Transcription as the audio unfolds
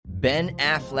Ben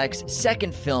Affleck's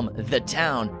second film, The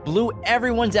Town, blew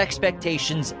everyone's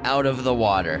expectations out of the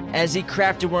water as he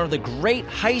crafted one of the great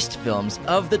heist films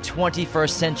of the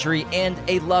 21st century and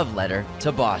a love letter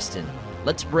to Boston.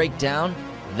 Let's break down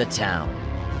The Town.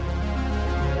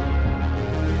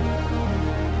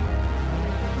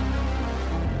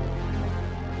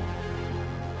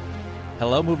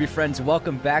 Hello, movie friends.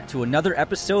 Welcome back to another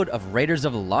episode of Raiders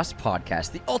of the Lost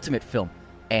Podcast, the ultimate film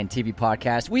and TV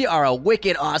podcast. We are a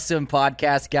wicked awesome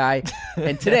podcast, guy.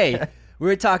 And today,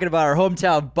 we're talking about our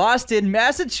hometown, Boston,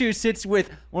 Massachusetts, with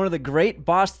one of the great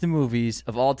Boston movies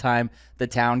of all time, The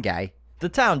Town, guy. The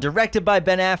Town, directed by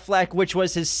Ben Affleck, which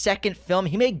was his second film.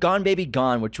 He made Gone Baby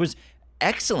Gone, which was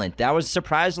excellent. That was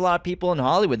surprised a lot of people in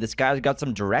Hollywood. This guy's got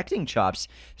some directing chops,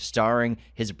 starring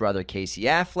his brother Casey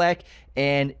Affleck,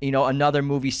 and another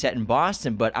movie set in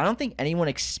Boston. But I don't think anyone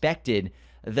expected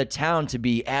The Town to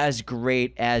be as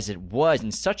great as it was,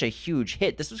 and such a huge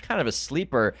hit. This was kind of a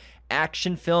sleeper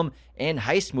action film and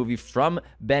heist movie from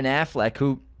Ben Affleck,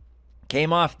 who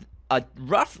came off a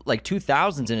rough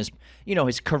 2000s in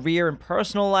his career and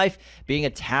personal life, being a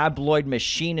tabloid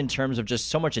machine in terms of just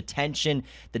so much attention,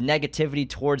 the negativity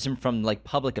towards him from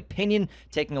public opinion,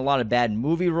 taking a lot of bad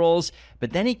movie roles.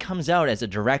 But then he comes out as a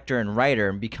director and writer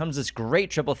and becomes this great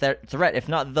triple threat, if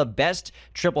not the best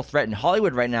triple threat in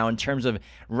Hollywood right now in terms of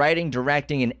writing,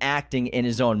 directing, and acting in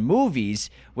his own movies.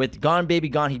 With Gone Baby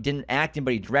Gone, he didn't act in,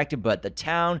 but he directed. But The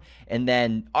Town, and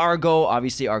then Argo,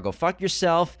 obviously Argo Fuck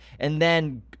Yourself, and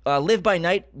then Live by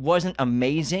Night wasn't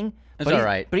amazing. It's all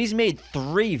right. But he's made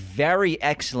three very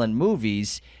excellent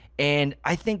movies, and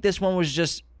I think this one was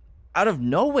just out of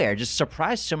nowhere, just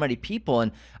surprised so many people.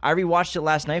 And I rewatched it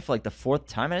last night for the fourth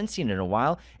time. I hadn't seen it in a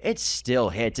while. It still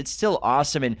hits. It's still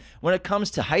awesome. And when it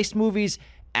comes to heist movies,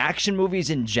 action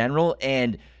movies in general,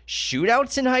 and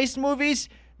shootouts in heist movies,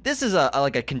 this is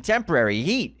a contemporary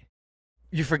heat.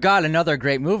 You forgot another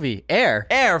great movie, Air.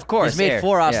 Air, of course. He's made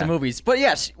four awesome Yeah. movies. But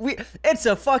yes, it's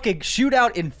a fucking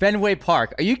shootout in Fenway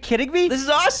Park. Are you kidding me? This is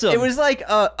awesome. It was like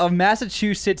a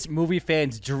Massachusetts movie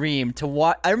fan's dream to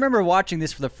watch. I remember watching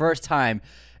this for the first time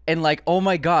and oh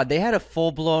my God, they had a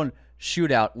full-blown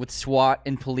shootout with SWAT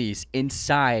and police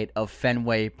inside of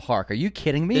Fenway Park. Are you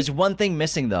kidding me? There's one thing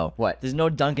missing, though. What? The's no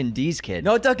Dunkin' D's, kid.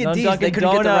 No Dunkin' D's. Dunkin' They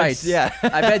couldn't get the Donuts. rights. Yeah.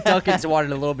 I bet Dunkin's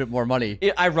wanted a little bit more money.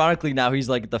 Ironically, now he's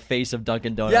the face of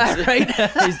Dunkin' Donuts. Yeah,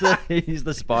 right? he's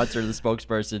the sponsor, the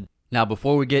spokesperson. Now,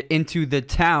 before we get into The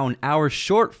Town, our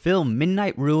short film,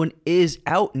 Midnight Ruin, is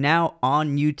out now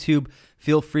on YouTube.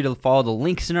 Feel free to follow the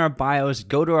links in our bios,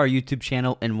 go to our YouTube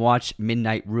channel, and watch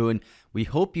Midnight Ruin. We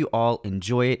hope you all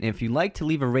enjoy it, and if you'd like to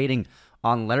leave a rating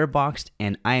on Letterboxd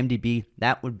and IMDb,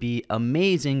 that would be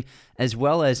amazing, as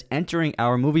well as entering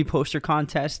our movie poster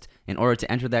contest. In order to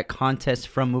enter that contest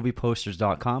from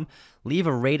movieposters.com, leave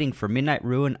a rating for Midnight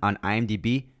Ruin on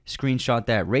IMDb, screenshot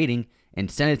that rating,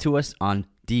 and send it to us on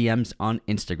DMs on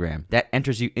Instagram. That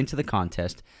enters you into the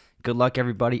contest. Good luck,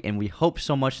 everybody, and we hope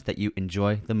so much that you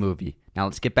enjoy the movie. Now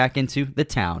let's get back into The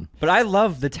Town. But I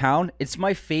love The Town. It's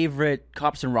my favorite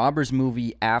cops and robbers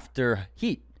movie after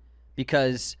Heat,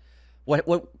 because what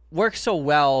works so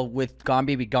well with Gone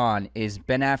Baby Gone is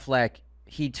Ben Affleck.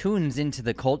 He tunes into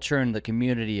the culture and the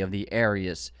community of the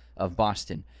areas of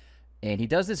Boston, and he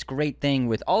does this great thing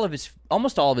with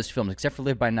almost all of his films, except for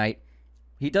Live by Night.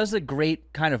 He does a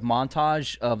great kind of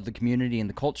montage of the community and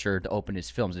the culture to open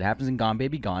his films. It happens in Gone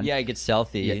Baby Gone. Yeah, he gets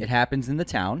stealthy. It happens in The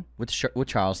Town with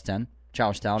Charlestown.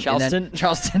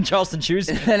 Charleston shoes.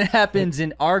 And then it happens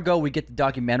in Argo. We get the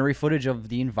documentary footage of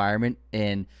the environment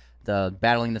and the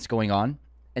battling that's going on.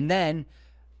 And then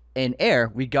in Air,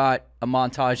 we got a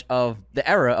montage of the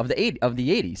era of the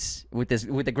 80s with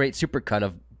the great supercut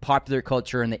of popular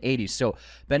culture in the 80s. So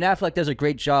Ben Affleck does a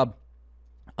great job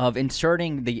of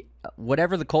inserting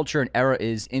whatever the culture and era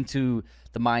is into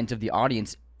the minds of the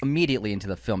audience immediately into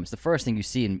the film. It's the first thing you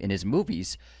see in his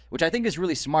movies, which I think is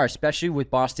really smart, especially with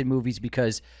Boston movies,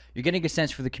 because you're getting a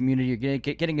sense for the community, you're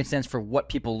getting a sense for what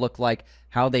people look like,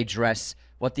 how they dress,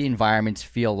 what the environments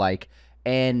feel like.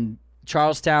 And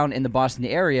Charlestown in the Boston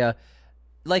area,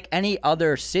 like any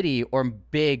other city or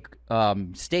big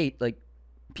state,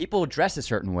 people dress a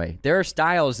certain way. There are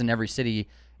styles in every city,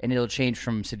 and it'll change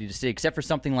from city to city, except for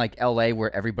something like LA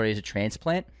where everybody's a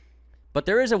transplant. But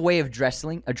there is a way of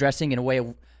dressing and a way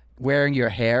of wearing your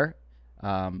hair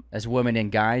as women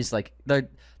and guys. Like the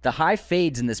high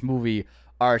fades in this movie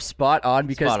are spot on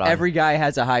because every guy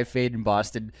has a high fade in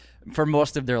Boston for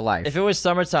most of their life. If it was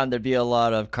summertime, there'd be a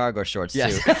lot of cargo shorts too.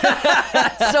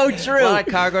 So true. A lot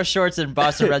of cargo shorts and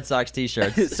Boston Red Sox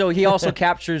t-shirts. So he also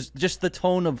captures just the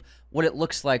tone of what it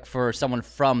looks like for someone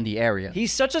from the area.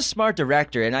 He's such a smart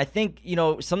director, and I think,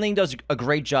 something he does a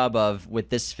great job of with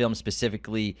this film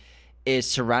specifically is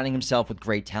surrounding himself with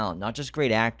great talent. Not just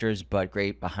great actors, but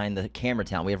great behind the camera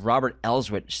talent. We have Robert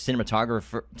Elswit,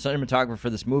 cinematographer for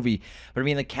this movie. But I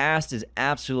mean, the cast is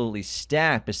absolutely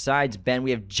stacked. Besides Ben, we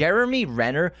have Jeremy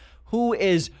Renner, who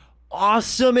is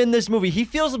awesome in this movie. He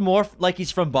feels more like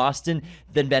he's from Boston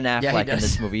than Ben Affleck in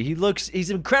this movie. He's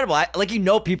incredible.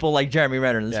 People like Jeremy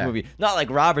Renner in this movie. Not like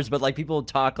Roberts, but like people who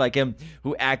talk like him,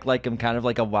 who act like him, kind of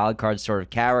like a wild card sort of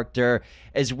character,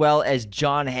 as well as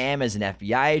John Hamm as an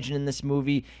FBI agent in this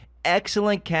movie.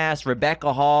 Excellent cast.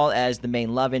 Rebecca Hall as the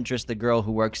main love interest, the girl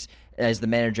who works as the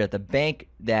manager at the bank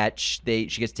that she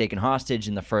gets taken hostage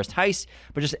in the first heist,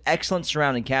 but just excellent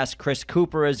surrounding cast. Chris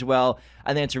Cooper as well.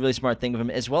 I think it's a really smart thing of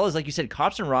him, as well as, like you said,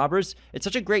 Cops and Robbers. It's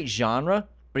such a great genre,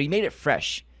 but he made it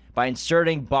fresh by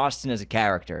inserting Boston as a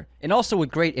character. And also with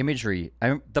great imagery.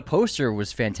 The poster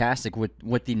was fantastic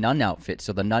with the nun outfit.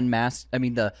 So the nun mask,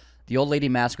 the old lady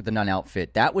mask with the nun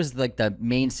outfit. That was like the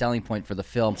main selling point for the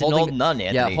film. It's an old nun,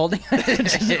 Anthony. Yeah, holding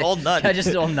just an old nun. Just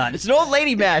an old nun. It's an old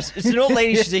lady mask. It's an old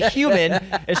lady. She's a human,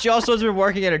 and she also has been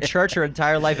working at a church her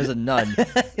entire life as a nun.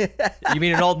 You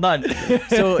mean an old nun?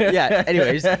 So yeah.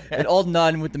 Anyways, an old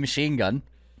nun with the machine gun.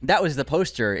 That was the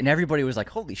poster, and everybody was like,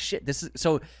 "Holy shit!" This is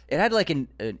so. It had like an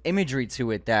imagery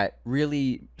to it that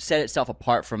really set itself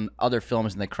apart from other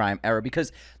films in the crime era,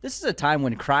 because this is a time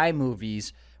when crime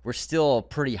movies were still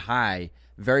pretty high,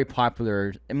 very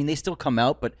popular. I mean, they still come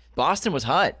out, but Boston was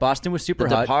hot. Boston was super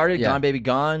The hot. Departed, Gone Baby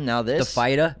Gone, now this. The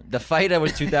Fighter. The Fighter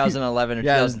was 2011 or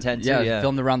 2010 too. Yeah,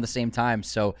 filmed around the same time.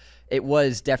 So it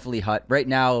was definitely hot. Right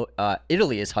now,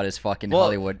 Italy is hot as fuck in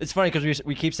Hollywood. It's funny because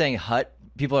we keep saying hot.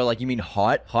 People are like, you mean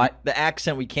hot? Hot. The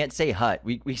accent, we can't say hot.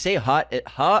 We say hot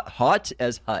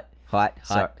as hot. Hot.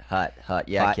 Hot.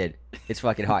 Yeah, hot. kid. It's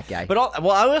fucking hot, guy. But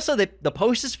I will say that the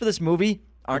posters for this movie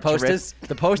aren't terrific.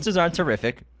 The posters aren't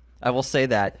terrific. I will say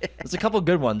that. There's a couple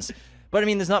good ones. But I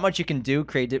mean, there's not much you can do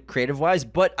creative-wise.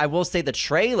 But I will say the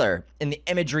trailer and the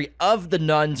imagery of the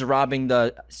nuns robbing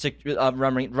the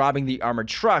armored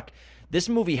truck. This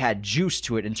movie had juice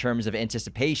to it in terms of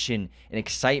anticipation and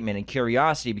excitement and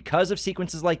curiosity because of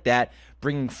sequences like that,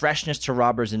 bringing freshness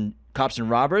to Cops and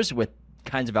Robbers with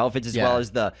kinds of outfits, as well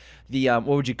as the what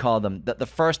would you call them? The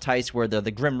first heist where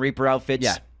the Grim Reaper outfits.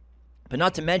 Yeah. But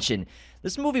not to mention,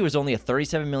 this movie was only a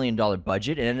 $37 million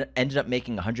budget and ended up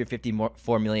making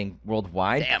 $154 million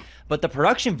worldwide. Damn. But the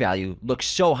production value looks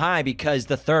so high because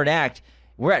the third act,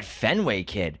 we're at Fenway,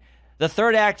 kid. The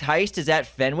third act heist is at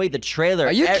Fenway. The trailer.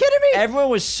 Are you kidding me? Everyone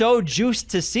was so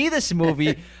juiced to see this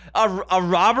movie. a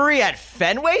robbery at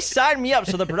Fenway? Sign me up.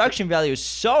 So the production value is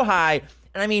so high.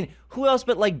 And I mean, who else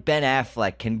but like Ben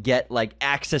Affleck can get like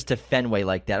access to Fenway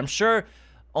like that? I'm sure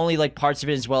only like parts of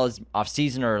it, as well as off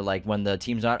season or like when the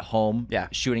team's not home. Yeah.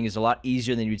 Shooting is a lot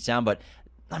easier than you'd sound. But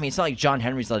I mean, it's not like John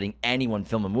Henry's letting anyone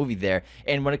film a movie there.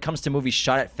 And when it comes to movies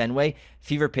shot at Fenway,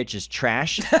 Fever Pitch is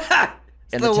trash.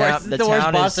 And the worst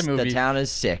Boston movie. The town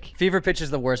is sick. Fever Pitch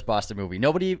is the worst Boston movie.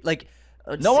 Nobody like.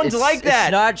 No one's like that.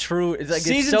 It's not true. It's like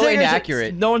it's so tickets,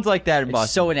 inaccurate. No one's like that in Boston.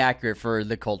 It's so inaccurate for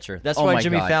the culture. That's oh why my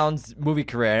Jimmy God. Fallon's movie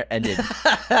career ended.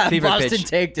 Fever Boston Pitch.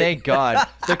 taked it. Thank God.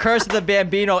 The curse of the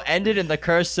Bambino ended, and the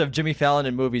curse of Jimmy Fallon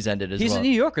in movies ended as He's well. a New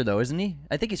Yorker, though, isn't he?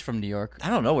 I think he's from New York. I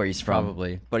don't know where he's from.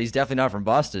 Probably. But he's definitely not from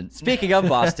Boston. Speaking of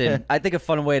Boston, I think a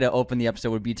fun way to open the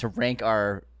episode would be to rank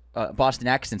our Boston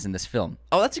accents in this film.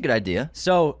 Oh, that's a good idea.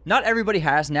 So not everybody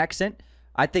has an accent.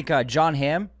 I think John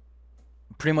Hamm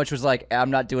pretty much was like, I'm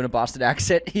not doing a Boston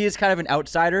accent. He is kind of an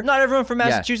outsider. Not everyone from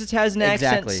Massachusetts has an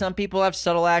accent. Exactly. Some people have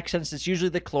subtle accents. It's usually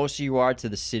the closer you are to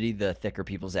the city, the thicker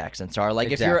people's accents are.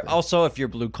 Like Exactly. if you're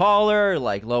blue collar,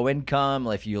 like low income,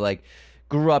 like if you like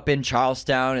grew up in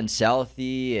Charlestown and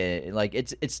Southie, like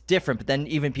it's different. But then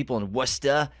even people in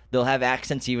Worcester, they'll have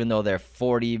accents even though they're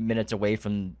 40 minutes away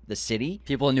from the city.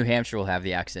 People in New Hampshire will have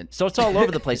the accent. So it's all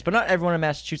over the place. But not everyone in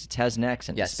Massachusetts has an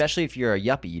accent. Yes. Especially if you're a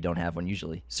yuppie, you don't have one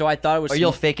usually. So I thought it was Or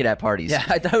you'll fake it at parties. Yeah,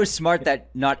 I thought it was smart that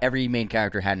not every main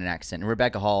character had an accent. And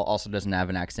Rebecca Hall also doesn't have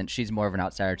an accent. She's more of an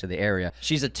outsider to the area.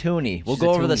 She's a toonie. We'll She's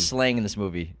go a over the toonie. slang in this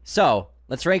movie. So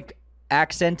let's rank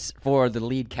accents for the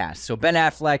lead cast. So Ben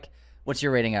Affleck, what's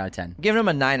your rating out of 10? Giving him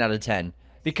a 9 out of 10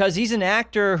 because he's an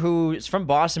actor who's from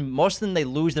Boston. Most of them, they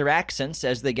lose their accents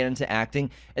as they get into acting,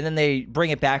 and then they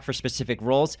bring it back for specific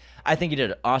roles. I think he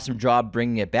did an awesome job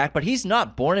bringing it back, but he's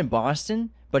not born in Boston,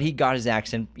 but he got his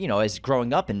accent, as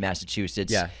growing up in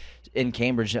Massachusetts, in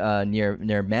Cambridge,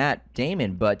 near Matt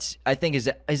Damon. But I think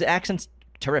his accent's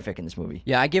terrific in this movie.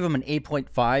 Yeah, I give him an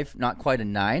 8.5, not quite a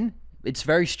 9. It's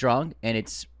very strong, and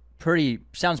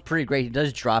sounds pretty great. He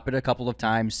does drop it a couple of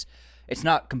times. It's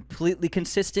not completely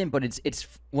consistent, but it's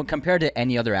when compared to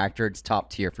any other actor, it's top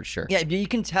tier for sure. Yeah, you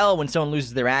can tell when someone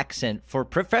loses their accent for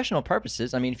professional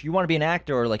purposes. I mean, if you want to be an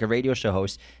actor or like a radio show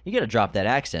host, you got to drop that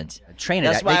accent. Train it.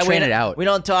 That's why they train it out. We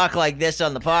don't talk like this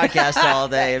on the podcast all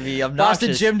day. It'd be obnoxious.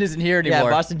 Boston Jim isn't here anymore. Yeah,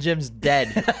 Boston Jim's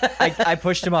dead. I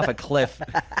pushed him off a cliff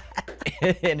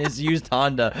in his used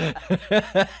Honda.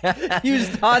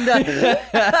 Used Honda.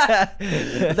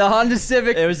 The Honda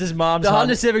Civic. It was his mom's The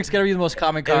Honda Civic's gonna be the most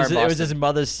common car in Boston. It was his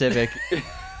mother's Civic.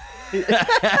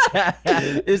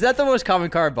 Is that the most common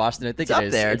car in Boston? I think It's up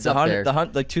is. there. It's the up Honda, there. the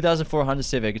Honda, like 2004 Honda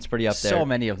Civic. It's pretty up there. So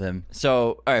many of them.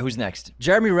 So, all right, who's next?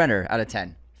 Jeremy Renner out of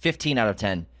 10. 15 out of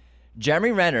 10.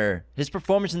 Jeremy Renner, his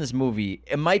performance in this movie,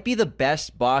 it might be the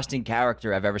best Boston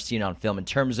character I've ever seen on film in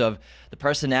terms of the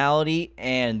personality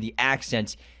and the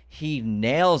accents. He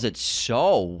nails it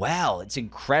so well. It's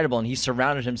incredible. And he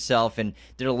surrounded himself and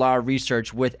did a lot of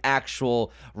research with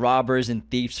actual robbers and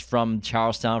thieves from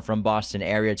Charlestown, from Boston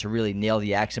area to really nail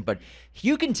the accent. But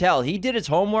you can tell he did his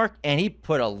homework and he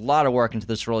put a lot of work into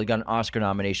this role. He got an Oscar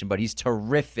nomination, but he's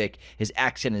terrific. His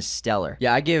accent is stellar.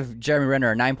 Yeah, I give Jeremy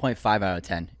Renner a 9.5 out of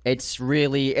 10. It's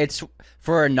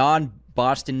for a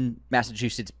non-Boston,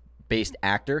 Massachusetts-based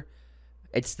actor.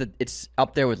 It's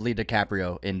up there with Leo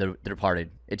DiCaprio in The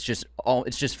Departed. It's just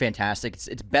fantastic.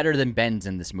 It's better than Ben's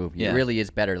in this movie. Yeah. It really is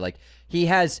better. Like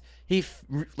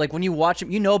when you watch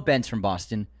him, you know Ben's from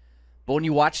Boston, but when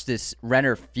you watch this,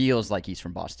 Renner feels like he's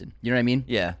from Boston. You know what I mean?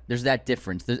 Yeah. There's that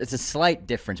difference. It's a slight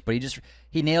difference, but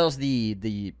he nails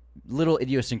the little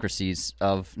idiosyncrasies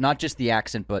of not just the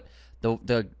accent, but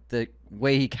the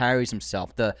way he carries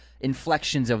himself, the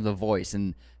inflections of the voice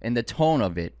and the tone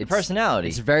of it. It's personality.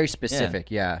 It's very specific,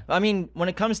 yeah. I mean, when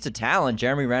it comes to talent,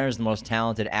 Jeremy Renner is the most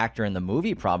talented actor in the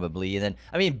movie, probably. And then,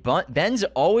 I mean, Ben's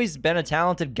always been a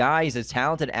talented guy. He's a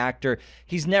talented actor.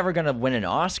 He's never going to win an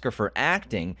Oscar for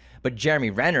acting. But Jeremy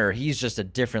Renner, he's just a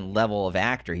different level of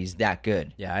actor. He's that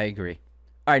good. Yeah, I agree.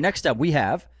 All right, next up we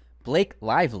have Blake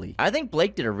Lively. I think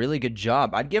Blake did a really good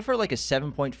job. I'd give her like a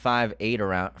 7.58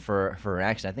 around for her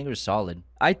accent. I think it was solid.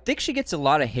 I think she gets a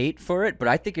lot of hate for it, but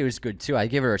I think it was good too. I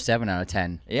give her a 7 out of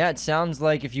 10. Yeah, it sounds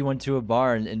like if you went to a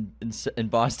bar in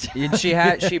Boston. And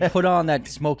she put on that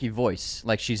smoky voice,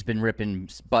 like she's been ripping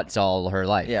butts all her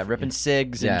life. Yeah, ripping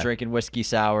cigs Yeah. and drinking whiskey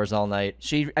sours all night.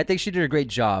 I think she did a great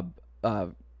job.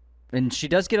 And she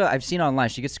does get I've seen online,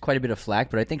 she gets quite a bit of flack,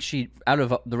 but I think out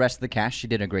of the rest of the cast, she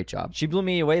did a great job. She blew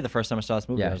me away the first time I saw this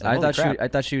movie. Yeah, I was like, "Holy crap." I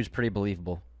thought she was pretty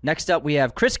believable. Next up, we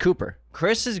have Chris Cooper.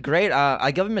 Chris is great.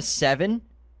 I give him a 7.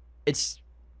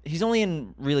 He's only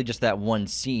in really just that one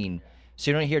scene,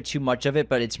 so you don't hear too much of it.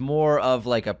 But it's more of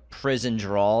like a prison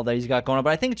drawl that he's got going on.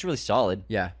 But I think it's really solid.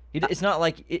 Yeah. It's not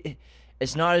like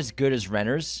it's not as good as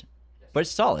Renner's, but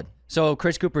it's solid. So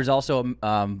Chris Cooper is also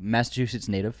a Massachusetts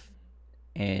native,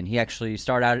 and he actually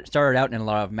started out in a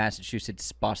lot of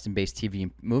Massachusetts, Boston-based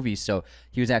TV movies. So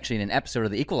he was actually in an episode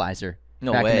of The Equalizer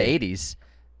back in the 80s.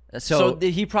 So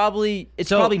It's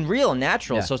probably real and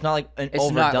natural. Yeah. So it's not like it's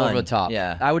overdone. not over the top.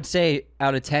 Yeah. I would say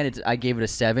out of 10, I gave it a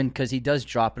 7 because he does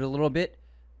drop it a little bit.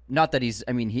 Not that he's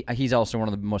also one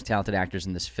of the most talented actors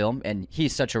in this film, and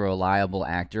he's such a reliable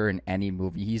actor in any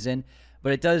movie he's in.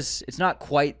 But it's not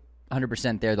quite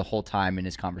 100% there the whole time in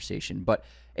his conversation. But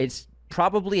it's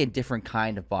probably a different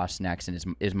kind of Boston accent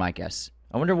is my guess.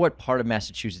 I wonder what part of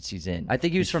Massachusetts he's in. I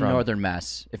think he's from Northern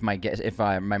Mass, if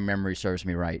my memory serves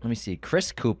me right. Let me see.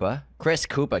 Chris Cooper,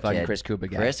 Fucking kid. Chris Cooper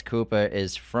guy. Chris Cooper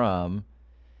is from.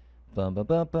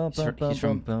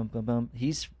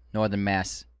 He's Northern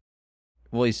Mass.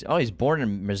 he's born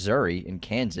in Missouri, in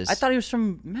Kansas. I thought he was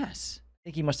from Mass. I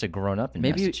think he must have grown up in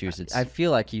Maybe Massachusetts. I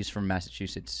feel like he's from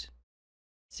Massachusetts.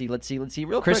 Let's see.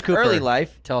 Real Chris quick, Cooper. early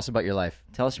life. Tell us about your life.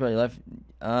 Tell us about your life.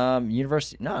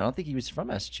 University. No, I don't think he was from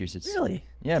Massachusetts. Really?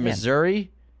 Yeah, Damn.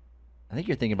 Missouri. I think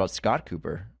you're thinking about Scott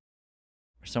Cooper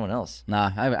or someone else.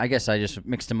 Nah, I guess I just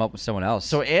mixed him up with someone else.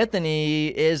 So Anthony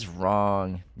is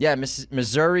wrong. Yeah,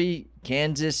 Missouri,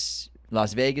 Kansas,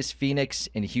 Las Vegas, Phoenix,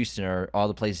 and Houston are all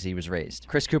the places he was raised.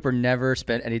 Chris Cooper never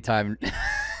spent any time.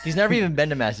 He's never even been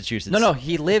to Massachusetts. No,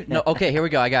 he lived. No, okay, here we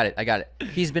go. I got it.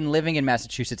 He's been living in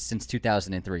Massachusetts since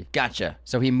 2003. Gotcha.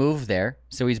 So he moved there.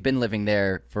 So he's been living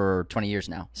there for 20 years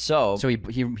now. So he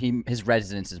his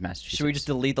residence is Massachusetts. should we just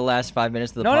delete the last 5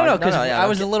 minutes of the No, podcast? because I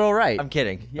was a little right. I'm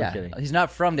kidding. Yeah, I'm kidding. he's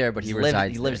not from there, but he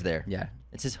resides. He lives there. Yeah.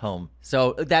 It's his home.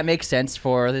 So that makes sense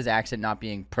for his accent not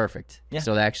being perfect. Yeah.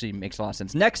 So that actually makes a lot of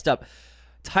sense. Next up,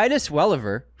 Titus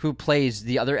Welliver, who plays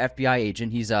the other FBI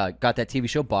agent. He's got that TV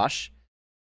show Bosch.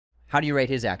 How do you rate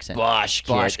his accent? Bosh,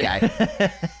 kid. Bosh guy.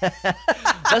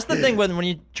 That's the thing when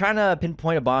you're trying to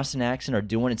pinpoint a Boston accent or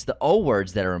doing it's the O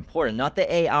words that are important, not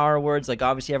the AR words. Like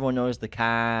obviously everyone knows the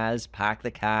Kaz, pack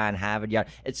the car, and have it. Yeah,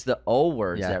 it's the O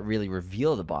words that really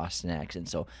reveal the Boston accent.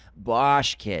 So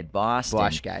Bosh kid, Boston.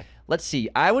 Bosh guy. Let's see.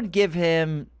 I would give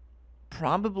him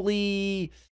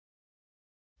probably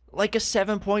like a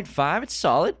 7.5. It's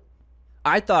solid.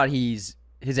 I thought his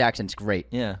accent's great.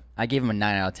 Yeah. I gave him a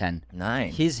 9 out of 10.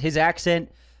 9. His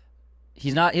accent,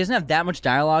 he doesn't have that much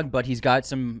dialogue, but he's got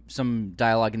some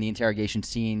dialogue in the interrogation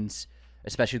scenes,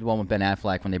 especially the one with Ben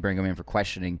Affleck when they bring him in for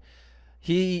questioning.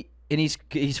 He's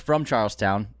from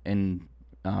Charlestown, and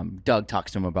Doug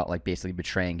talks to him about like basically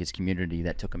betraying his community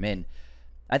that took him in.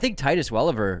 I think Titus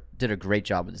Welliver did a great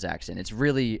job with his accent. It's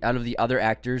really, out of the other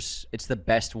actors, it's the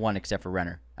best one except for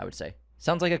Renner, I would say.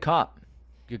 Sounds like a cop.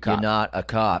 Good cop. You're not a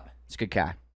cop. It's a good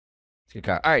guy. It's a good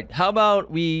car. All right. How about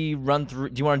we run through?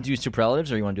 Do you want to do superlatives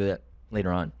or you want to do that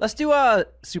later on? Let's do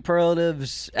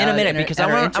superlatives In a minute, because I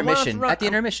want intermission. At the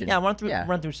intermission. Yeah, I want to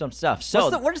run through some stuff.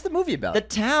 So, what is the movie about? The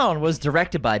Town was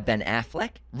directed by Ben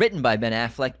Affleck, written by Ben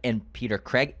Affleck and Peter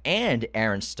Craig and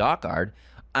Aaron Stockard.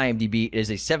 IMDb is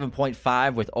a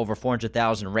 7.5 with over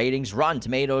 400,000 ratings. Rotten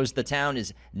Tomatoes, The Town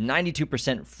is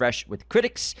 92% fresh with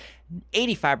critics,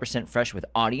 85% fresh with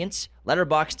audience.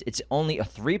 Letterboxd, it's only a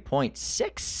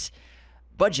 3.6.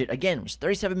 Budget, again, was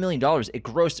 $37 million. It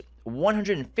grossed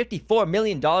 $154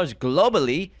 million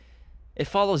globally. It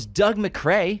follows Doug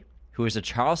McCrae, who is a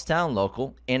Charlestown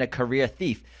local and a career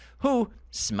thief, who,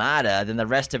 smarter than the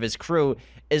rest of his crew,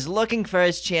 is looking for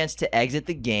his chance to exit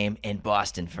the game in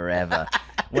Boston forever.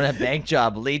 When a bank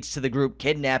job leads to the group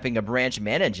kidnapping a branch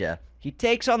manager, he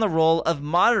takes on the role of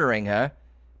monitoring her,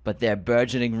 but their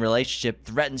burgeoning relationship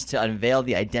threatens to unveil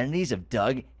the identities of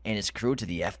Doug and his crew to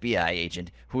the FBI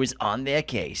agent who is on their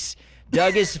case.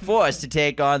 Doug is forced to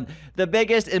take on the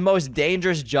biggest and most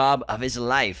dangerous job of his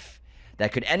life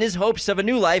that could end his hopes of a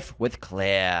new life with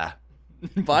Claire.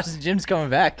 Boston Jim's coming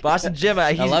back. Boston Jim,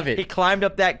 I love it. He climbed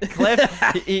up that cliff.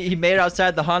 he made it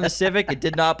outside the Honda Civic. It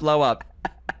did not blow up.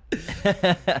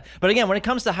 But again, when it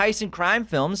comes to heist and crime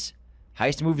films,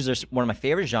 heist movies are one of my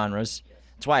favorite genres.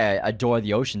 That's why I adore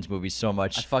the Oceans movies so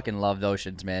much. I fucking love the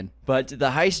Oceans, man. But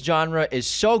the heist genre is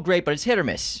so great, but it's hit or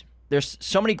miss. There's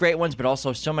so many great ones, but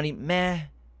also so many meh.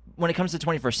 When it comes to the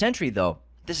 21st century, though,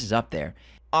 this is up there.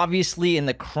 Obviously, in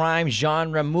the crime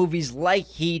genre, movies like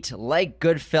Heat, like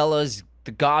Goodfellas,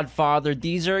 The Godfather,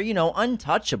 these are,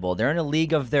 untouchable. They're in a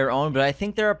league of their own, but I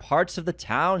think there are parts of The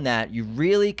Town that you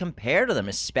really compare to them,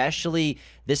 especially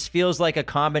this feels like a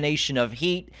combination of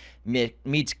Heat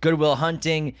meets Good Will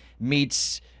Hunting,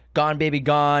 meets Gone Baby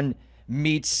Gone,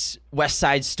 meets West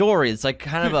Side Story. It's like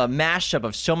kind of a mashup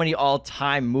of so many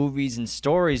all-time movies and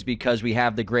stories because we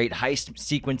have the great heist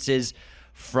sequences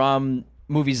from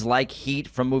movies like Heat,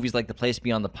 from movies like The Place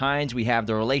Beyond the Pines. We have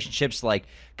the relationships like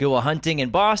Good Will Hunting in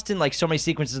Boston. Like so many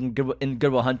sequences in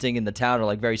Good Will Hunting in The Town are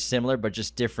like very similar, but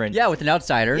just different. Yeah, with an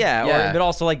outsider. Yeah. But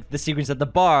also like the sequence at the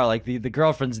bar, like the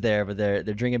girlfriend's there, but they're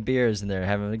drinking beers and they're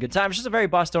having a good time. It's just a very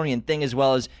Bostonian thing, as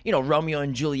well as Romeo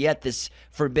and Juliet, this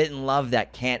forbidden love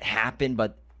that can't happen,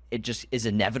 but it just is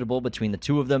inevitable between the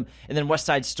two of them. And then West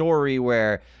Side Story,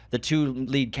 where the two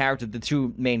lead characters, the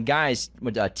two main guys,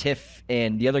 Tiff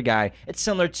and the other guy, it's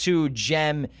similar to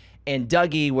Jem and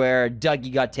Dougie, where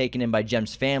Dougie got taken in by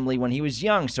Jem's family when he was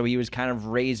young. So he was kind of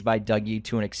raised by Dougie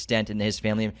to an extent in his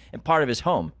family and part of his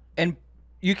home. And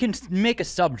you can make a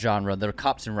subgenre, the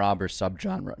cops and robbers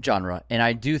subgenre. And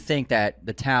I do think that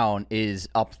The Town is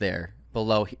up there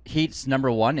below. Heat's number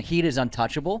one. Heat is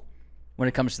untouchable when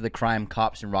it comes to the crime,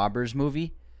 cops, and robbers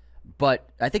movie. But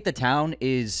I think The Town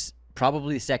is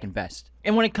probably the second best.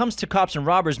 And when it comes to cops and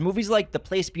robbers, movies like The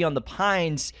Place Beyond the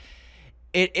Pines,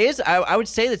 it is, I would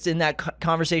say that's in that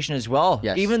conversation as well.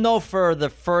 Yes. Even though for the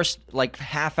first like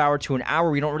half hour to an hour,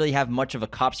 we don't really have much of a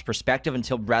cop's perspective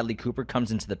until Bradley Cooper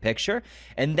comes into the picture.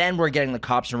 And then we're getting the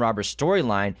cops and robbers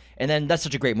storyline. And then that's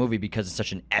such a great movie because it's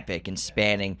such an epic and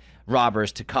spanning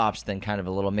robbers to cops, then kind of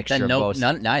a little mixture of both.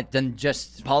 Then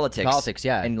just Politics,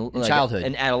 yeah. And like, childhood.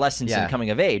 And adolescence and coming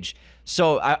of age.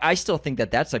 So I still think that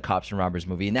that's a cops and robbers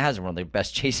movie, and that has one of the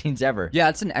best chase scenes ever. Yeah,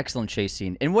 it's an excellent chase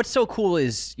scene. And what's so cool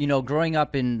is, growing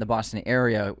up in the Boston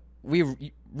area,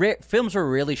 films were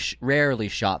really rarely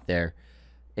shot there.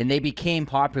 And they became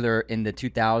popular in the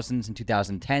 2000s and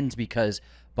 2010s because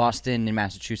Boston and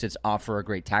Massachusetts offer a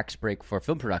great tax break for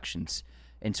film productions.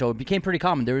 And so it became pretty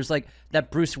common. There was like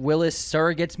that Bruce Willis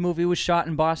Surrogates movie was shot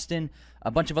in Boston. A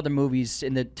bunch of other movies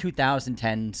in the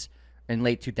 2010s and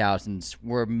late 2000s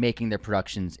were making their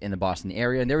productions in the Boston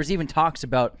area. And there was even talks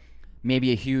about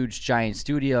maybe a huge giant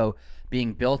studio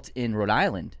being built in Rhode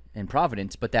Island. in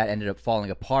Providence, but that ended up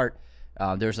falling apart.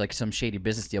 There's like some shady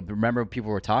business deal. But remember, people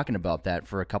were talking about that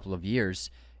for a couple of years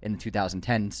in the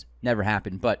 2010s. Never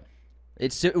happened. But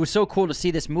it was so cool to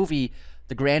see this movie,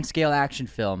 the grand scale action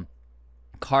film,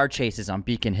 car chases on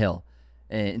Beacon Hill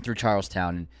and through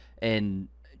Charlestown, and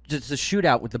just the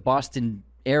shootout with the Boston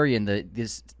area, and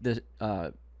the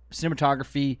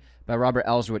cinematography by Robert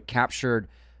Elswit captured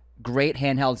great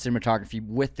handheld cinematography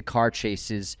with the car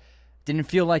chases. Didn't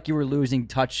feel like you were losing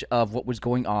touch of what was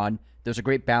going on. There was a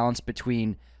great balance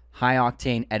between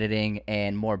high-octane editing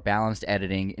and more balanced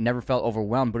editing. It never felt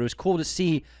overwhelmed, but it was cool to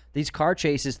see these car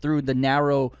chases through the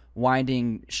narrow,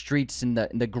 winding streets and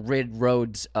the grid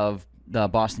roads of the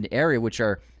Boston area, which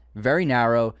are very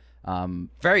narrow,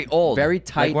 very old, very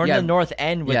tight. Like we're in the North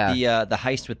End with Yeah. the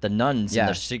heist with the nuns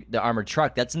and the armored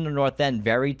truck. That's in the North End.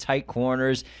 Very tight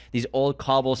corners. These old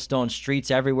cobblestone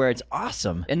streets everywhere. It's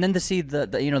awesome. And then to see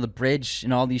the bridge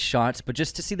and all these shots, but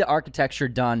just to see the architecture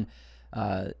done,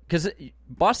 because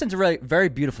Boston's a really, very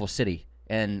beautiful city,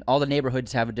 and all the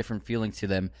neighborhoods have a different feeling to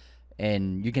them,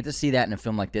 and you get to see that in a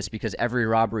film like this because every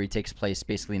robbery takes place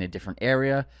basically in a different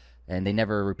area, and they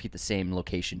never repeat the same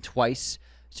location twice.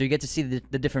 So you get to see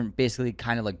the different, basically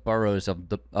kind of like boroughs of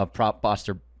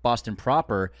Boston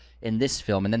proper in this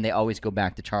film, and then they always go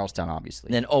back to Charlestown, obviously.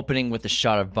 And then opening with the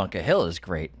shot of Bunker Hill is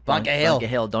great. Bunker Hill. Bunker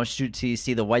Hill. Don't shoot till you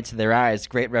see the whites of their eyes.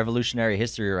 Great revolutionary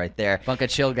history right there. Bunker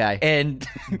Chill guy. And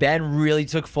Ben really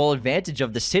took full advantage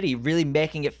of the city, really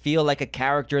making it feel like a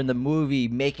character in the movie,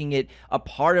 making it a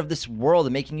part of this world,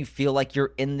 and making you feel like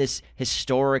you're in this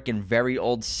historic and very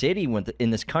old city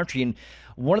in this country. And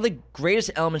one of the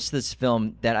greatest elements to this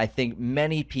film that I think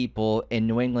many people in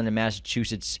New England and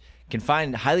Massachusetts can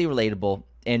find highly relatable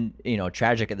and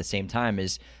tragic at the same time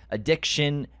is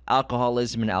addiction,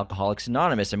 alcoholism, and Alcoholics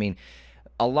Anonymous. I mean,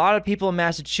 a lot of people in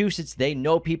Massachusetts, they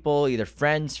know people, either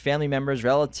friends, family members,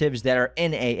 relatives that are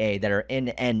in AA, that are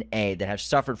in NA, that have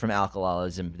suffered from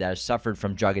alcoholism, that have suffered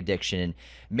from drug addiction, and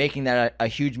making that a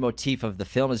huge motif of the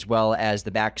film, as well as the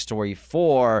backstory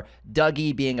for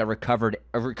Dougie being a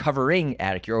recovering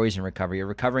addict. You're always in recovery, a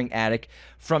recovering addict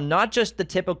from not just the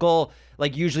typical,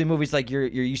 like usually movies like you're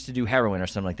used to do heroin or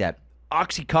something like that.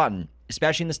 OxyContin,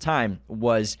 especially in this time,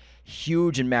 was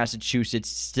huge in Massachusetts,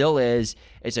 still is.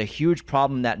 It's a huge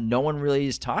problem that no one really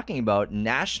is talking about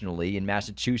nationally in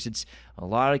Massachusetts. A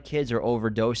lot of kids are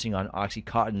overdosing on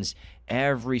OxyContins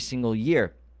every single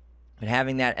year. But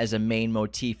having that as a main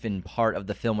motif and part of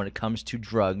the film when it comes to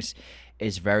drugs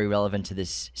is very relevant to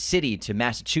this city, to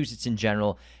Massachusetts in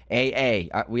general. AA,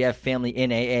 we have family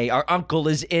in AA. Our uncle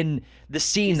is in the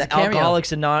scene, the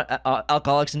Alcoholics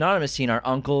Anonymous scene. Our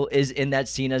uncle is in that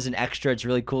scene as an extra. It's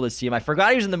really cool to see him. I forgot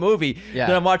he was in the movie. Yeah.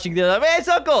 Then I'm watching the other. Hey, it's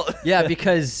Uncle. Yeah,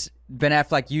 because Ben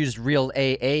Affleck used real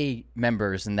AA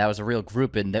members, and that was a real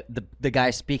group. And the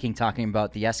guy speaking, talking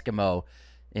about the Eskimo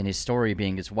in his story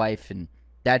being his wife, and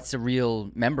that's a real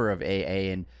member of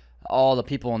AA, and all the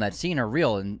people in that scene are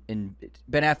real. And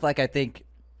Ben Affleck, I think,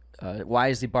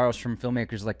 wisely borrows from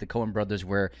filmmakers like the Coen brothers,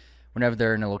 where whenever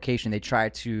they're in a location, they try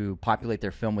to populate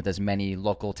their film with as many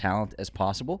local talent as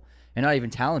possible. And not even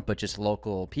talent, but just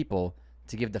local people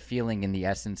to give the feeling and the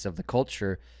essence of the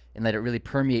culture and let it really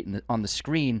permeate on the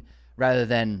screen, rather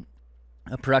than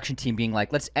a production team being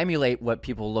like, let's emulate what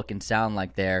people look and sound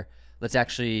like there. Let's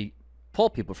actually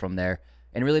pull people from there.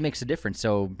 And it really makes a difference.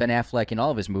 So Ben Affleck in all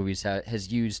of his movies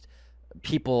has used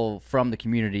people from the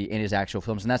community in his actual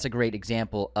films, and that's a great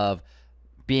example of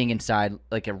being inside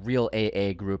like a real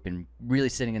AA group and really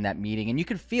sitting in that meeting, and you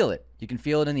can feel it. You can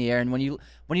feel it in the air. And when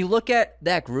you look at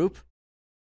that group,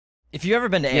 if you've ever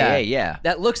been to AA, yeah,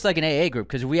 that looks like an AA group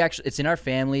because it's in our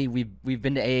family. We've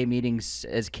been to AA meetings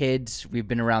as kids. We've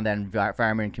been around that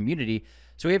environment and community,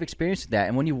 so we have experience with that.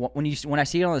 And when I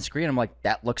see it on the screen, I'm like,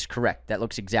 that looks correct. That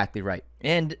looks exactly right.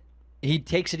 And he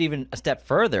takes it even a step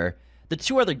further. The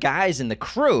two other guys in the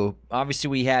crew, obviously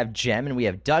we have Jem and we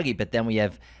have Dougie, but then we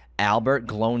have Albert,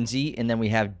 Glonsey, and then we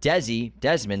have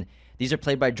Desmond. These are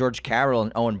played by George Carroll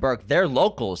and Owen Burke. They're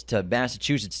locals to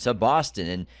Massachusetts, to Boston,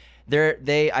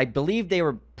 and I believe they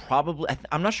were probably,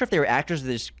 I'm not sure if they were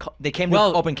actors. They came to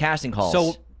open casting calls.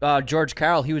 So George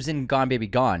Carroll, he was in Gone Baby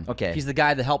Gone. Okay, he's the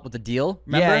guy that helped with the deal.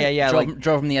 Remember? Yeah.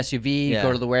 Drove from the SUV,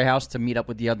 go to the warehouse to meet up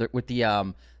with the other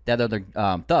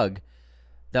thug.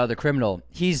 The other criminal.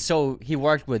 He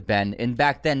worked with Ben, and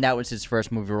back then that was his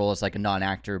first movie role as like a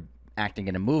non-actor acting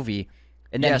in a movie.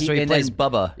 And then he plays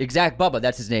Bubba. Exact, Bubba,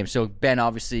 that's his name. So Ben,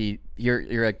 obviously,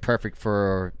 you're like perfect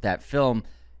for that film,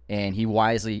 and he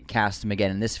wisely cast him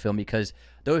again in this film because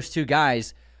those two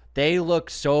guys, they look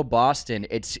so Boston.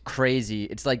 It's crazy.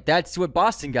 It's like that's what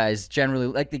Boston guys generally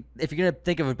like. If you're gonna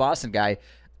think of a Boston guy,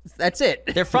 That's it.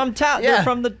 They're from town. Yeah. They're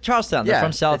from the Charlestown. They're Yeah,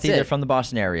 from Southie. that's it. They're from the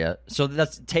Boston area. So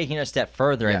that's taking it a step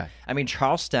further. Yeah. And I mean,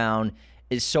 Charlestown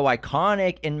is so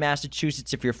iconic in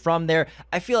Massachusetts. If you're from there,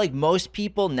 I feel like most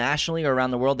people nationally or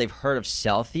around the world, they've heard of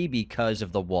Southie because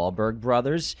of the Wahlberg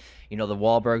brothers. You know, the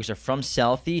Wahlbergs are from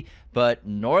Southie, but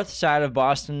north side of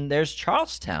Boston, there's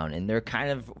Charlestown, and there kind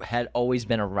of had always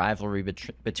been a rivalry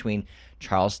between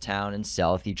Charlestown and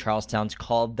Southie. Charlestown's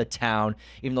called the town,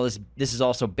 even though this is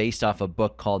also based off a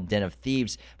book called Den of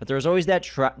Thieves. But there was always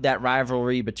that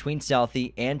rivalry between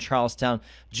Southie and Charlestown,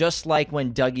 just like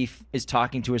when Dougie is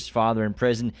talking to his father in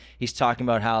prison. He's talking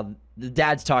about how the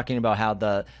dad's talking about how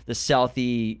the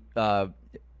Southie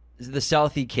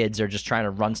kids are just trying to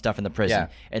run stuff in the prison. Yeah.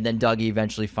 And then Dougie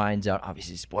eventually finds out,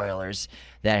 obviously spoilers,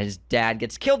 that his dad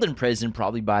gets killed in prison,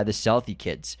 probably by the Southie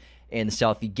kids and the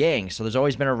Southie gang. So there's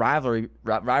always been a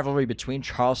rivalry between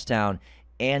Charlestown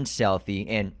and Southie.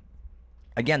 And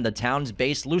again, the town's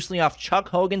based loosely off Chuck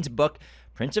Hogan's book,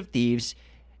 Prince of Thieves.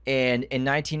 And in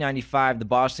 1995, the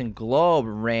Boston Globe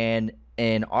ran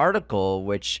an article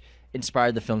which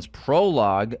inspired the film's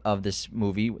prologue of this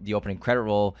movie, the opening credit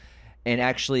roll, and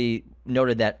actually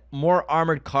noted that more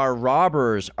armored car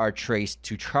robbers are traced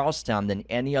to Charlestown than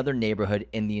any other neighborhood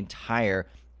in the entire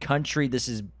country. This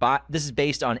is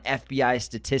based on FBI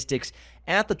statistics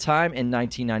at the time in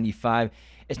 1995.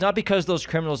 It's not because those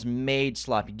criminals made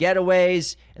sloppy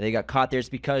getaways and they got caught there. It's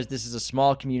because this is a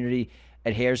small community,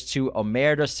 adheres to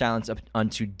omerta, silence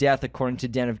unto death, according to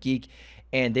Den of Geek,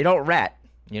 and they don't rat.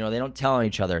 You know, they don't tell on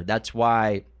each other. That's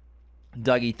why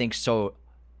Dougie thinks so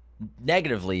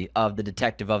negatively of the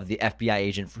detective, of the FBI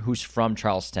agent who's from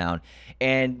Charlestown.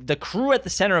 And the crew at the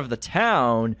center of the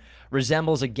town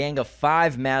resembles a gang of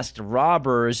 5 masked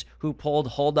robbers who pulled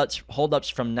holdups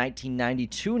from 1990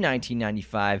 to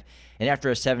 1995. And after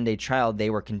a 7-day trial,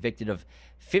 they were convicted of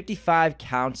 55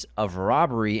 counts of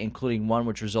robbery, including one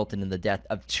which resulted in the death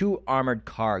of 2 armored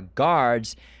car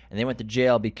guards. And they went to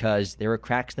jail because there were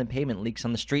cracks in the pavement, leaks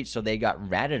on the street, so they got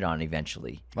ratted on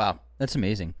eventually. Wow, that's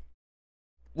amazing.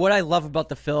 What I love about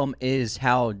the film is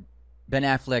how Ben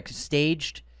Affleck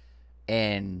staged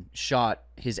and shot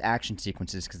his action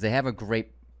sequences, because they have a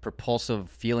great propulsive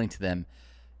feeling to them.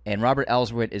 And Robert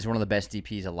Elswit is one of the best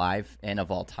DPs alive and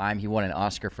of all time. He won an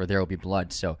Oscar for There Will Be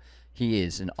Blood, so he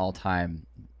is an all-time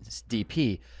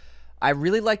DP. I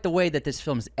really like the way that this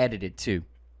film is edited, too,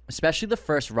 especially the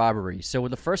first robbery. So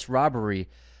with the first robbery,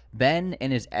 Ben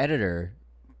and his editor,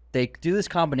 they do this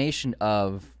combination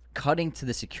of cutting to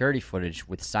the security footage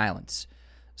with silence.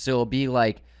 So it'll be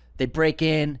like they break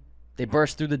in, they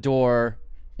burst through the door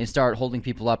and start holding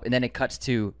people up, and then it cuts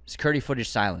to security footage,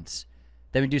 silence.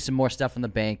 Then we do some more stuff in the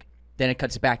bank, then it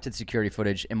cuts back to the security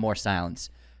footage and more silence.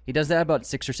 He does that about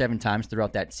 6 or 7 times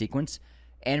throughout that sequence,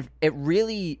 and it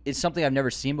really is something I've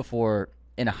never seen before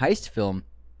in a heist film,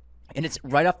 and it's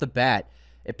right off the bat,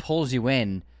 it pulls you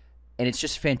in, and it's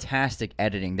just fantastic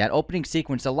editing. That opening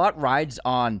sequence, a lot rides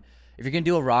on, if you're going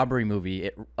to do a robbery movie,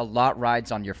 a lot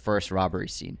rides on your first robbery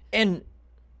scene. And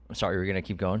I'm sorry, we're going to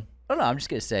keep going. Oh, no, I'm just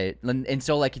going to say it. And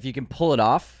so, like, if you can pull it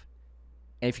off,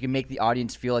 and if you can make the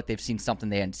audience feel like they've seen something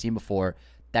they hadn't seen before,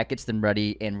 that gets them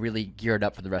ready and really geared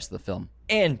up for the rest of the film.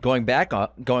 And going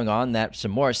on that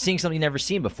some more, seeing something you've never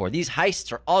seen before. These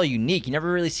heists are all unique. You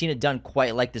never really seen it done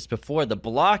quite like this before. The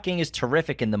blocking is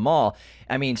terrific in the mall.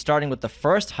 I mean, starting with the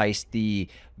first heist, the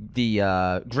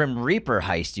Grim Reaper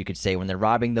heist, you could say, when they're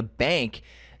robbing the bank.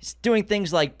 It's doing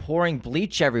things like pouring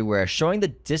bleach everywhere, showing the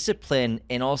discipline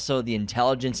and also the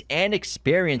intelligence and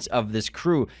experience of this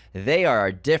crew. They are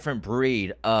a different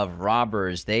breed of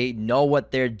robbers. They know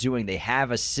what they're doing. They have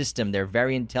a system. They're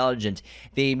very intelligent.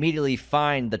 They immediately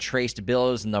find the traced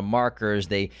bills and the markers.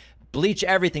 They bleach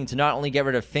everything to not only get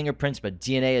rid of fingerprints, but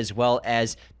DNA, as well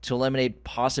as to eliminate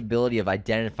possibility of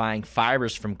identifying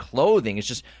fibers from clothing. It's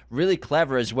just really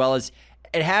clever, as well as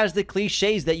it has the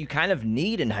cliches that you kind of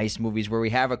need in heist movies, where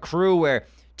we have a crew where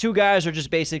 2 guys are just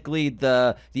basically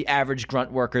the average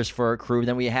grunt workers for a crew.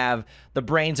 Then we have the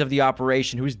brains of the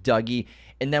operation, who's Dougie.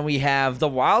 And then we have the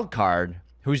wild card,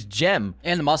 who's Jem.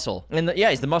 And the muscle. And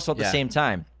he's the muscle at the same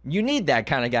time. You need that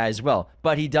kind of guy as well.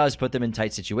 But he does put them in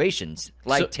tight situations,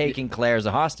 like taking Claire as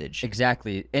a hostage.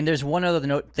 Exactly. And there's one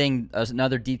other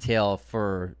another detail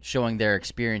for showing their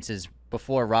experiences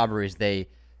before robberies. They,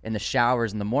 in the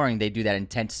showers in the morning, they do that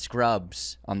intense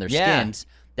scrubs on their skins.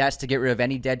 That's to get rid of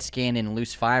any dead skin and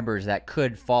loose fibers that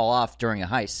could fall off during a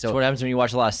heist. So that's what happens when you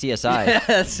watch a lot of CSI.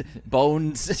 Yes,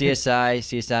 Bones.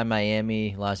 CSI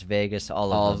Miami, Las Vegas,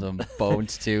 all of them.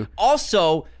 Bones too.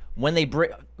 Also, when they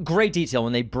great detail,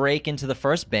 when they break into the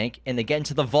first bank and they get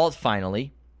into the vault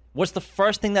finally, what's the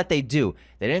first thing that they do?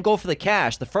 They didn't go for the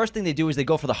cash. The first thing they do is they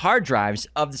go for the hard drives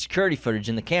of the security footage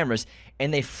and the cameras,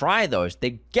 and they fry those.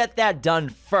 They get that done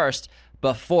first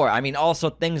before. I mean, also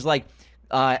things like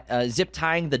zip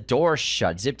tying the door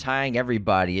shut, zip tying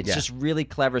everybody. It's just really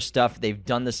clever stuff. They've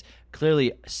done this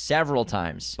clearly several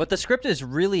times. But the script is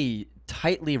really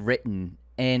tightly written,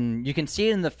 and you can see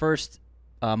it in the first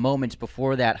moments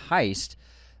before that heist,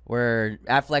 where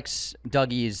Affleck's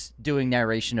Dougie is doing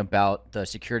narration about the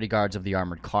security guards of the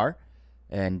armored car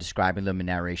and describing them in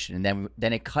narration, and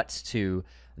then it cuts to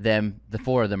them. The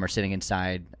four of them are sitting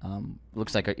inside.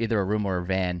 Looks like either a room or a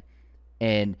van,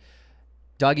 and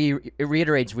Dougie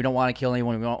reiterates, "We don't want to kill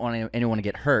anyone. We don't want anyone to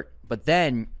get hurt." But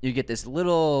then you get this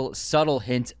little subtle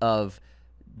hint of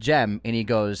Jem, and he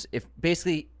goes, "If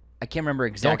basically." I can't remember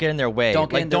exactly. Don't get in their way.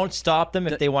 Don't stop them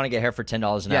if they want to get here for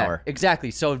 $10 an hour. Exactly.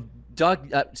 So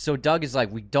Doug is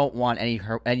like, we don't want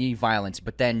any violence.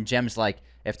 But then Jem's like,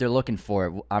 if they're looking for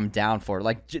it, I'm down for it.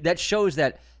 Like that shows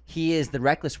that he is the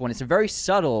reckless one. It's a very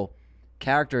subtle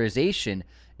characterization.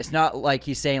 It's not like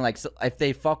he's saying like, if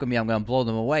they fuck with me, I'm going to blow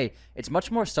them away. It's much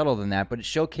more subtle than that. But it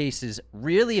showcases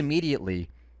really immediately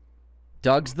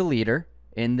Doug's the leader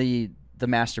in the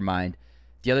mastermind.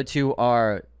 The other two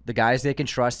are the guys they can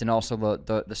trust, and also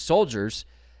the soldiers.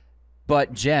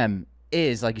 But Jem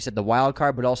is, like you said, the wild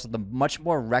card, but also the much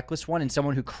more reckless one, and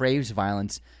someone who craves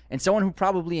violence, and someone who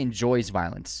probably enjoys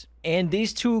violence. And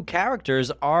these two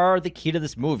characters are the key to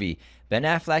this movie. Ben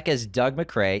Affleck as Doug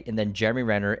McCrae, and then Jeremy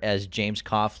Renner as James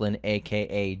Coughlin,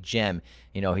 a.k.a. Jem.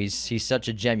 You know, he's such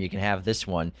a gem. You can have this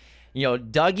one. You know,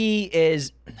 Dougie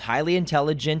is highly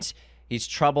intelligent. He's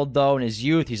troubled, though, in his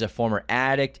youth. He's a former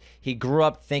addict. He grew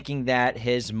up thinking that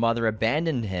his mother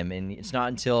abandoned him, and it's not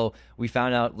until we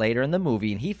found out later in the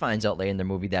movie, and he finds out later in the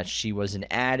movie, that she was an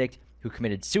addict who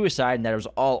committed suicide, and that it was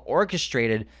all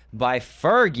orchestrated by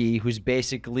Fergie, who's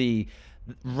basically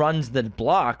runs the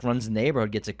block, runs the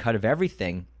neighborhood, gets a cut of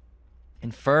everything.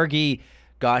 And Fergie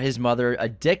got his mother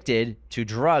addicted to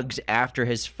drugs after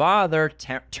his father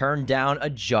turned down a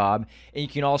job. And you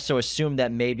can also assume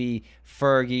that maybe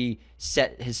Fergie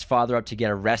set his father up to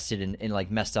get arrested and like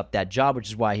messed up that job, which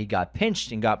is why he got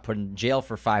pinched and got put in jail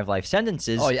for 5 life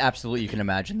sentences. Oh, yeah, absolutely. You can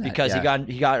imagine that. Because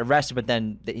he got arrested, but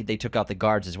then they took out the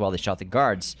guards as well. They shot the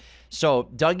guards. So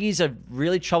Dougie's a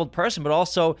really troubled person, but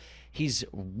also he's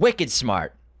wicked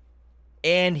smart.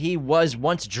 And he was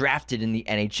once drafted in the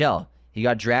NHL. He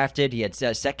got drafted. He had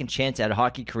a second chance at a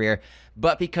hockey career.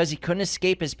 But because he couldn't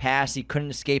escape his past, he couldn't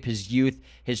escape his youth,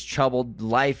 his troubled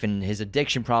life, and his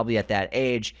addiction probably at that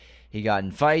age, he got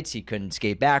in fights. He couldn't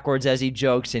skate backwards, as he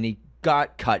jokes, and he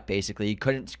got cut, basically. He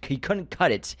couldn't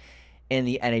cut it in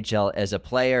the NHL as a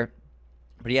player.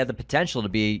 But he had the potential to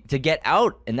get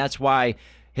out, and that's why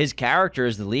his character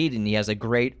is the lead, and he has a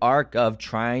great arc of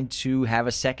trying to have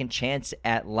a second chance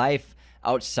at life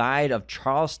outside of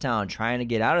Charlestown, trying to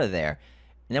get out of there.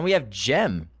 And then we have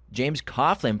Jem, James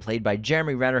Coughlin, played by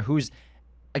Jeremy Renner, who's,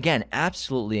 again,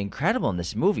 absolutely incredible in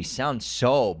this movie. Sounds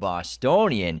so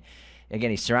Bostonian. Again,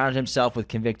 he surrounded himself with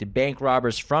convicted bank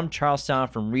robbers from Charlestown.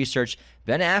 From research,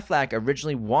 Ben Affleck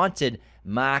originally wanted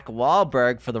Mark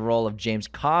Wahlberg for the role of James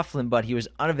Coughlin, but he was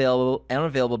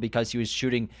unavailable because he was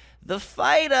shooting The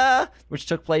Fighter, which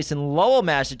took place in Lowell,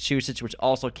 Massachusetts, which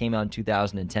also came out in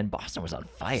 2010. Boston was on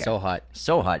fire. So hot.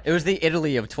 So hot. It was the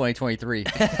Italy of 2023.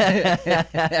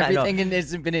 Everything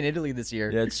has been in Italy this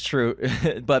year. That's true.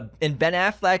 And Ben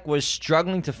Affleck was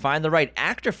struggling to find the right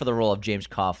actor for the role of James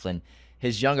Coughlin.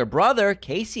 His younger brother,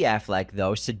 Casey Affleck,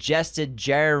 though, suggested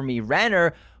Jeremy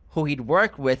Renner, who he'd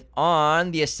worked with on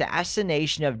the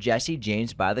assassination of Jesse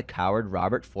James by the coward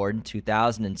Robert Ford in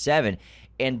 2007.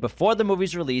 And before the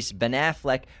movie's release, Ben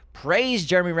Affleck praised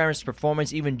Jeremy Renner's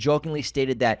performance, even jokingly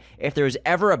stated that if there was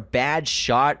ever a bad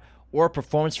shot or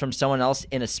performance from someone else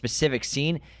in a specific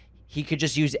scene, he could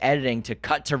just use editing to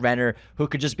cut to Renner, who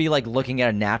could just be like looking at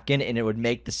a napkin, and it would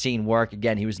make the scene work.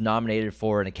 Again, he was nominated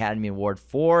for an Academy Award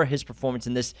for his performance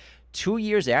in this 2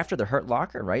 years after The Hurt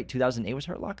Locker, right? 2008 was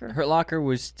Hurt Locker? Hurt Locker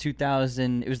was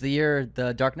 2000. It was the year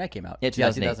The Dark Knight came out. Yeah,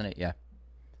 2008. Yeah.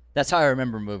 That's how I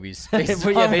remember movies. Based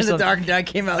Well, yeah, on when based The on- Dark Knight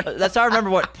came out. That's how I remember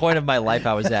what point of my life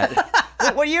I was at.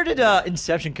 What year did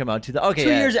Inception come out? Okay, 2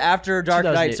 yeah. years after Dark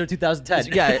Knight, 2008. so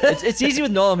 2010. Yeah, it's easy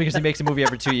with Nolan because he makes a movie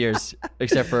every 2 years,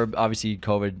 except for obviously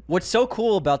COVID. What's so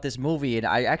cool about this movie, and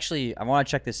I want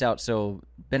to check this out. So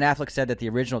Ben Affleck said that the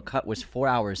original cut was 4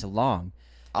 hours long.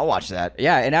 I'll watch that.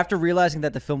 Yeah, and after realizing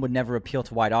that the film would never appeal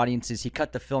to wide audiences, he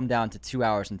cut the film down to 2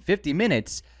 hours and 50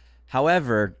 minutes.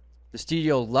 However, the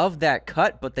studio loved that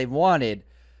cut, but they wanted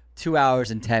 2 hours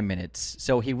and 10 minutes.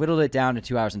 So he whittled it down to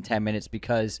 2 hours and 10 minutes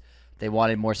because they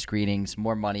wanted more screenings,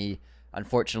 more money,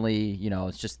 unfortunately,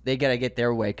 it's just they gotta get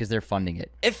their way because they're funding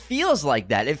it. It feels like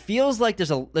that. It feels like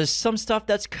there's some stuff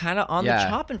that's kind of on the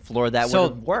chopping floor that would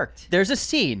have worked. There's a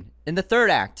scene in the third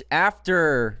act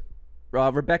after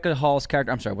Rebecca Hall's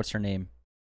character. I'm sorry, what's her name?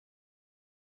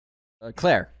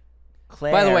 Claire.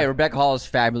 By the way, Rebecca Hall is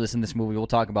fabulous in this movie. We'll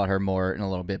talk about her more in a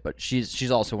little bit, but she's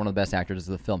also one of the best actors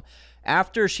of the film.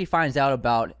 After she finds out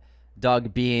about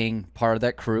Doug being part of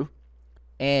that crew,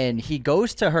 and he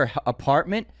goes to her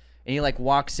apartment, and he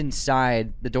walks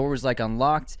inside. The door was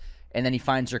unlocked, and then he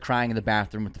finds her crying in the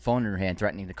bathroom with the phone in her hand,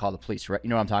 threatening to call the police. Right? You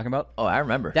know what I'm talking about? Oh, I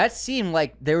remember. That seemed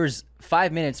like there was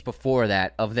 5 minutes before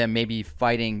that of them maybe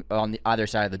fighting on the other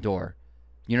side of the door.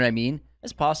 You know what I mean?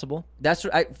 It's possible. That's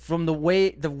what from the way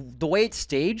the way it's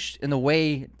staged and the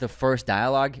way the first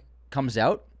dialogue comes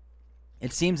out,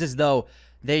 it seems as though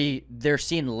their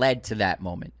scene led to that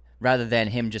moment rather than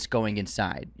him just going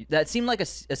inside. That seemed like a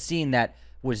scene that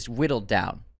was whittled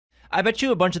down. I bet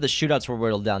you a bunch of the shootouts were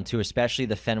whittled down too, especially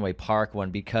the Fenway Park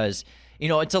one, because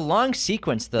it's a long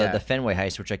sequence, the Fenway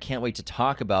heist, which I can't wait to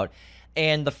talk about.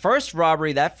 And the first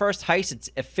robbery, that first heist, it's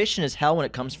efficient as hell when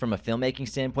it comes from a filmmaking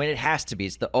standpoint. It has to be.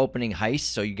 It's the opening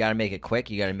heist, so you got to make it quick.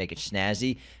 You got to make it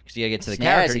snazzy because you got to get to the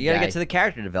character. You got to get to the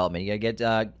character development. You got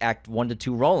to get act 1 to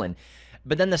 2 rolling.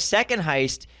 But then the second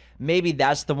heist, maybe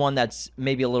that's the one that's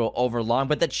maybe a little overlong,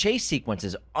 but the chase sequence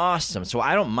is awesome. So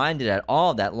I don't mind it at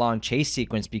all, that long chase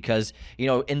sequence, because,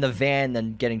 in the van,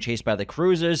 then getting chased by the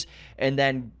cruisers, and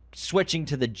then switching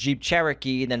to the Jeep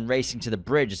Cherokee and then racing to the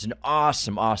bridge. It's an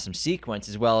awesome, awesome sequence,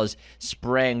 as well as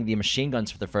spraying the machine guns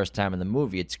for the first time in the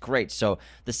movie. It's great. So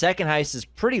the second heist is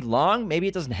pretty long. Maybe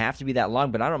it doesn't have to be that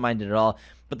long, but I don't mind it at all.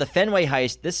 But the Fenway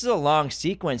heist, this is a long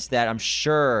sequence that I'm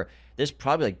sure there's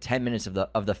probably 10 minutes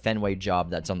of the Fenway job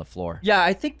that's on the floor. Yeah,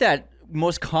 I think that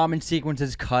most common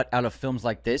sequences cut out of films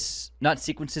like this, not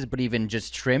sequences, but even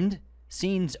just trimmed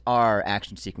scenes, are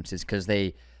action sequences, because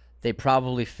they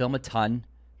probably film a ton.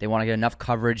 They want to get enough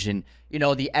coverage, and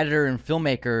the editor and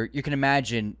filmmaker, you can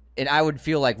imagine, and I would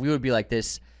feel like we would be like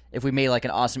this if we made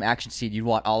an awesome action scene. You'd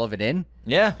want all of it in,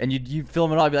 and you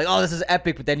film it all, you'd be like, oh, this is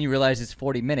epic, but then you realize it's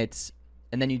 40 minutes,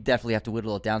 and then you definitely have to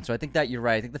whittle it down. So I think that you're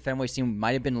right. I think the Fenway scene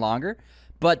might have been longer,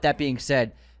 but that being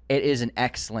said, it is an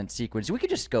excellent sequence. We could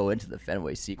just go into the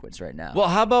Fenway sequence right now. Well,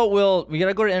 how about we got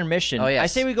to go to intermission. Oh, yes. I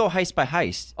say we go heist by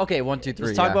heist. Okay, 1, 2, 3.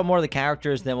 Let's talk about more of the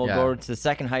characters, then we'll go to the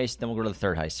second heist, then we'll go to the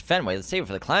third heist. Fenway, let's save it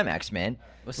for the climax, man.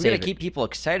 We got to keep people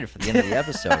excited for the end of the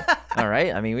episode. All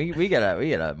right? I mean, we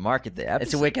gotta market the episode.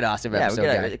 It's a wicked awesome episode.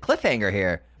 Yeah, we got a cliffhanger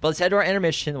here. But let's head to our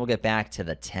intermission, we'll get back to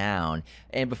the town.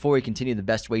 And before we continue, the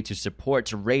best way to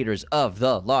support Raiders of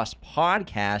the Lost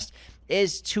podcast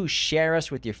is to share us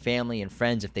with your family and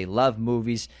friends. If they love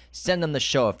movies, send them the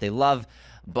show. If they love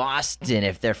Boston,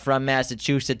 if they're from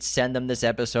Massachusetts, send them this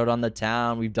episode on the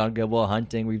town. We've done Good Will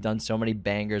Hunting. We've done so many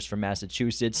bangers from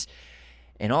Massachusetts.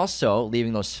 And also,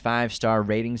 leaving those 5-star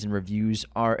ratings and reviews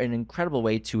are an incredible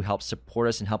way to help support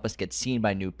us and help us get seen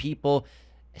by new people.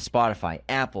 Spotify,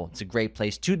 Apple, it's a great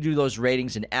place to do those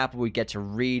ratings. In Apple, we get to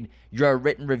read your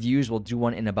written reviews. We'll do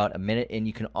one in about a minute. And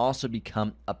you can also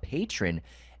become a patron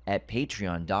at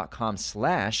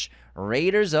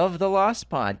patreon.com/Raiders of the Lost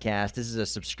podcast. This is a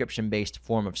subscription-based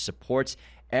form of support.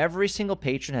 Every single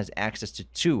patron has access to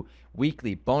 2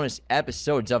 weekly bonus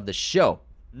episodes of the show.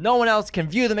 No one else can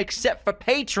view them except for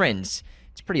patrons.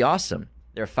 It's pretty awesome.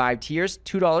 There are 5 tiers: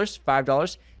 $2,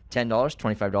 $5, $10,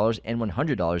 $25, and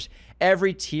 $100.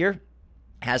 Every tier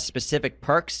has specific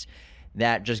perks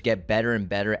that just get better and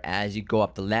better as you go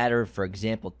up the ladder. For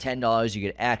example, $10, you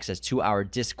get access to our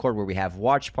Discord where we have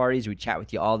watch parties. We chat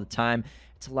with you all the time.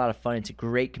 It's a lot of fun. It's a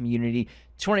great community.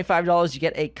 $25, you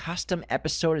get a custom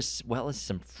episode as well as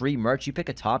some free merch. You pick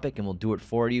a topic and we'll do it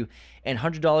for you. And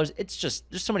 $100, it's just,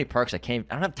 there's so many perks I don't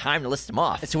have time to list them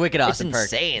off. It's a wicked awesome perk.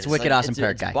 It's insane. It's a wicked awesome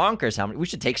perk, guy. It's bonkers how many. We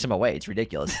should take some away. It's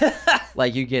ridiculous.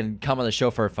 Like, you can come on the show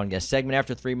for a fun guest segment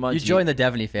after 3 months. You join the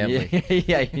Devaney family.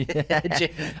 Yeah.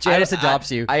 Janice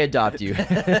adopts you. I adopt you.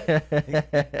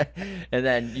 And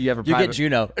then you have a You get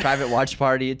Juno. private watch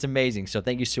party. It's amazing. So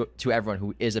thank you to everyone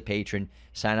who is a patron.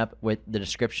 Sign up with the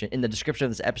description. In the description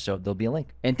of this episode, there'll be a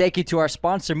link. And thank you to our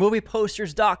sponsor,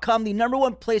 MoviePosters.com, the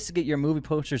 #1 place to get your movie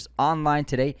posters online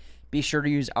today. Be sure to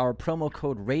use our promo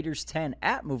code Raiders10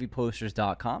 at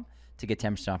MoviePosters.com to get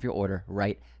 10% off your order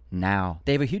right now.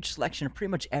 They have a huge selection of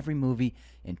pretty much every movie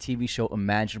and TV show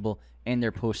imaginable in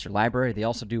their poster library. They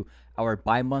also do our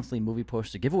bi-monthly movie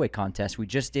poster giveaway contest. We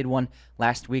just did one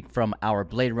last week from our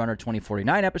Blade Runner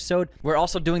 2049 episode. We're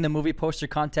also doing the movie poster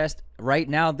contest right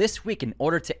now this week. In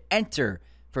order to enter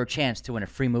for a chance to win a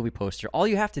free movie poster, all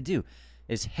you have to do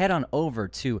is head on over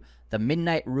to the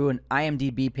Midnight Ruin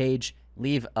IMDb page,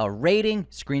 leave a rating,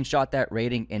 screenshot that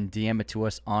rating, and DM it to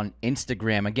us on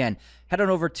Instagram. Again, head on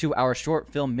over to our short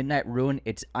film Midnight Ruin.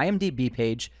 It's IMDb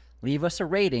page. Leave us a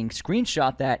rating,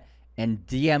 screenshot that, and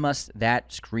DM us that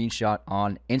screenshot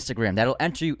on Instagram. That'll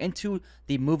enter you into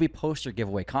the movie poster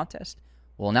giveaway contest.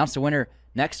 We'll announce the winner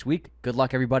next week. Good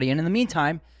luck, everybody. And in the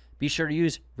meantime, be sure to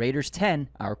use Raiders10,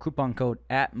 our coupon code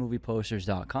at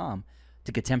movieposters.com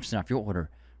to get 10% off your order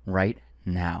right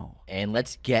now. And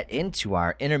let's get into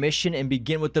our intermission and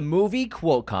begin with the movie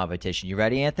quote competition. You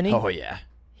ready, Anthony? Oh, yeah.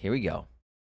 Here we go.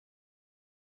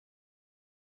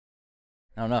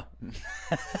 I don't know.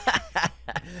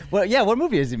 Well, yeah, what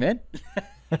movie is he, man?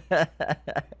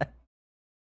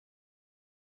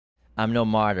 I'm no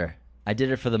martyr. I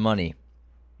did it for the money.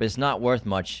 But it's not worth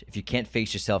much if you can't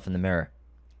face yourself in the mirror.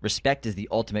 Respect is the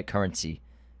ultimate currency.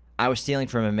 I was stealing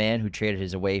from a man who traded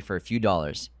his away for a few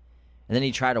dollars. And then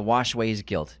he tried to wash away his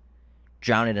guilt,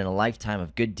 drown it in a lifetime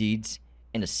of good deeds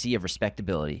in a sea of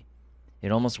respectability.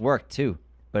 It almost worked, too.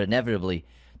 But inevitably,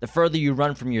 the further you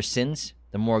run from your sins,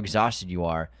 the more exhausted you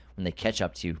are when they catch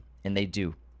up to you. And they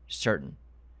do. Certain.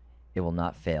 It will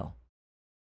not fail.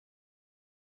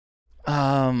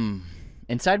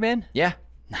 Inside Man? Yeah.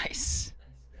 Nice.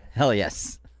 Hell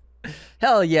yes.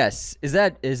 Hell yes. Is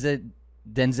it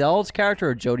Denzel's character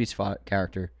or Jodie's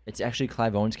character? It's actually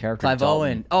Clive Owen's character. Clive Dalton.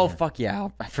 Owen. Oh, fuck yeah.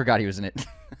 I forgot he was in it.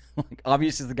 Like,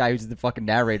 obviously, the guy who's the fucking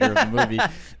narrator of the movie.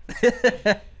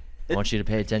 I want you to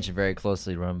pay attention very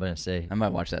closely to what I'm going to say. I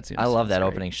might watch that soon. I love that It's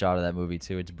great. opening shot of that movie,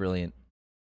 too. It's brilliant.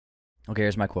 Okay,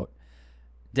 here's my quote.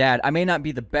 Dad, I may not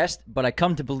be the best, but I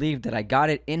come to believe that I got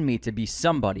it in me to be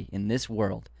somebody in this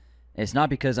world. And it's not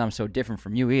because I'm so different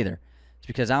from you either. It's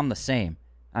because I'm the same.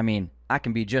 I mean, I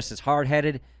can be just as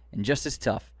hard-headed and just as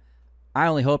tough. I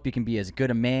only hope you can be as good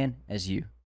a man as you.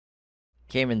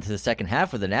 Came into the second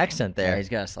half with an accent Yeah, there. he's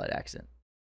got a slight accent.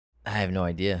 I have no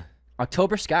idea.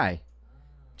 October Sky.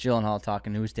 Gyllenhaal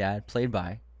talking to his dad, played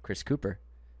by Chris Cooper.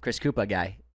 Chris Cooper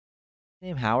guy.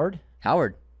 Name Howard?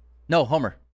 Howard. No,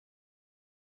 Homer.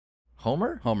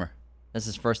 Homer? Homer. That's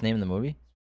his first name in the movie?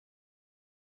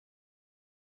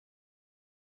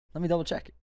 Let me double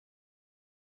check.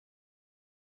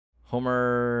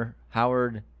 Homer,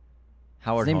 Howard,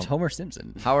 His name's Homer. Homer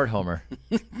Simpson. Howard Homer.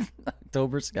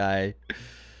 October Sky.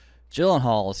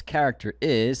 Gyllenhaal's character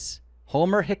is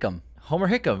Homer Hickam. Homer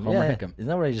Hickam. Homer yeah. Hickam. Isn't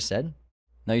that what I just said?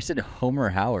 No, you said Homer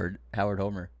Howard. Howard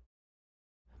Homer.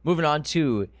 Moving on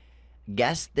to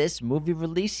guess this movie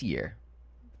release year.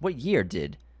 What year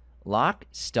did Lock,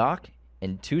 Stock,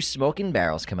 and Two Smoking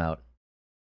Barrels come out?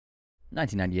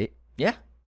 1998. Yeah.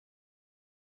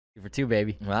 2 for 2,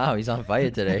 baby. Wow, he's on fire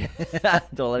today.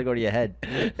 Don't let it go to your head.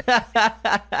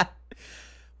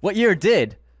 What year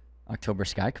did October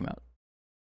Sky come out?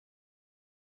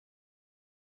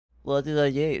 What did I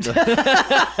get?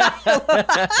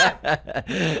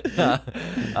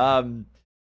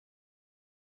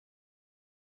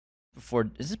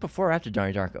 Is this before or after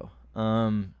Donnie Darko?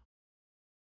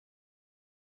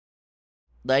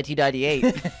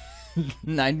 1998.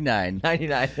 99.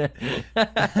 99.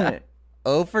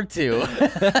 0 for 2.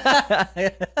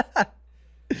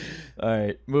 All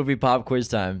right, movie pop quiz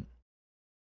time.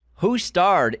 Who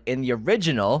starred in the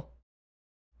original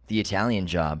The Italian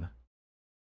Job?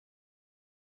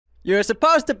 You're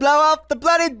supposed to blow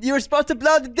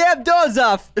the damn doors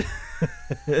off.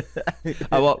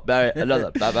 I won't marry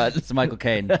another. It's Michael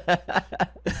Caine. I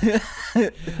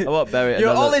won't marry You're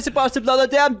another. only supposed to blow the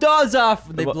damn doors off.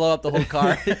 They blow up the whole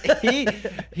car.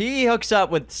 he hooks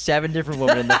up with 7 different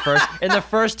women in the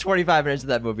first 25 minutes of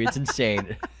that movie. It's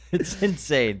insane. It's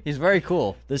insane. He's very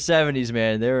cool. The 70s,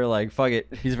 man, they were like, fuck it.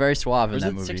 He's very suave Or in was that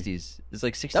it movie. 60s? It's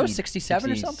like 60. That was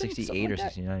 67 or something? 68 Something or like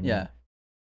that? 69. Yeah.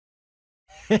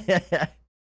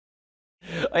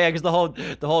 Oh yeah, because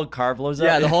the whole car blows up.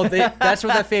 Yeah, the whole thing. That's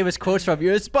where that famous quote's from.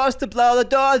 You're supposed to blow the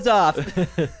doors off.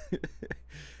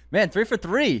 Man, 3 for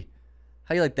 3.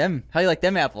 How you like them? How you like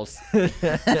them apples? All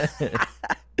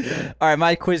right,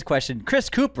 my quiz question. Chris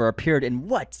Cooper appeared in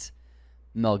what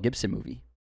Mel Gibson movie?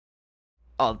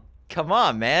 Oh, come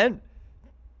on, man.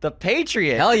 The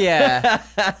Patriot. Hell yeah.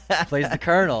 Plays the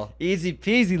Colonel. Easy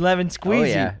peasy, lemon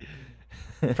squeezy. Oh,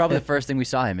 yeah. Probably the first thing we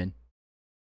saw him in.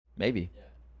 Maybe.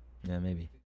 Yeah, maybe.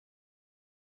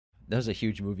 That was a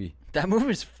huge movie. That movie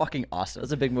was fucking That awesome.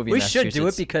 was a big movie. in We should do it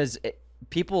Massachusetts. because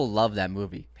people love that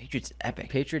movie. Patriot's epic.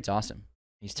 Patriot's awesome.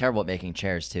 He's terrible at making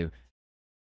chairs too.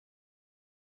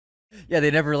 Yeah,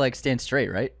 they never like stand straight,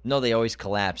 right? No, they always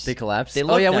collapse. They collapse. They Oh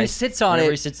look yeah, when he nice. sits on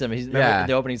Whenever he it. sits them, Yeah.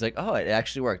 the opening's like, oh, it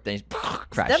actually worked. Then he's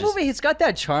crashes. That movie, it's got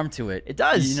that charm to it. It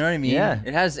does. You know what I mean? Yeah.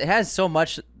 It has so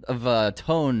much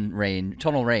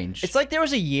tonal range. It's like there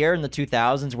was a year in the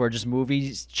 2000s where just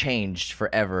movies changed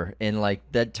forever, and like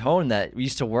that tone that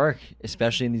used to work,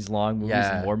 especially in these long movies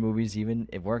and war movies, even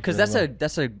it worked. Because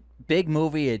that's a big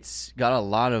movie. It's got a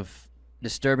lot of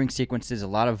disturbing sequences, a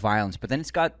lot of violence, but then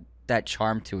it's got that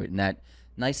charm to it and that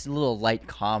nice little light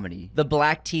comedy. The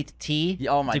Black Teeth tea.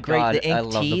 Oh my the God, the ink I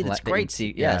love tea. the That's ink great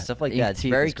tea. tea. Yeah, Yeah, stuff like ink that. It's tea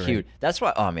very is great. cute. That's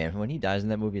why. Oh man, when he dies in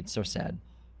that movie, it's so sad.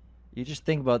 You just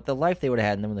think about the life they would have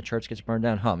had, and then when the church gets burned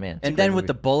down, oh man. And then with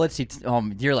the bullets,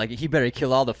 you're like, he better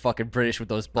kill all the fucking British with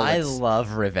those bullets. I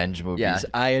love revenge movies. Yeah.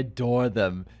 I adore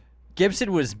them.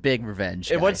 Gibson was big revenge.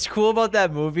 And guy. what's cool about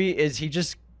that movie is he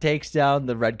just takes down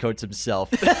the redcoats himself.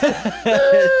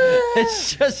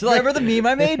 It's just like Remember the meme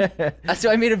I made? So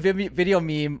I made a video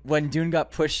meme when Dune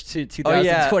got pushed to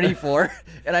 2024,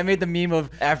 and I made the meme of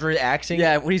after axing.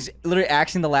 yeah, when he's literally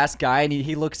axing the last guy, and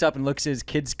he looks up and looks at his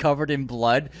kids covered in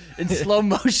blood in slow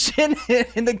motion,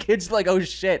 and the kid's like, "Oh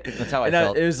shit!" That's how I and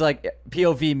felt. It was like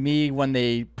POV me when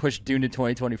they pushed Dune to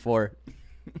 2024.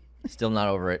 Still not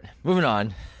over it. Moving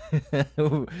on.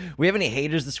 We have any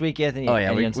haters this week, Anthony? Oh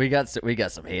yeah, Any we got some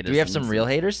haters. do we have some real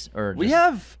haters or We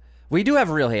just- do have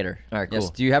a real hater. All right, Yes.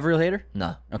 cool. Do you have a real hater?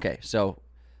 No. Okay, so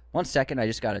 1 second, I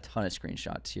just got a ton of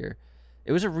screenshots here.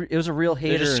 It was a real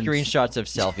They're hater. just and- screenshots of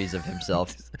selfies of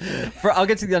himself. I'll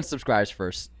get to the unsubscribes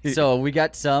first. So we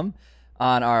got some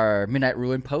on our Midnight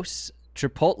Ruin posts.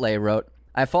 Chipotle wrote,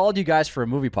 "I followed you guys for a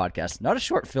movie podcast, not a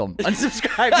short film.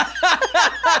 Unsubscribe."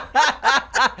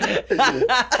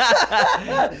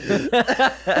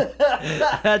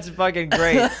 That's fucking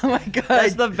great. Oh my god,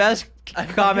 That's the best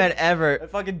comment I ever.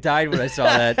 fucking died when I saw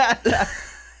that.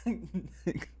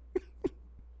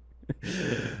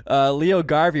 Leo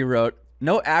Garvey wrote,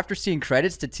 "No after scene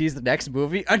credits to tease the next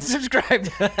movie. Unsubscribed."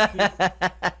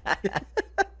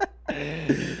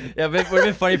 Yeah, but it would have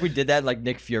been funny if we did that and like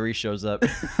Nick Fury shows up.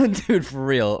 Dude, for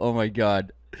real. Oh my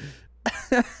god.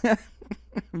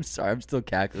 I'm sorry, I'm still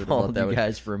cackling All about that you one.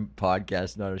 guys for a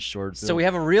podcast, not a short film. So we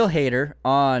have a real hater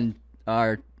on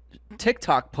our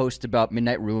TikTok post about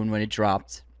Midnight Ruin when it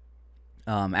dropped,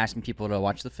 asking people to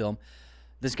watch the film.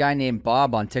 This guy named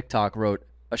Bob on TikTok wrote,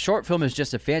 "A short film is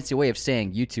just a fancy way of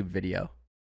saying YouTube video."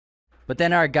 But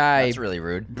then our guy That's really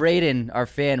rude. Braden, our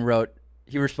fan, wrote,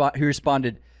 he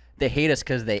responded, "They hate us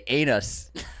because they ate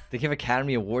us." They give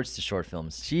Academy Awards to short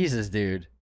films. Jesus, dude.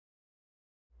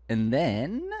 And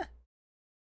then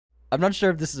I'm not sure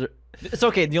if this is. It's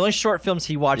okay. The only short films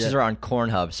he watches are on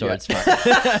Cornhub, so Yeah. it's fine.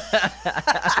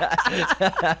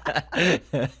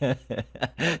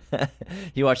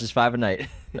 He watches 5 a night.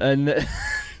 And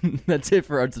that's it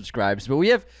for unsubscribes. But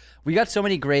we got so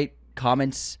many great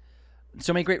comments,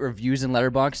 so many great reviews in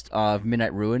Letterboxd of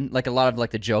Midnight Ruin, like a lot of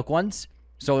like the joke ones.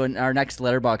 So in our next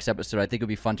Letterboxd episode, I think it'll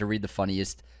be fun to read the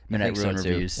funniest Midnight think Ruin so, too.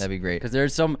 reviews. That'd be great. because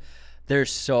they're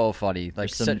so funny. Like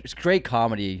it's great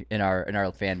comedy in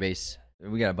our fan base.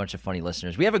 We got a bunch of funny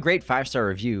listeners. We have a great 5-star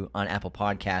review on Apple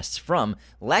Podcasts from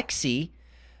Lexi.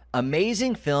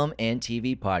 Amazing film and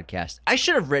TV podcast. I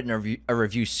should have written a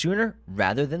review sooner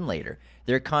rather than later.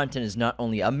 Their content is not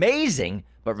only amazing,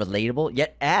 but relatable,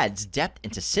 yet adds depth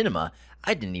into cinema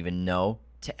I didn't even know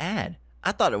to add.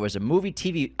 I thought I was a movie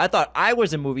TV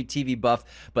buff,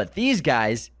 but these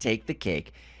guys take the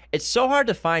cake. It's so hard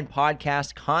to find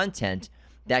podcast content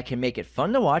that can make it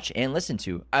fun to watch and listen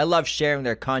to. I love sharing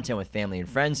their content with family and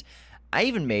friends. I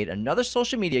even made another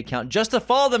social media account just to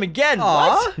follow them again.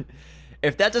 What?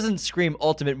 If that doesn't scream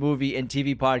ultimate movie and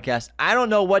TV podcast, I don't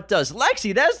know what does.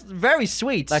 Lexi, that's very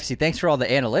sweet. Lexi, thanks for all the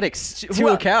analytics. Two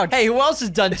Well, accounts. Hey, who else has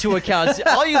done 2 accounts?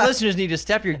 All you listeners need to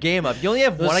step your game up. You only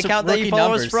have Those one are some account that you rookie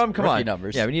follow us numbers. from? Come Rookie on.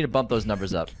 numbers. Yeah, we need to bump those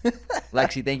numbers up.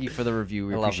 Lexi, thank you for the review.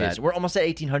 We I love appreciate that. it. We're almost at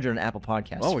 1,800 on Apple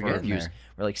Podcasts Oh, we're for getting reviews. there.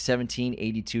 We're like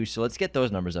 1,782, so let's get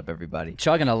those numbers up, everybody.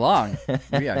 Chugging along.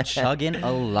 We are chugging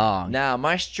along. Now,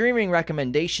 my streaming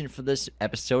recommendation for this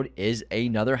episode is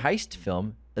another heist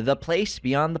film, The Place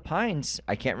Beyond the Pines.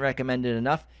 I can't recommend it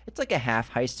enough. It's like a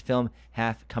half heist film,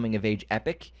 half coming-of-age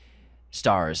epic.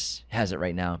 Stars has it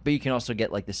right now, but you can also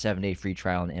get like the 7-day free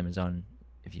trial on Amazon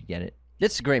if you get it.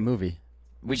 It's a great movie.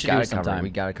 We should do gotta it cover it. sometime. We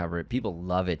gotta cover it. People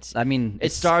love it. I mean, It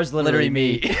it's stars literally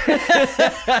me.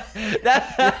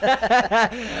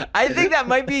 I think that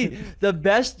might be the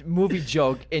best movie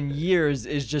joke in years.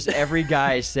 Is just every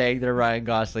guy saying they're Ryan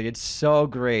Gosling. It's so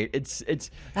great. It's.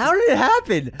 How did it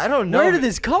happen? I don't know. Where did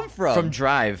this come from? From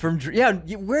Drive.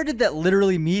 Where did that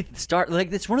literally me start?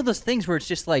 Like, it's one of those things where it's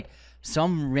just like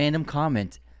some random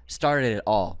comment started it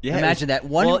all. Yeah, Imagine that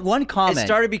one well, one comment. It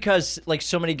started because like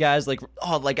so many guys like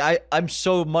I'm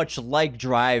so much like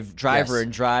Driver Yes.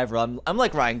 and Driver. I'm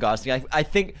like Ryan Gosling. I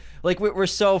think like we're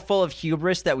so full of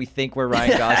hubris that we think we're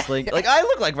Ryan Gosling. Like I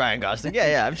look like Ryan Gosling.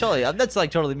 Yeah. That's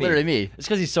like totally me. Literally me. It's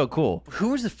because he's so cool. Who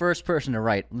was the first person to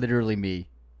write literally me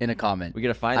in a comment? We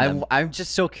gotta find them. I'm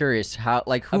just so curious how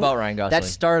like who About Ryan Gosling. that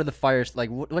started the fires, like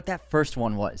what that first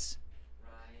one was.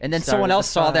 And then Started someone else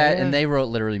the saw that fire. and they wrote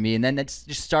literally me, and then it's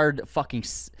just started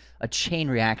a chain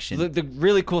reaction. The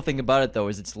really cool thing about it though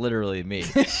is it's literally me.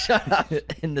 Shut up.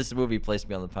 In this movie, Place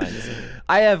Me on the Pines.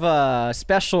 I have a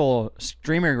special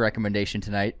streaming recommendation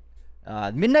tonight.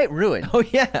 Midnight Ruin. Oh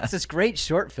yeah. It's this great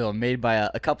short film made by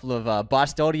a couple of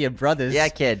Bostonian brothers. Yeah,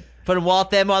 kid. Putting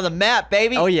Walt them on the map,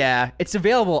 baby. Oh yeah, it's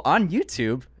available on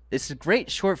YouTube. It's a great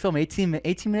short film, 18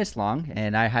 minutes long,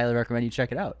 and I highly recommend you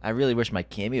check it out. I really wish my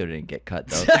cameo didn't get cut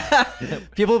though.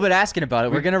 People have been asking about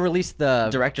it. We're gonna release the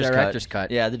director's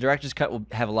cut. Yeah, the director's cut will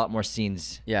have a lot more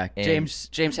scenes. Yeah, And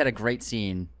James had a great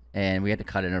scene, and we had to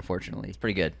cut it. Unfortunately, it's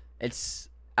pretty good.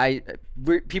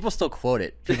 people still quote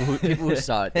it. People who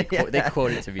saw it, they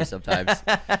quote it to me sometimes.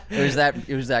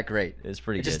 It was that great. It was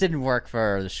pretty It just good. didn't work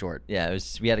for the short. Yeah,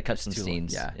 we had to cut some too long,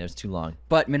 scenes. yeah. It was too long.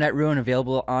 But Midnight Ruin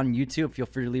available on YouTube. Feel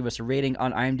free to leave us a rating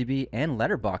on IMDb and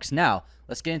Letterboxd. Now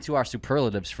let's get into our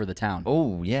superlatives for the town.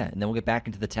 Oh yeah, and then we'll get back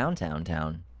into the town.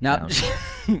 Now, town.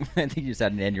 I think you just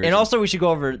had an aneurysm. And also we should go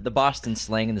over the Boston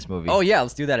slang in this movie. oh yeah,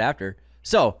 let's do that after.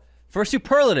 So for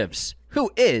superlatives, who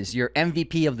is your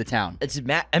MVP of the town? it's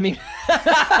Matt. I mean,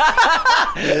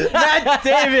 Matt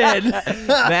David.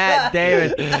 Matt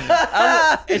David.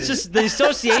 It's just the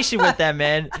association with that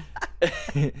man.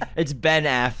 It's Ben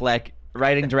Affleck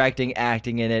writing, directing,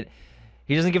 acting in it.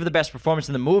 He doesn't give the best performance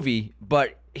in the movie,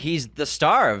 but he's the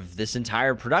star of this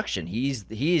entire production. He's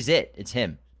it. It's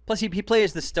him. Plus, he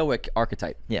plays the stoic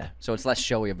archetype. Yeah. So it's less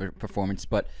showy of a performance.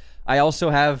 But I also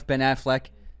have Ben Affleck.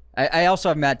 I also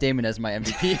have Matt Damon as my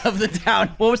MVP of the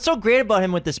town. Well, what's so great about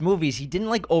him with this movie is he didn't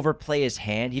like overplay his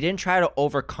hand. He didn't try to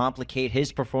overcomplicate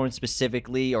his performance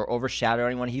specifically or overshadow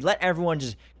anyone. He let everyone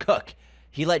just cook.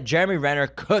 He let Jeremy Renner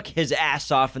cook his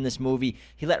ass off in this movie.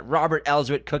 He let Robert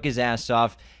Elswit cook his ass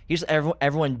off. He just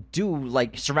everyone do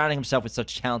like surrounding himself with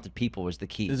such talented people was the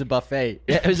key. It was a buffet.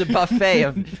 Yeah, it was a buffet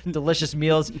of delicious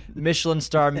meals, Michelin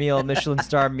star meal.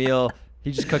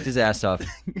 He just cooked his ass off.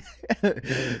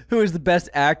 Who is the best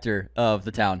actor of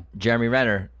the town? Jeremy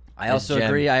Renner. I also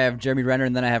agree. I have Jeremy Renner,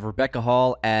 and then I have Rebecca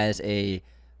Hall as a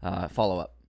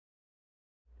follow-up.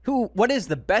 What is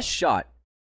the best shot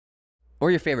or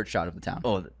your favorite shot of the town?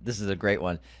 Oh, this is a great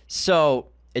one. So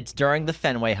it's during the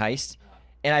Fenway heist,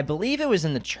 and I believe it was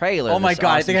in the trailer. Oh my this god,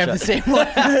 I awesome think I have the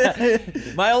shot. same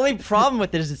one. My only problem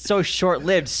with it is it's so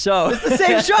short-lived. So It's the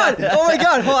same shot. Oh my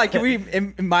god, hold on. Can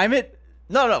we mime it?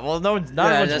 No. Well, not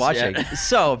everyone's watching.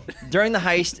 So during the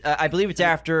heist, I believe it's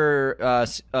after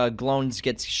Glones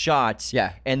gets shot.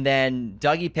 Yeah. And then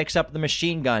Dougie picks up the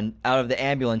machine gun out of the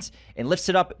ambulance and lifts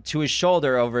it up to his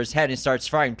shoulder over his head and starts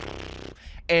firing.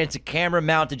 And it's a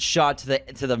camera-mounted shot to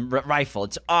the rifle.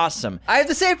 It's awesome. I have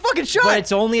the same fucking shot. But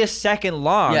it's only a second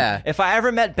long. Yeah. If I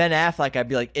ever met Ben Affleck, I'd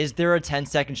be like, is there a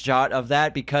 10-second shot of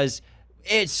that? Because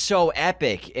it's so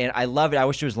epic, and I love it. I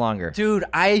wish it was longer. Dude,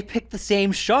 I picked the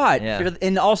same shot. Yeah.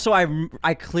 And also,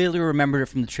 I clearly remembered it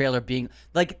from the trailer being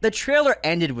like the trailer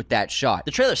ended with that shot.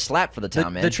 The trailer slapped for the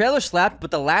town, man. The trailer slapped, but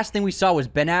the last thing we saw was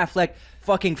Ben Affleck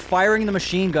fucking firing the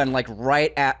machine gun like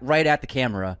right at the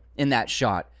camera in that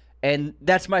shot. And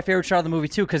that's my favorite shot of the movie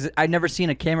too, because I've never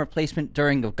seen a camera placement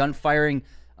during the gun firing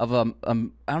of I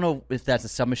don't know if that's a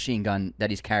submachine gun that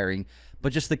he's carrying,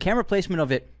 but just the camera placement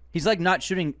of it. He's like not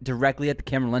shooting directly at the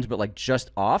camera lens, but like just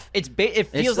off. it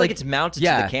feels like it's mounted to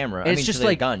the camera. It's just to the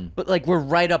like gun. but like we're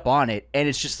right up on it, and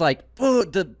it's just like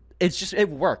it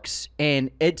works, and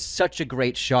it's such a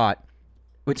great shot.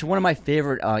 It's one of my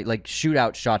favorite like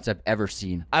shootout shots I've ever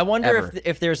seen. I wonder ever.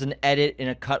 if there's an edit in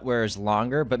a cut where it's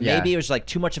longer, but Yeah. maybe it was like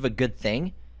too much of a good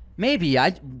thing. Maybe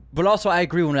but also I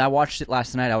agree. When I watched it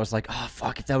last night, I was like, oh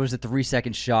fuck, if that was a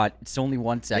 3-second shot, it's only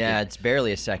 1 second. Yeah, it's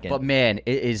barely a second. But man,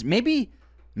 it is maybe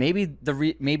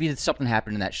something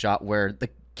happened in that shot where the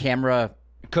camera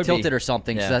Could tilted be. or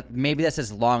something. Yeah. So that maybe that's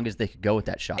as long as they could go with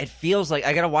that shot. it feels like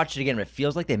I gotta watch it again. But it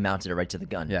feels like they mounted it right to the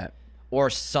gun. Yeah. Or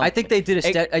something. I think they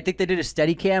did a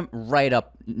steady cam right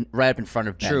up in front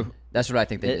of Ben. True. That's what I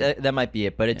think they did. That might be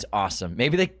it, but it's awesome.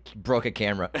 Maybe they broke a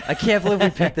camera. I can't believe we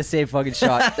picked the same fucking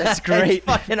shot. That's great. It's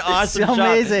fucking awesome. so shot.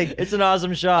 amazing. It's an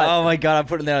awesome shot. Oh my god, I'm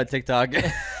putting that on TikTok.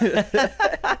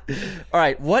 All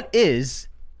right, what is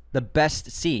the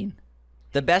best scene?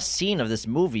 The best scene of this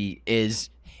movie is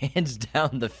hands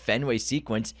down the Fenway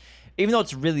sequence, even though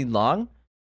it's really long.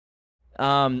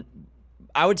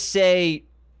 I would say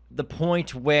the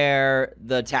point where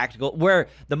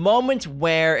the moment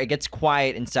where it gets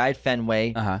quiet inside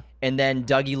Fenway, and then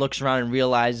Dougie looks around and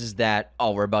realizes that,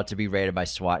 oh, we're about to be raided by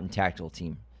SWAT and tactical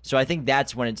team. So I think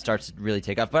that's when it starts to really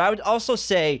take off. But I would also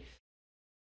say,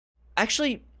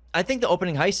 actually, I think the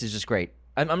opening heist is just great.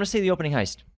 I'm going to say the opening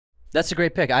heist. That's a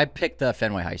great pick. I picked the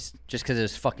Fenway heist just because it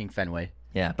was fucking Fenway.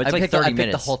 Yeah, but it's like 30 I picked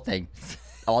minutes. the whole thing.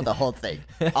 I want the whole thing.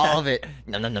 All of it.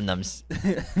 Nums.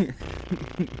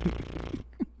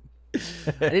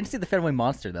 I didn't see the Fenway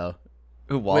monster, though.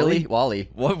 Who, Wally? Wally.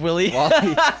 What, Willie?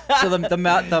 Wally. So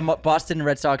the Boston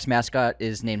Red Sox mascot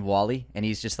is named Wally, and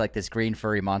he's just like this green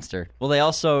furry monster. Well,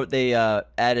 they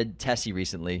added Tessie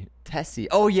recently. Tessie.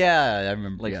 Oh, yeah. I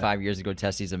remember. Like 5 years ago,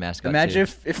 Tessie's a mascot. Imagine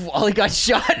too. if Wally got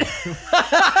shot.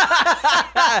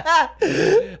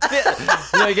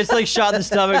 He gets like shot in the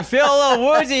stomach. Feel a little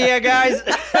woozy here, guys.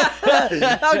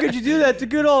 How could you do that to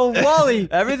good old Wally?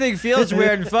 Everything feels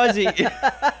weird and fuzzy.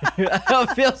 I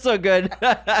don't feel so good.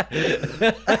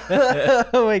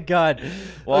 Oh, my God.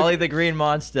 Wally the Green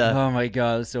Monster. Oh, my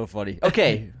God. That's so funny.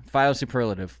 Okay. Final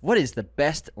superlative. What is the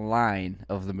best line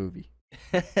of the movie?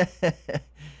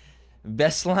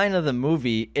 Best line of the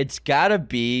movie, it's gotta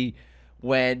be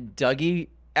when Dougie,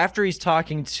 after he's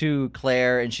talking to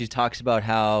Claire and she talks about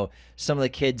how some of the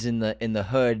kids in the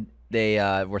hood, they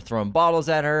were throwing bottles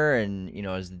at her, and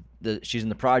as she's in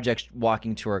the projects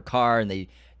walking to her car, and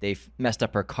they messed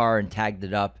up her car and tagged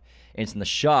it up, and it's in the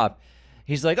shop.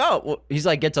 He's like,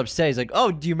 gets upset. He's like,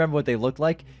 oh, do you remember what they look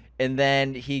like? And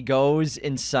then he goes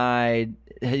inside.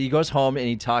 He goes home and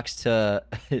he talks to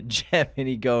Jem, and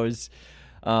he goes,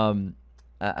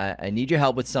 I need your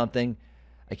help with something.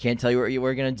 I can't tell you what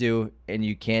we're going to do, and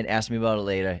you can't ask me about it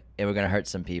later, and we're going to hurt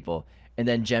some people. And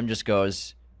then Jem just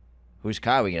goes, whose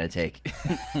car are we going to take?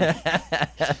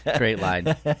 Great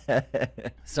line.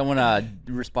 Someone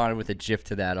responded with a GIF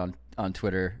to that on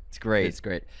Twitter. It's great. It's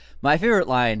great. My favorite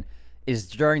line is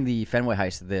during the Fenway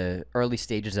heist, the early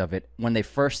stages of it, when they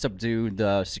first subdue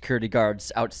the security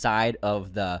guards outside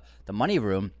of the money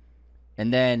room,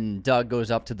 and then Doug goes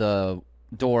up to the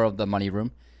door of the money room,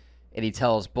 and he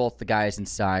tells both the guys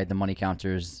inside, the money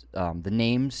counters, the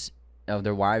names of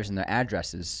their wives and their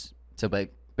addresses to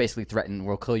basically threaten,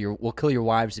 we'll kill your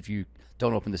wives if you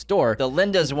don't open this door. The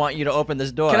Lindas want you to open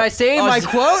this door. Can I say my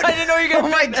quote? I didn't know you were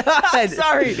going to. Oh my God.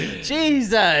 Sorry.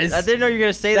 Jesus. I didn't know you were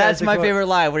going to say that. That's my favorite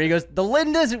line, where he goes, the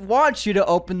Lindas want you to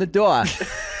open the door.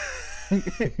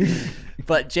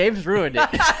 But James ruined it.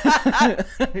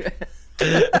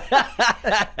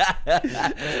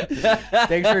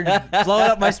 Thanks for blowing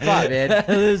up my spot, man.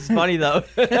 This is funny, though.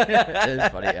 It is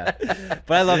funny, yeah.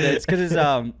 But I love it. It's because it's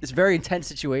a very intense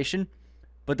situation.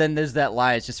 But then there's that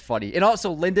lie. It's just funny. And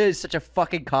also, Linda is such a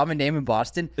fucking common name in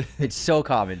Boston. It's so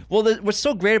common. Well, what's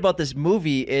so great about this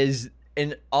movie is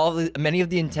in many of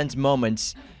the intense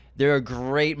moments, there are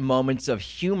great moments of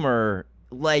humor.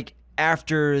 Like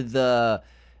after the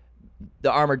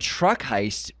armored truck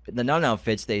heist, the nun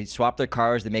outfits, they swap their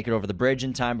cars, they make it over the bridge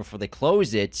in time before they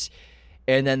close it.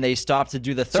 And then they stop to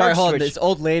do the third Sorry, hold on. switch. This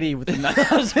old lady with the nun.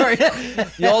 I'm sorry.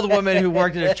 The old woman who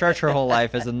worked in a church her whole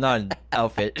life as a nun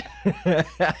outfit.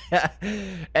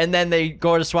 And then they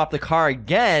go to swap the car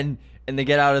again, and they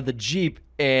get out of the Jeep,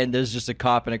 and there's just a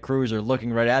cop in a cruiser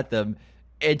looking right at them.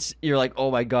 You're like,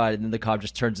 oh my God. And then the cop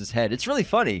just turns his head. It's really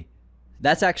funny.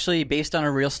 That's actually based on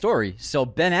a real story. So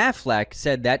Ben Affleck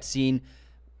said that scene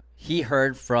he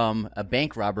heard from a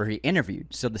bank robber he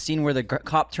interviewed. So the scene where the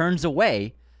cop turns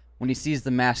away when he sees the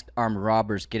masked armed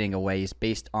robbers getting away is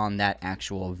based on that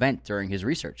actual event during his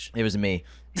research. It was me.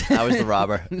 I was the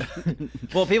robber.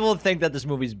 Well, people think that this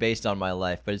movie's based on my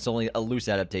life, but it's only a loose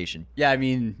adaptation. Yeah, I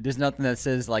mean, there's nothing that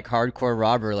says like hardcore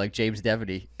robber like James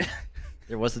Devaney.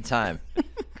 There was a time.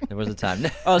 There was a time.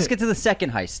 Oh, let's get to the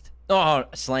second heist. Oh,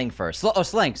 slang first.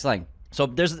 Slang. So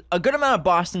there's a good amount of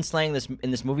Boston slang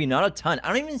in this movie, not a ton.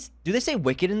 Do they say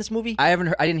wicked in this movie? I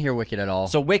didn't hear wicked at all.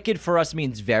 So wicked for us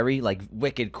means very, like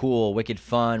wicked cool, wicked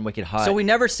fun, wicked hot. So we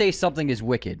never say something is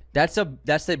wicked. That's a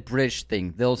British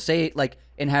thing. They'll say like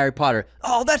in Harry Potter,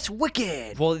 "Oh, that's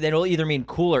wicked." Well, it'll either mean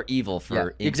cool or evil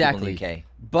for exactly. people in the UK.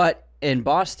 But in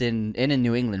Boston and in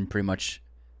New England, pretty much,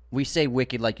 we say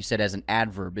wicked like you said as an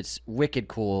adverb. It's wicked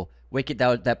cool. Wicked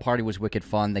that party was wicked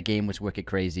fun. The game was wicked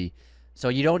crazy. So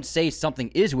you don't say something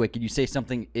is wicked. You say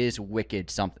something is wicked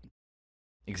something.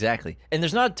 Exactly. And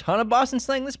there's not a ton of Boston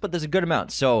slang list, but there's a good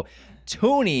amount. So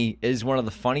Toonie is one of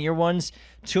the funnier ones.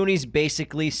 Toonie's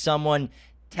basically someone,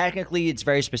 technically it's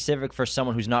very specific for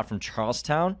someone who's not from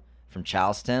Charlestown, from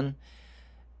Charleston.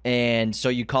 And so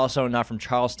you call someone not from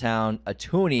Charlestown a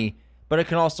Toonie, but it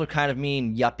can also kind of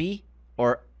mean yuppie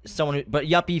or but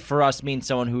yuppie for us means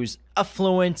someone who's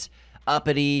affluent,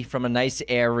 uppity, from a nice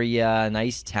area,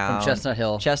 nice town.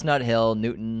 Chestnut Hill,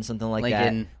 Newton, something like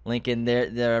Lincoln. that. Lincoln,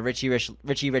 they're Richie Rich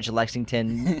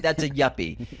Lexington. That's a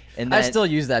yuppie. And I still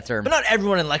use that term. but not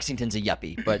everyone in Lexington's a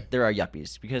yuppie, but there are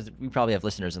yuppies because we probably have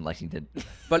listeners in Lexington.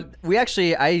 But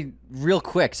real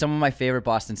quick, some of my favorite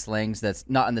Boston slangs that's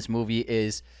not in this movie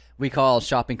is we call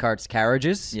shopping carts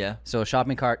carriages. Yeah. So a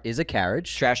shopping cart is a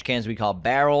carriage. Trash cans we call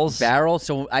barrels. Barrel.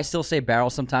 So I still say barrel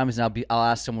sometimes, and I'll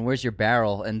ask someone, "Where's your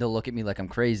barrel?" And they'll look at me like I'm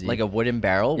crazy. Like a wooden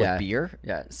barrel Yeah. with beer.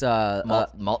 Yeah. It's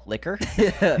Malt liquor.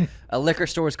 a liquor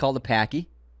store is called a packy.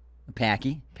 A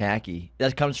packy. Packy.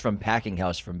 That comes from packing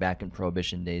house from back in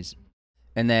Prohibition days.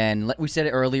 And then we said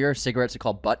it earlier. Cigarettes are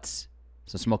called butts.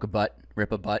 So smoke a butt,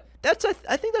 rip a butt. I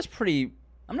think that's pretty.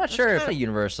 I'm not That's sure kind of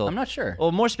universal. I'm not sure.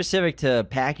 Well, more specific to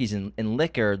packies and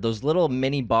liquor, those little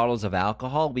mini bottles of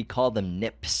alcohol, we call them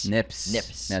nips.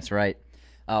 Nips. That's right.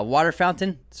 Water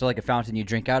fountain. So like a fountain you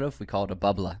drink out of, we call it a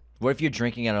bubbler. What if you're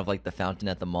drinking out of like the fountain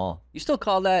at the mall? You still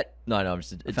call that No,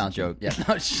 it's a fountain? joke. Yeah.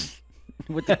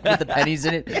 with the pennies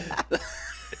in it.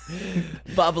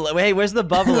 Bubbler. Hey, where's the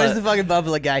bubbler? Where's the fucking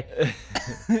bubbler guy?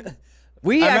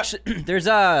 There's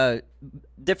a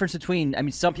difference between, I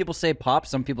mean, some people say pop,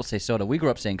 some people say soda. We grew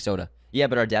up saying soda. Yeah,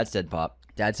 but our dad said pop.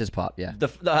 Dad says pop, yeah.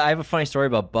 I have a funny story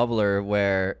about bubbler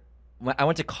where I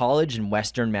went to college in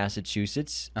Western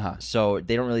Massachusetts, so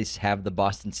they don't really have the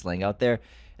Boston slang out there.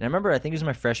 And I remember, I think it was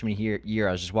my freshman year,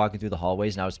 I was just walking through the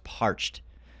hallways and I was parched.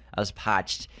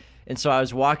 And so I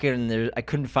was walking and I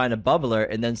couldn't find a bubbler,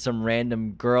 and then some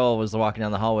random girl was walking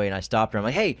down the hallway and I stopped her. I'm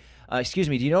like, hey, excuse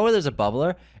me, do you know where there's a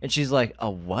bubbler? And she's like, a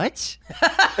what?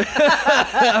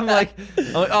 I'm like,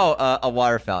 oh, a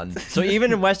water fountain. So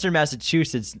even in Western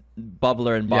Massachusetts,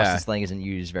 bubbler and Boston slang isn't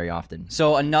used very often.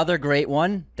 So another great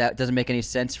one that doesn't make any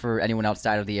sense for anyone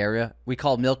outside of the area, we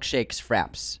call milkshakes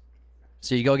fraps.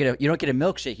 So you don't get a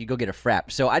milkshake, you go get a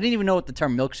frap. So I didn't even know what the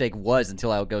term milkshake was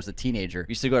until I was a teenager.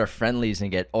 Used to go to Friendly's and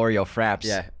get Oreo fraps.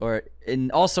 Yeah.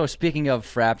 And also speaking of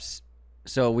fraps,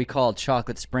 so we call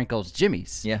chocolate sprinkles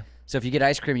Jimmy's. Yeah. So if you get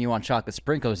ice cream and you want chocolate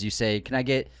sprinkles, you say, "Can I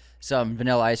get some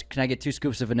vanilla ice? Can I get 2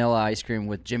 scoops of vanilla ice cream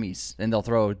with Jimmy's?" And they'll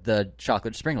throw the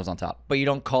chocolate sprinkles on top. But you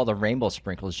don't call the rainbow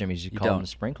sprinkles Jimmy's. You call them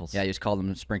sprinkles. Yeah, you just call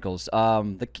them sprinkles.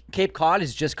 The Cape Cod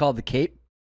is just called the Cape.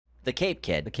 The Cape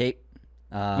Kid. The Cape.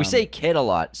 We say kid a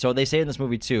lot. So they say in this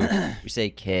movie too. We say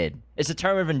kid. It's a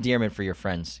term of endearment for your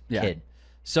friends. Yeah. Kid.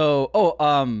 So,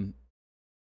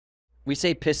 we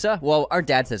say pissa. Well, our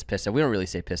dad says pissa. We don't really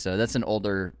say pissa. That's an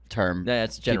older term. Yeah,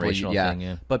 it's a generational thing,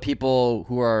 yeah. But people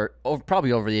who are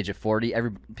probably over the age of 40,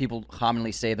 people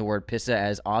commonly say the word pissa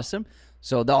as awesome.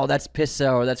 So, that's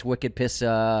pissa, or that's wicked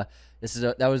pissa.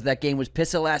 That game was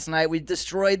pissa last night. We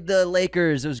destroyed the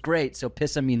Lakers. It was great. So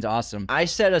pissa means awesome. I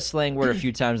said a slang word a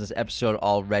few times this episode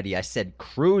already. I said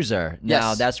cruiser. Now,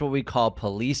 Yes. that's what we call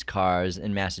police cars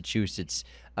in Massachusetts.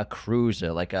 A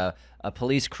cruiser, like a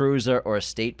police cruiser or a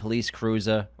state police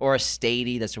cruiser or a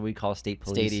statey. That's what we call state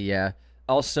police. Statey, yeah.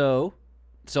 Also,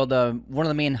 so one of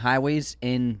the main highways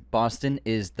in Boston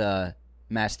is the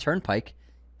Mass Turnpike.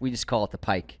 We just call it the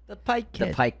Pike. The Pike Kid.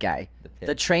 The Pike guy. Pit.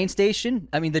 The train station,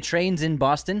 the trains in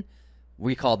Boston,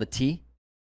 we call the T.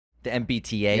 The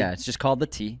MBTA. Yeah, it's just called the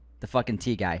T. The fucking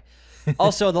T guy.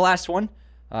 Also, the last one,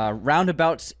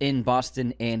 roundabouts in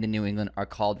Boston and in New England are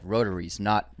called rotaries,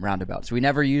 not roundabouts. We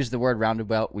never use the word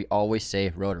roundabout. We always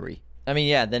say rotary. I mean,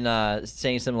 yeah, then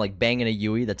saying something like banging a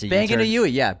Yui, that's a Banging U-turn. a Yui,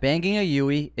 yeah. Banging a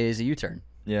Yui is a U-turn.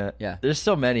 Yeah. Yeah. There's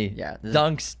so many. Yeah.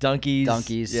 Dunks, donkeys.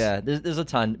 Donkeys. Yeah, there's a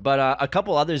ton. But a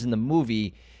couple others in the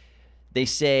movie, they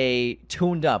say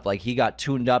tuned up. Like he got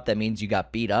tuned up, that means you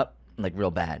got beat up, like real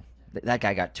bad. That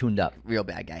guy got tuned up. Real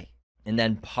bad guy. And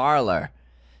then parlor.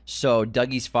 So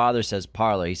Dougie's father says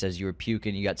parlor. He says you were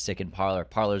puking, you got sick in parlor.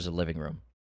 Parlor's a living room.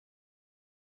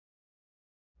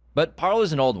 But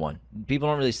parlor's an old one. People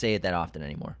don't really say it that often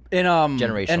anymore. And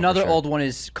Generational, another for sure. old one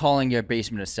is calling your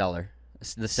basement a cellar.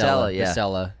 The Cellar, yeah. The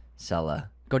cellar. Cellar.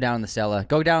 Go down in the cellar.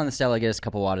 Go down in the cellar, get us a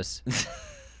couple waters.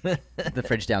 The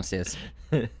fridge downstairs.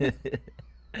 All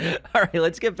right,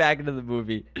 let's get back into the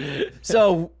movie.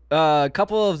 So, a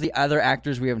couple of the other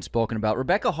actors we haven't spoken about.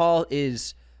 Rebecca Hall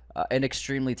is an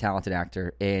extremely talented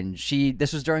actor, and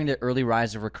this was during the early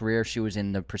rise of her career. She was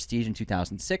in The Prestige in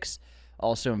 2006,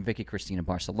 also in Vicky Cristina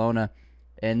Barcelona,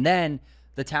 and then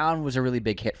The Town was a really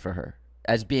big hit for her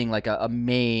as being like a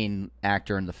main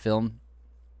actor in the film.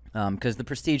 Because The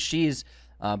Prestige, she's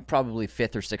probably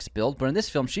 5th or 6th billed, but in this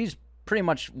film, she's pretty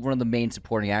much one of the main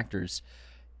supporting actors.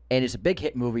 And it's a big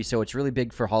hit movie, so it's really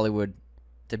big for Hollywood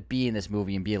to be in this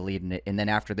movie and be a lead in it. And then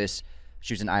after this,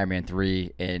 She was in Iron Man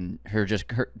 3, and her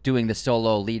doing the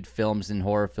solo lead films and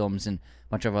horror films and a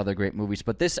bunch of other great movies.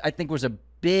 But this, I think, was a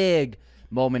big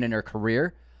moment in her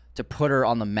career to put her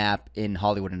on the map in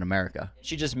Hollywood and America.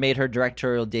 She just made her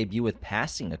directorial debut with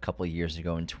Passing a couple of years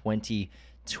ago in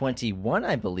 2021,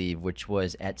 I believe, which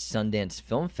was at Sundance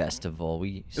Film Festival.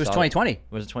 It was 2020.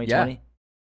 Was it 2020? Yeah.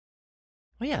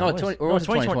 Oh, yeah. No, it was.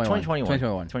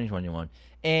 2021. 2021.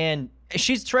 And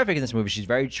she's terrific in this movie. She's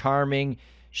very charming.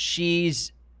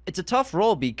 It's a tough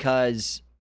role because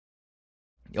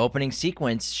the opening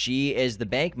sequence, she is the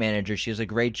bank manager. She does a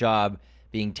great job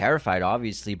being terrified,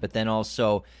 obviously, but then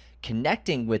also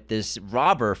connecting with this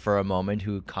robber for a moment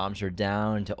who calms her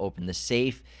down to open the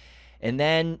safe. And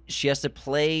then she has to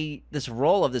play this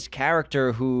role of this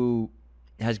character who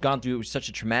has gone through such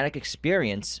a traumatic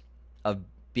experience of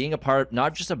being a part,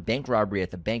 not just a bank robbery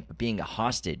at the bank, but being a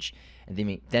hostage,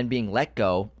 and then being let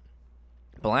go,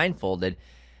 blindfolded,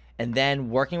 and then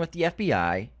working with the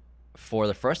FBI for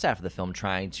the first half of the film,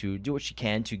 trying to do what she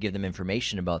can to give them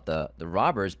information about the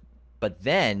robbers. But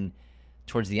then,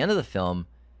 towards the end of the film,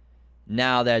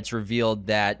 now that it's revealed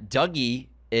that Dougie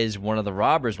is one of the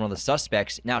robbers, one of the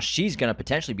suspects, now she's going to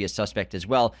potentially be a suspect as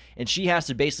well, and she has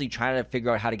to basically try to figure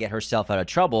out how to get herself out of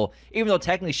trouble, even though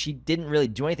technically she didn't really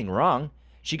do anything wrong.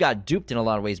 She got duped in a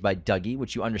lot of ways by Dougie,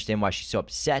 which you understand why she's so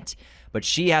upset. But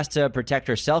she has to protect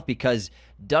herself because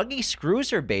Dougie screws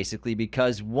her, basically,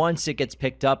 because once it gets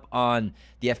picked up on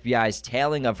the FBI's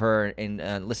tailing of her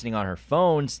and listening on her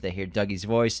phones, they hear Dougie's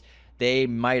voice, they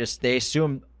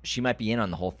assume she might be in on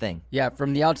the whole thing. Yeah,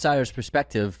 from the outsider's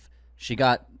perspective, she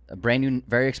got a brand new,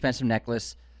 very expensive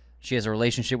necklace. She has a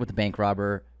relationship with the bank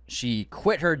robber. She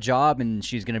quit her job and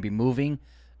she's going to be moving.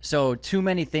 So too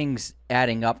many things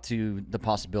adding up to the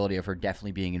possibility of her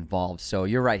definitely being involved. So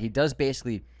you're right. He does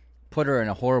basically put her in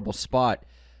a horrible spot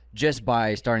just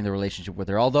by starting the relationship with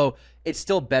her. Although it's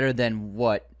still better than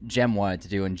what Jem wanted to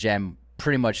do. And Jem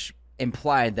pretty much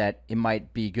implied that it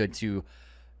might be good to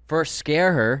first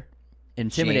scare her,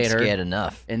 intimidate She ain't her, scared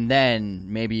enough. and then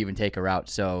maybe even take her out.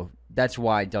 So that's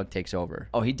why Doug takes over.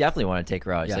 Oh, he definitely wanted to take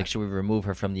her out. He's Yeah. like, should we remove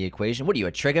her from the equation? What are you,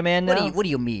 a trigger man now? What do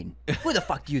you mean? Who the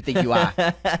fuck do you think you are?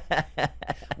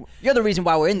 You're the reason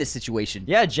why we're in this situation.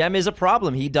 Yeah, Jem is a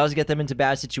problem. He does get them into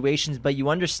bad situations, but you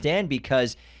understand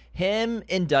because him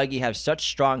and Dougie have such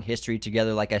strong history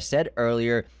together. Like I said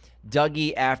earlier,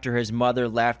 Dougie, after his mother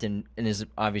left and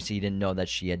obviously he didn't know that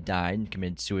she had died and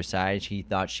committed suicide. He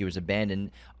thought she was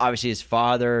abandoned. Obviously, his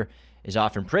father is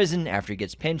off in prison after he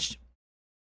gets pinched.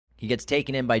 He gets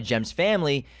taken in by Jem's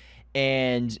family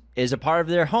and is a part of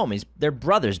their home. They're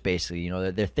brothers, basically. You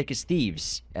know, they're thick as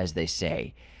thieves, as they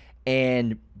say.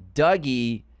 And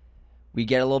Dougie, we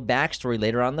get a little backstory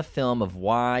later on in the film of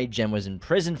why Jem was in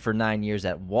prison for 9 years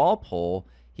at Walpole.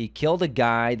 He killed a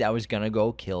guy that was going to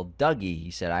go kill Dougie. He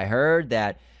said, I heard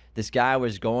that this guy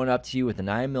was going up to you with a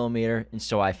 9mm, and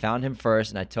so I found him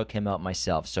first, and I took him out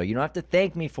myself. So you don't have to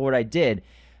thank me for what I did,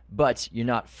 but you're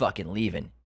not fucking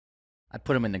leaving. I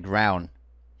put him in the ground.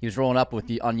 He was rolling up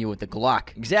on you with the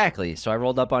Glock. Exactly. So I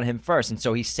rolled up on him first, and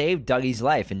so he saved Dougie's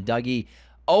life, and Dougie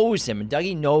owes him, and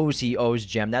Dougie knows he owes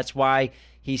Jem. That's why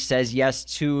he says yes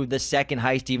to the second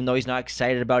heist, even though he's not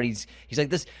excited about it. He's like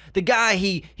this. The guy,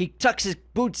 he tucks his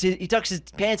boots, he tucks his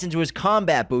pants into his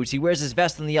combat boots. He wears his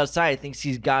vest on the outside. He thinks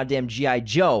he's goddamn G.I.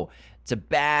 Joe. It's a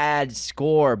bad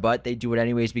score, but they do it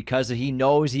anyways because he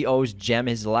knows he owes Jem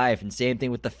his life. And same thing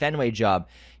with the Fenway job.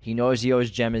 He knows he owes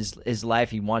Jem his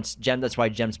life. He wants Jem. That's why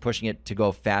Jem's pushing it to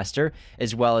go faster,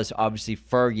 as well as obviously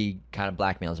Fergie kind of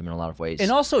blackmails him in a lot of ways.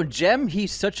 And also, Jem,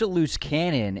 he's such a loose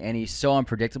cannon, and he's so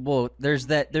unpredictable. There's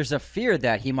a fear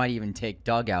that he might even take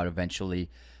Doug out eventually,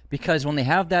 because when they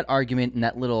have that argument and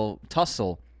that little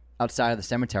tussle outside of the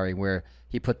cemetery where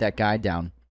he put that guy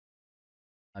down,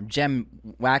 Jem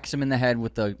whacks him in the head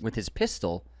with his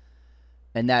pistol,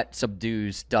 and that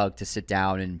subdues Doug to sit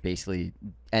down and basically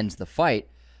ends the fight.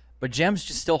 But Jem's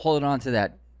just still holding onto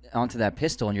that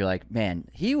pistol, and you're like, man,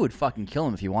 he would fucking kill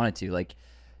him if he wanted to. Like,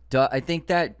 I think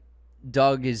that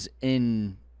Doug is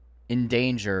in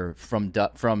danger from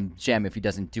Jem if he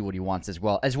doesn't do what he wants as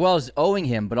well as owing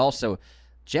him. But also,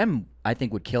 Jem, I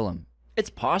think, would kill him. It's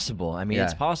possible. I mean, Yeah.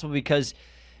 It's possible because,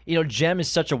 you know, Jem is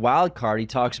such a wild card. He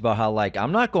talks about how, like,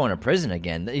 I'm not going to prison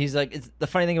again. He's like, the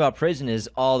funny thing about prison is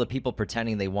all the people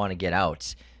pretending they want to get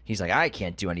out. He's like, I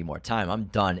can't do any more time. I'm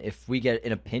done. If we get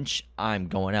in a pinch, I'm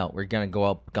going out. We're going to go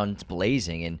out guns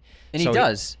blazing. And he so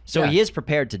does. So Yeah. he is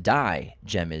prepared to die,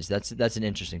 Jem is. That's an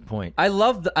interesting point. I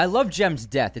love Jem's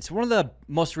death. It's one of the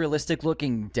most realistic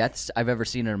looking deaths I've ever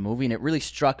seen in a movie, and it really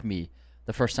struck me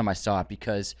the first time I saw it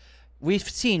because we've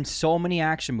seen so many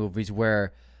action movies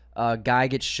where a guy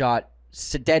gets shot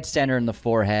dead center in the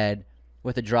forehead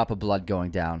with a drop of blood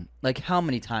going down. Like, how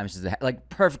many times is that? Like,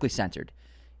 perfectly centered.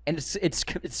 And it's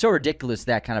so ridiculous,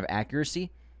 that kind of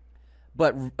accuracy.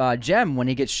 But Jem, when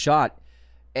he gets shot,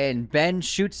 and Ben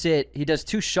shoots it, he does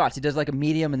 2 shots. He does like a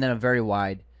medium and then a very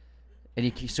wide. And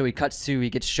he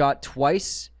gets shot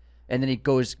twice, and then he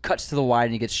cuts to the wide,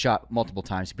 and he gets shot multiple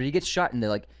times. But he gets shot in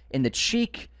the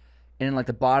cheek, and in like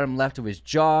the bottom left of his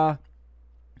jaw. And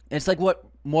it's like what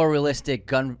more realistic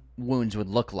gun wounds would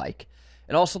look like.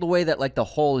 And also the way that like the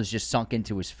hole is just sunk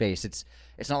into his face. It's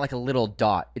not like a little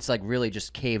dot. It's like really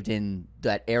just caved in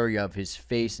that area of his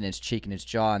face and his cheek and his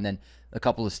jaw, and then a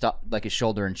couple of stuff like his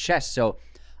shoulder and chest. So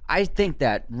I think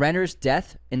that Renner's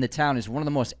death in the town is one of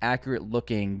the most accurate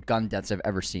looking gun deaths I've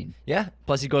ever seen. Yeah.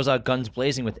 Plus, he goes out guns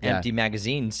blazing with empty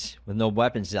magazines with no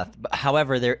weapons left.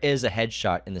 However, there is a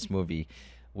headshot in this movie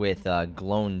with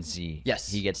Glonzy.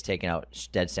 Yes. He gets taken out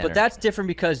dead center. But that's different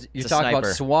because you It's a talk about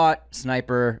sniper. SWAT,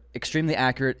 sniper, extremely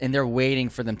accurate, and they're waiting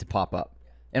for them to pop up.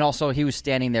 And also, he was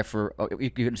standing there for, you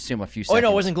could assume, a few Oh, seconds.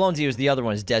 no, it wasn't Glonzy. It was the other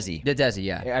one. It's Desi. The Desi,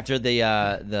 yeah. After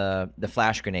the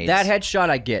flash grenades. That headshot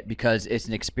I get because it's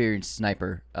an experienced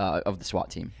sniper of the SWAT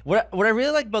team. What I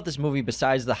really like about this movie,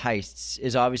 besides the heists,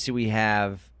 is obviously we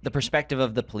have the perspective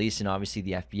of the police and obviously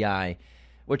the FBI,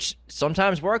 which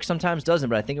sometimes works, sometimes doesn't.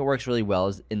 But I think it works really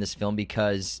well in this film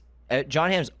because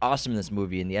John Hamm's awesome in this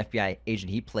movie, and the FBI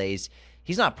agent he plays,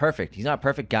 he's not perfect. He's not a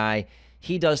perfect guy.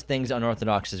 He does things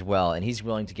unorthodox as well, and he's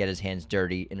willing to get his hands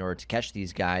dirty in order to catch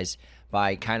these guys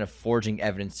by kind of forging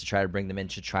evidence to try to bring them in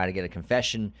to try to get a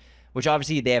confession, which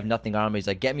obviously they have nothing on him. He's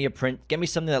like, get me a print, get me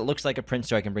something that looks like a print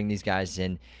so I can bring these guys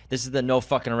in. This is the no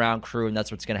fucking around crew, and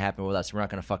that's what's going to happen with us. We're not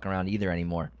going to fuck around either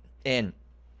anymore. And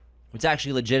what's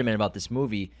actually legitimate about this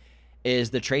movie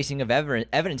is the tracing of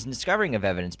evidence and discovering of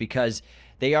evidence, because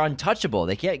they are untouchable.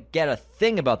 They can't get a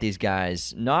thing about these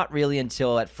guys, not really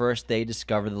until at first they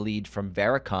discover the lead from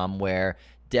Vericom, where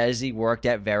Desi worked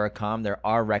at Vericom. There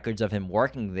are records of him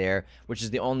working there, which is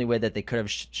the only way that they could have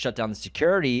shut down the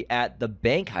security at the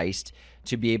bank heist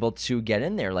to be able to get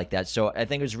in there like that. So I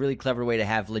think it was a really clever way to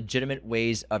have legitimate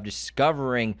ways of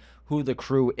discovering who the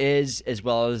crew is, as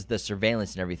well as the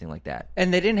surveillance and everything like that.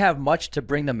 And they didn't have much to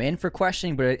bring them in for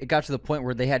questioning, but it got to the point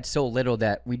where they had so little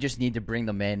that we just need to bring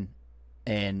them in.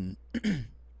 And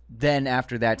then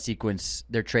after that sequence,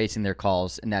 they're tracing their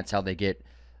calls, and that's how they get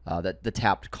the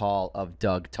tapped call of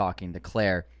Doug talking to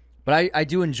Claire. But I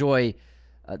do enjoy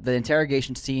the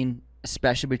interrogation scene,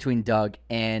 especially between Doug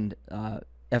and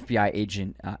FBI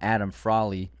agent Adam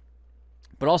Frawley.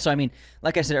 But also, I mean,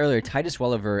 like I said earlier, Titus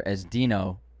Welliver as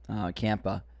Dino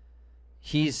Campa,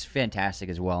 he's fantastic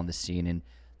as well in this scene, and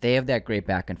they have that great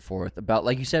back and forth about,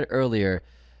 like you said earlier,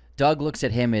 Doug looks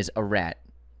at him as a rat.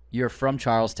 You're from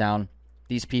Charlestown.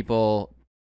 These people,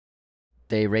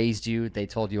 they raised you. They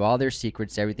told you all their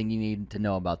secrets, everything you need to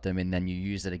know about them, and then you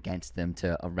use it against them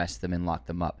to arrest them and lock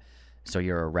them up. So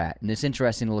you're a rat. And it's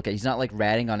interesting to look at. He's not like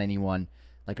ratting on anyone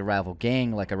like a rival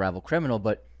gang, like a rival criminal,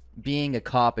 but being a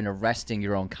cop and arresting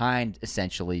your own kind,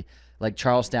 essentially. Like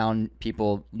Charlestown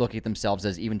people look at themselves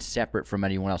as even separate from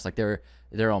anyone else. Like they're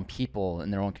their own people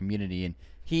in their own community. And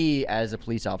he, as a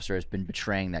police officer, has been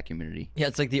betraying that community. Yeah,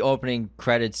 it's like the opening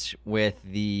credits with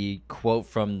the quote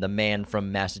from the man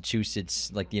from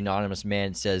Massachusetts, like the anonymous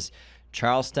man says,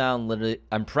 Charlestown, literally,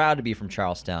 I'm proud to be from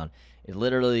Charlestown. It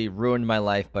literally ruined my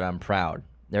life, but I'm proud.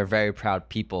 They're very proud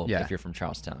people if you're from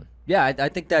Charlestown. Yeah, I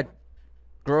think that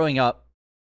growing up,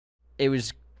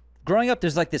 there's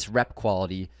like this rep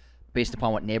quality based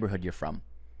upon what neighborhood you're from.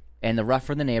 And the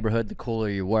rougher the neighborhood, the cooler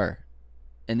you were.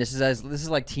 And this is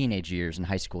like teenage years and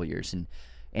high school years. And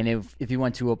if you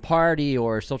went to a party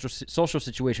or a social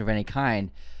situation of any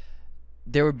kind,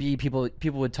 there would be people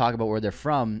would talk about where they're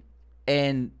from.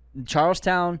 And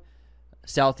Charlestown,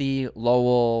 Southie,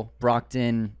 Lowell,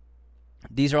 Brockton,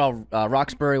 these are all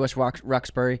Roxbury, West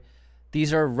Roxbury.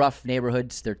 These are rough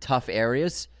neighborhoods. They're tough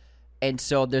areas. And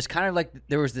so there's kind of like,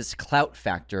 there was this clout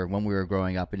factor when we were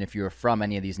growing up. And if you were from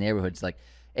any of these neighborhoods, like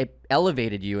it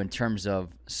elevated you in terms of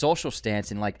social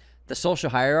stance and like the social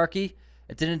hierarchy.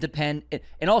 It didn't depend.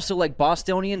 And also like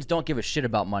Bostonians don't give a shit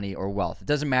about money or wealth. It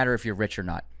doesn't matter if you're rich or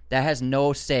not. That has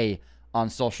no say on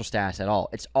social status at all.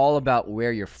 It's all about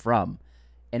where you're from.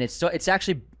 And it's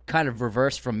actually kind of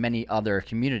reversed from many other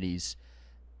communities.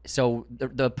 So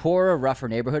the poorer, rougher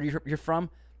neighborhood you're from,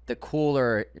 the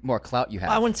cooler, more clout you have.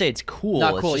 I wouldn't say it's cool.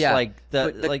 Not it's cool, just yeah. like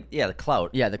the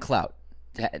clout. Yeah, the clout.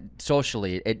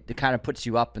 Socially, it kind of puts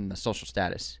you up in the social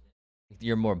status.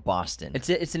 You're more Boston.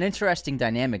 It's an interesting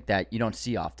dynamic that you don't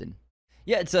see often.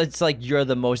 Yeah, it's like you're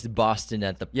the most Boston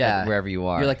at wherever you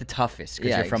are. You're like the toughest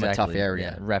because you're from a tough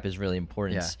area. Yeah, rep is really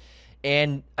important.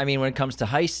 And I mean, when it comes to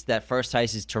heists, that first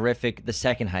heist is terrific. The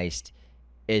second heist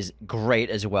is great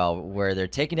as well, where they're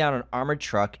taking down an armored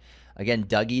truck. Again,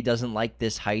 Dougie doesn't like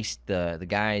this heist. The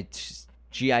guy,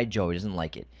 G.I. Joe, he doesn't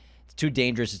like it. It's too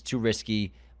dangerous. It's too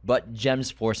risky. But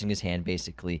Jem's forcing his hand,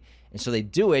 basically. And so they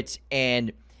do it,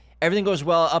 and everything goes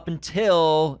well up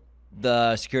until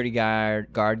the security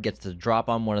guard gets the drop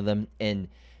on one of them, and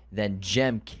then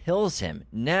Jem kills him.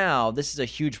 Now, this is a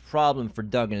huge problem for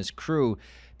Doug and his crew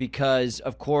because,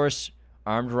 of course,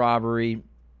 armed robbery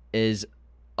is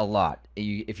a lot.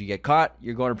 If you get caught,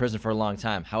 you're going to prison for a long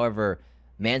time. However,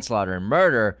 manslaughter and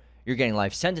murder, you're getting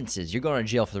life sentences. You're going to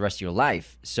jail for the rest of your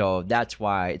life. So that's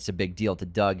why it's a big deal to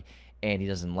Doug, and he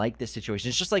doesn't like this situation.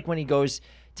 It's just like when he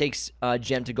takes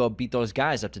Jem to go beat those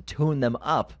guys up to tune them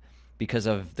up because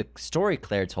of the story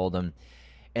Claire told him.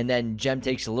 And then Jem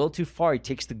takes it a little too far. He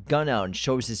takes the gun out and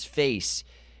shows his face.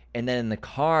 And then in the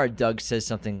car, Doug says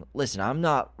something, listen, I'm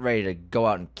not ready to go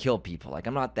out and kill people. Like,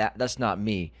 I'm not that's not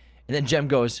me. And then Jem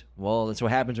goes, well, that's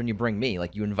what happens when you bring me.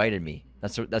 Like, you invited me.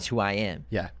 That's who I am.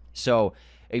 Yeah. So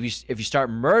if you start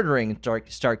murdering and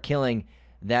start killing,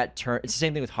 it's the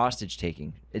same thing with hostage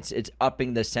taking. It's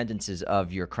upping the sentences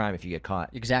of your crime if you get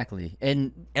caught. Exactly.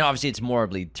 And obviously it's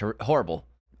morally horrible.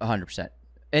 100%.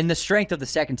 And the strength of the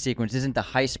second sequence isn't the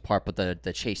heist part, but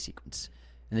the chase sequence.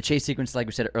 And the chase sequence, like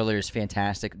we said earlier, is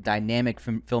fantastic. Dynamic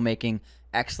filmmaking,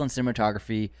 excellent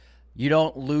cinematography. You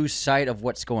don't lose sight of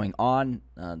what's going on.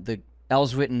 The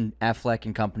Ellsworth and Affleck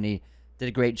and company did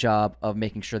a great job of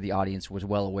making sure the audience was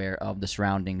well aware of the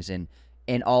surroundings and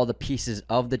all the pieces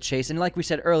of the chase. And like we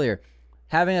said earlier,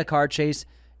 having a car chase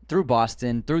through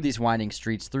Boston, through these winding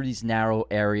streets, through these narrow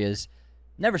areas,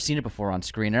 never seen it before on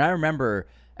screen. And I remember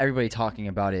everybody talking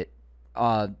about it.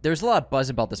 There was a lot of buzz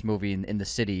about this movie in the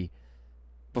city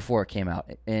before it came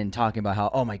out, and talking about how,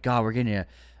 oh my God, we're getting a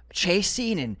chase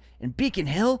scene in Beacon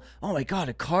Hill. Oh my God,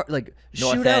 a car, like,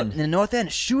 shootout in the North End,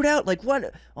 shootout, like,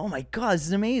 what? Oh my God, this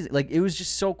is amazing. Like, it was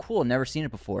just so cool. Never seen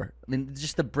it before. I mean,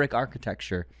 just the brick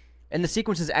architecture. And the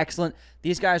sequence is excellent.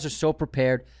 These guys are so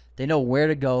prepared. They know where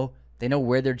to go. They know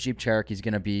where their Jeep Cherokee is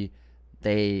going to be.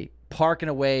 They park in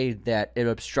a way that it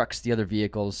obstructs the other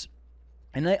vehicles.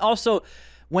 And they also,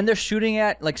 when they're shooting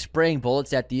at, like, spraying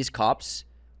bullets at these cops,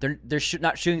 they're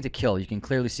not shooting to kill. You can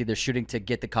clearly see they're shooting to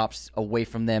get the cops away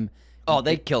from them. Oh,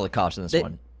 they kill the cops in this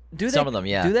one. Do they? Some of them,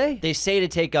 yeah. Do they? They say to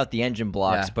take out the engine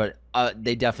blocks, Yeah. but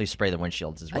they definitely spray the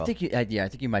windshields as well. I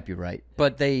think you might be right.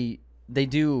 But they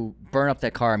do burn up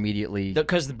that car immediately.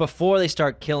 Because before they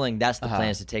start killing, that's the plan,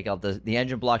 is to take out the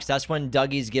engine blocks. That's when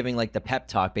Dougie's giving, like, the pep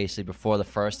talk, basically, before the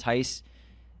first heist.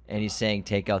 And he's saying,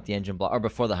 take out the engine block, or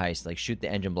before the heist, like, shoot the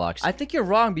engine blocks. I think you're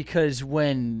wrong, because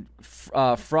when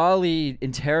Frawley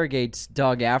interrogates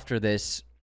Doug after this,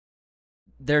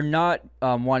 they're not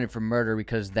wanted for murder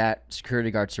because that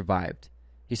security guard survived.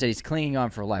 He said he's clinging on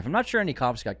for life. I'm not sure any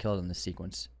cops got killed in this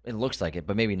sequence. It looks like it,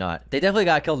 but maybe not. They definitely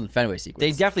got killed in the Fenway sequence.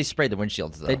 They definitely sprayed the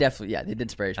windshields, though. They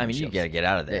did spray. I mean, you gotta get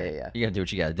out of there. Yeah. You gotta do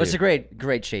what you gotta do. But it's a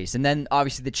great chase. And then,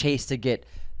 obviously, the chase to get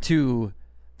to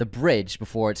the bridge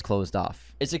before it's closed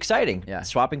off. It's exciting. Yeah.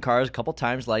 Swapping cars a couple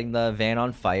times, lighting the van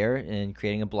on fire and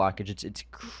creating a blockage. It's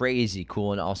crazy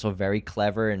cool and also very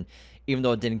clever. And even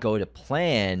though it didn't go to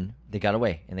plan, they got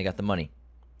away and they got the money.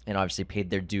 And obviously paid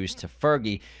their dues to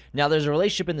Fergie. Now, there's a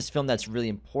relationship in this film that's really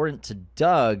important to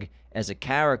Doug as a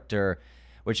character,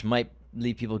 which might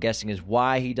leave people guessing, is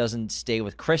why he doesn't stay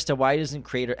with Krista, why he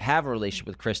doesn't have a relationship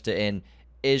with Krista, and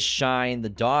is Shine, the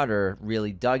daughter,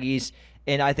 really Dougie's?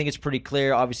 And I think it's pretty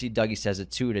clear. Obviously, Dougie says it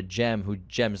too to Jem, who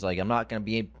Jem's like, I'm not going to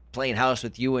be playing house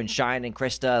with you and Shine and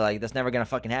Krista. Like, that's never going to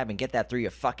fucking happen. Get that through your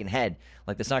fucking head.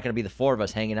 Like, that's not going to be the four of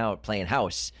us hanging out playing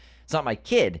house. It's not my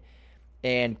kid.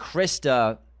 And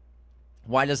Krista,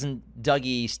 why doesn't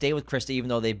Dougie stay with Krista even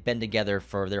though they've been together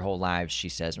for their whole lives, she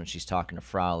says when she's talking to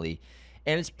Frawley.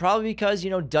 And it's probably because,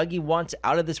 Dougie wants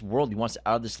out of this world. He wants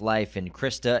out of this life. And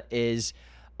Krista is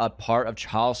a part of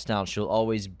Charlestown. She'll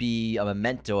always be a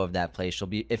memento of that place.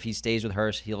 If he stays with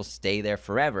her, he'll stay there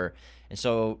forever. And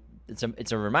so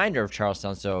it's a reminder of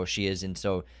Charlestown. So she is, and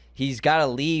so he's got to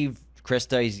leave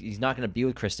Krista. He's not going to be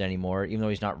with Krista anymore, even though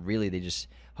he's not really. They just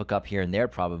hook up here and there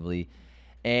probably,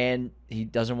 and he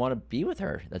doesn't want to be with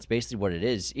her. That's basically what it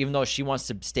is. Even though she wants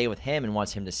to stay with him and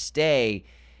wants him to stay,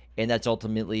 and that's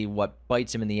ultimately what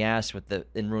bites him in the ass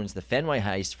and ruins the Fenway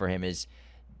heist for him is.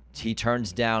 He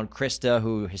turns down Krista,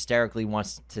 who hysterically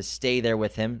wants to stay there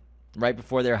with him right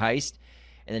before their heist.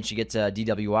 And then she gets a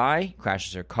DWI,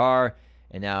 crashes her car,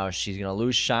 and now she's going to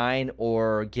lose Shine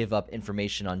or give up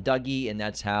information on Dougie. And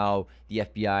that's how the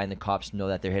FBI and the cops know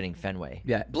that they're hitting Fenway.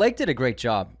 Yeah, Blake did a great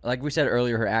job. Like we said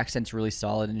earlier, her accent's really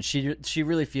solid, and she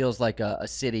really feels like a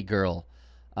city girl.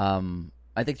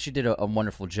 I think she did a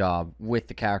wonderful job with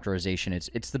the characterization.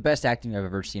 It's the best acting I've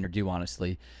ever seen her do,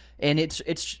 honestly, and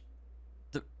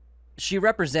she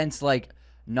represents like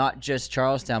not just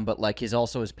Charlestown, but like his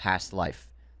past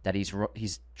life that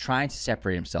he's trying to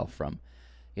separate himself from.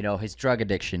 You know, his drug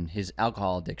addiction, his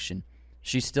alcohol addiction.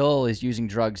 She still is using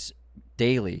drugs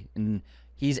daily, and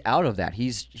he's out of that.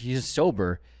 He's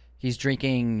sober. He's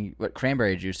drinking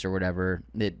cranberry juice or whatever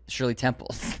that Shirley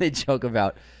Temple they joke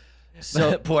about.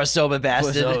 So Poor sober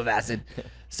bastard.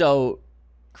 So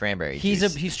Cranberry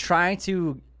juice. he's trying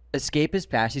to escape his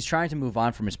past. He's trying to move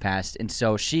on from his past, and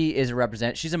so she is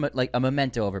she's like a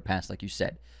memento of her past, like you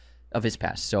said, of his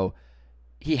past. So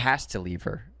he has to leave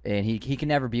her, and he can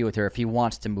never be with her if he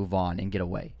wants to move on and get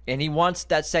away. And he wants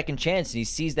that second chance, and he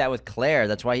sees that with Claire.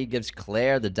 That's why he gives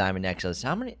Claire the diamond necklace.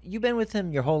 How many? You've been with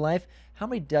him your whole life. How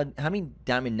many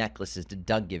diamond necklaces did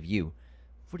Doug give you?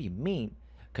 What do you mean?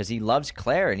 Because he loves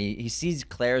Claire, and he sees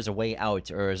Claire as a way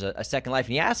out or as a second life,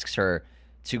 and he asks her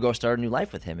to go start a new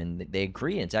life with him, and they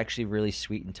agree, and it's actually really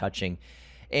sweet and touching.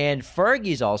 And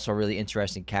Fergie's also a really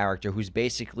interesting character who's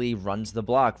basically runs the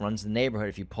block, runs the neighborhood.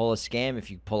 If you pull a scam,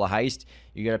 if you pull a heist,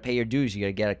 you got to pay your dues.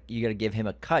 You got to give him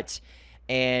a cut.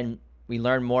 And we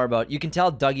learn more about. You can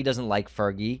tell Dougie doesn't like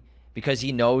Fergie because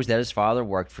he knows that his father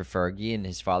worked for Fergie and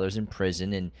his father's in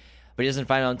prison, but he doesn't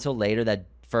find out until later that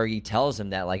Fergie tells him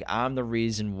that, like, I'm the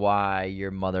reason why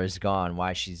your mother's gone,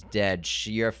 why she's dead.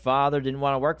 Your father didn't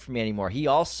want to work for me anymore. He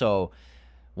also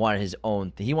wanted his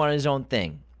own thing. He wanted his own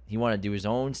thing. He wanted to do his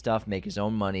own stuff, make his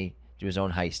own money, do his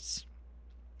own heists.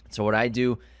 So what I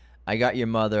do, I got your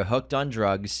mother hooked on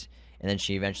drugs, and then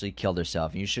she eventually killed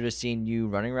herself. And you should have seen you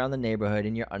running around the neighborhood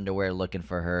in your underwear looking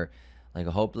for her like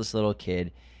a hopeless little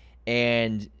kid.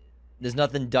 And there's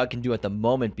nothing Doug can do at the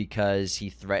moment because he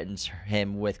threatens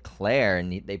him with Claire,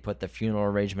 and they put the funeral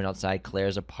arrangement outside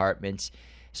Claire's apartment.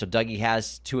 So Dougie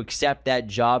has to accept that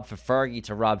job for Fergie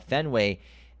to rob Fenway.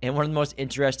 And one of the most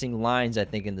interesting lines, I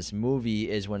think, in this movie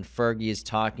is when Fergie is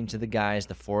talking to the guys,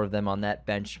 the four of them on that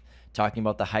bench, talking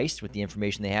about the heist with the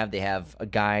information they have. They have a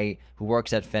guy who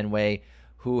works at Fenway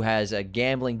who has a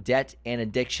gambling debt and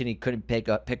addiction. He couldn't pick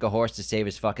a horse to save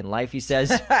his fucking life, he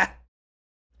says.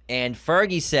 And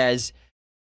Fergie says,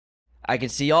 I can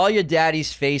see all your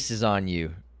daddy's faces on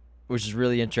you, which is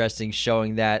really interesting,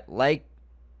 showing that, like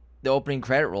the opening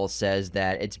credit roll says,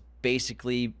 that it's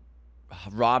basically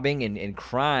robbing and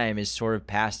crime is sort of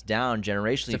passed down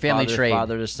generationally. It's a family trade.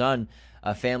 Father to son,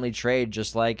 a family trade,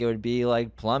 just like it would be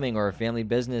like plumbing or a family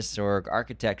business or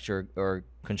architecture or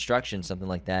construction, something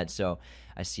like that. So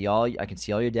I can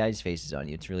see all your daddy's faces on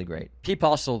you. It's really great. Pete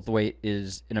Postlethwaite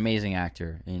is an amazing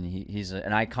actor, and he's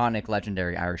an iconic,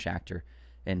 legendary Irish actor.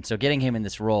 And so getting him in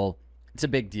this role, it's a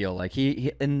big deal. Like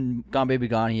he in Gone Baby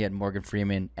Gone, he had Morgan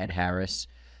Freeman, Ed Harris.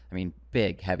 I mean,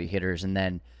 big, heavy hitters. And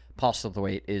then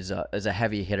Postlethwaite is a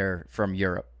heavy hitter from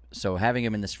Europe. So having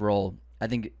him in this role, I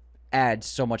think, adds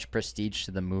so much prestige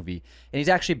to the movie. And he's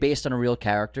actually based on a real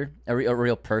character, a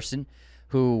real person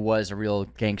who was a real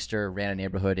gangster, ran a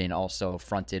neighborhood, and also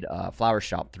fronted a flower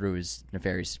shop through his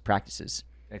nefarious practices.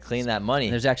 Gotta clean that money.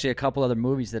 And there's actually a couple other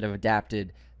movies that have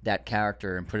adapted that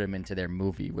character and put him into their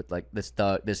movie with like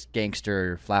this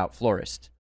gangster florist.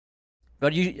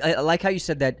 But I like how you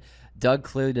said that Doug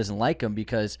clearly doesn't like him,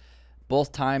 because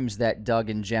both times that Doug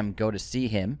and Jem go to see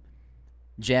him,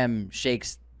 Jem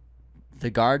shakes the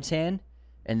guard's hand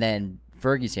and then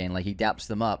Fergie's hand, like he daps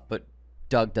them up, but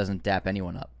Doug doesn't dap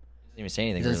anyone up. Doesn't even say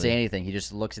anything. He doesn't say anything. He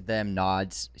just looks at them,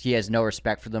 nods. He has no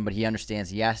respect for them, but he understands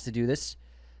he has to do this.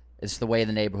 It's the way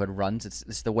the neighborhood runs.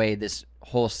 It's the way this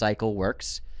whole cycle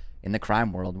works in the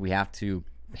crime world. We have to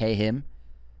pay him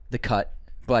the cut,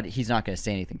 but he's not going to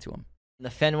say anything to him. The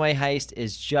Fenway heist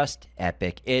is just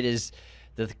epic. It is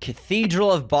the Cathedral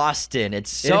of Boston.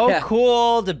 It's so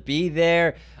cool to be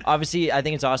there. Obviously, I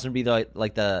think it's awesome to be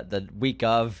the week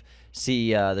of,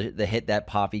 see the hit that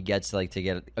Poppy gets, like to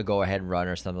get a go-ahead run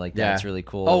or something like that. Yeah. It's really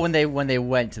cool. Oh, when they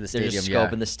went to the They're stadium, just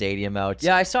scoping the stadium out.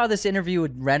 Yeah, I saw this interview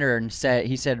with Renner, and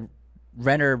he said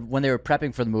Renner, when they were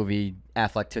prepping for the movie,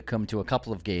 Affleck took him to a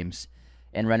couple of games,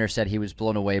 and Renner said he was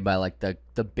blown away by like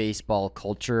the baseball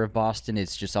culture of Boston.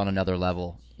 It's just on another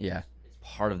level. Yeah.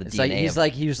 Part of the It's DNA.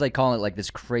 like he was like calling it like this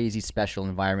crazy special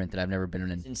environment that I've never been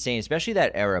in. It's insane, especially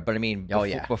that era. But I mean, the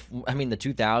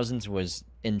 2000s was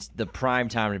in the prime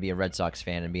time to be a Red Sox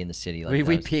fan and be in the city. Like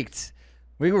we peaked.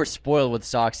 We were spoiled with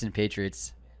Sox and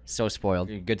Patriots. So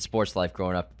spoiled. Good sports life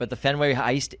growing up. But the Fenway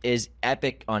heist is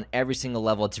epic on every single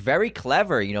level. It's very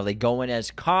clever. You know, they go in as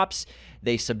cops.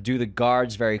 They subdue the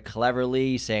guards very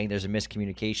cleverly, saying there's a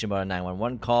miscommunication about a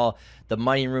 911 call. The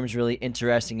money room's really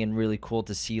interesting and really cool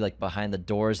to see, like, behind the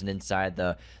doors and inside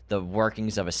the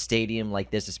workings of a stadium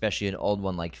like this, especially an old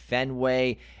one like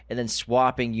Fenway. And then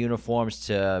swapping uniforms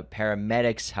to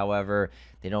paramedics. However,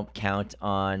 they don't count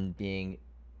on being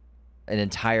an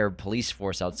entire police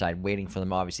force outside waiting for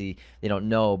them. Obviously, they don't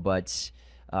know, but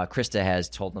Krista has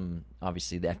told them,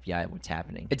 obviously, the FBI, what's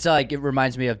happening. It's like, it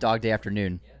reminds me of Dog Day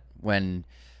Afternoon when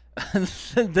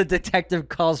the detective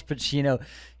calls Pacino.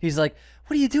 He's like,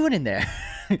 "What are you doing in there?"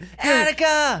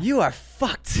 Attica! You are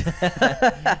fucked.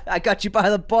 I got you by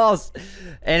the balls.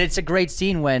 And it's a great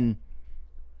scene when,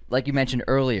 like you mentioned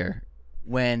earlier,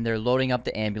 when they're loading up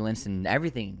the ambulance and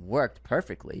everything worked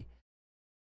perfectly.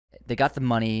 They got the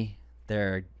money.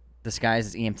 They're disguised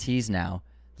as EMTs now,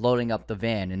 loading up the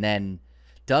van. And then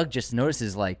Doug just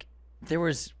notices, like,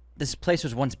 this place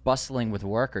was once bustling with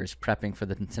workers prepping for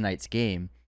tonight's game.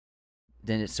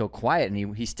 Then it's so quiet,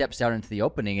 and he steps out into the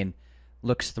opening and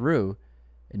looks through,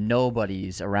 and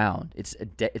nobody's around.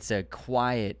 It's a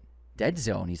quiet, dead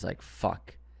zone. He's like,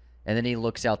 fuck. And then he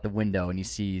looks out the window, and he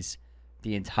sees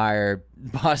the entire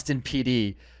Boston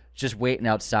PD just waiting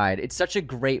outside. It's such a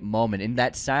great moment, and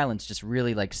that silence just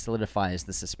really, like, solidifies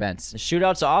the suspense. The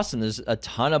shootout's awesome. There's a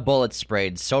ton of bullets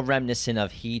sprayed, so reminiscent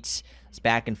of Heat. It's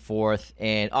back and forth,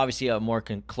 and obviously a more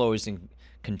closed and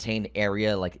contained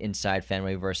area, like inside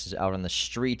Fenway versus out on the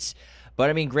streets. But,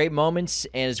 I mean, great moments,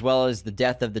 and as well as the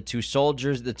death of the two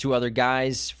soldiers, the two other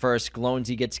guys. First,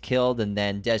 Glonesy gets killed, and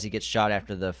then Desi gets shot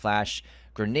after the flash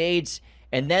grenades.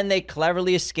 And then they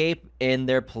cleverly escape in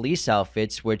their police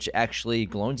outfits, which actually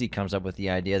Glonesy comes up with the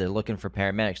idea. They're looking for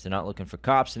paramedics. They're not looking for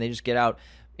cops, and they just get out,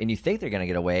 and you think they're going to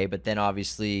get away. But then,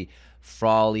 obviously,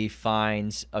 Frawley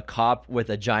finds a cop with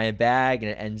a giant bag,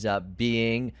 and it ends up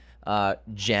being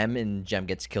Jem, and Jem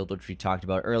gets killed, which we talked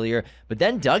about earlier. But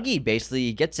then Dougie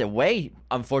basically gets away.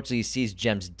 Unfortunately, he sees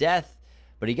Jem's death,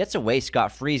 but he gets away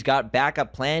scot-free. He's got a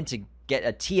backup plan to get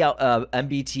a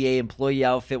MBTA employee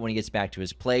outfit when he gets back to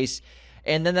his place.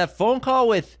 And then that phone call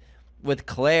with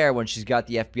Claire when she's got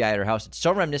the FBI at her house, it's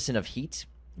so reminiscent of Heat.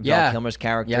 Val Kilmer's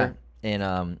character. Yeah.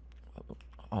 And,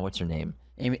 what's her name?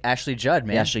 Ashley Judd,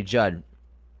 man. Ashley Judd.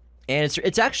 And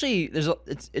it's actually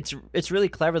it's really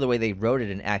clever the way they wrote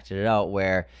it and acted it out,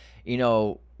 where, you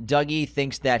know, Dougie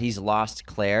thinks that he's lost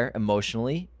Claire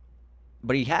emotionally,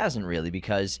 but he hasn't really,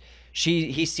 because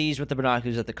he sees with the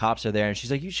binoculars that the cops are there, and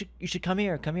she's like, you should come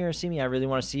here, see me, I really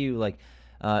want to see you, like,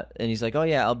 and he's like, oh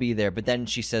yeah, I'll be there. But then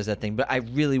she says that thing, but I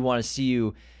really want to see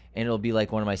you, and it'll be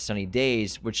like one of my sunny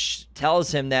days, which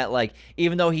tells him that, like,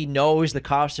 even though he knows the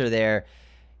cops are there,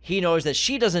 he knows that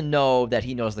she doesn't know that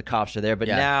he knows the cops are there, but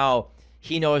now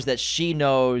he knows that she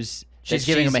knows. She's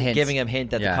giving him a hint. Giving him a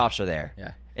hint that the cops are there.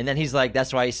 Yeah. And then he's like,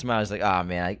 that's why he smiles, like, oh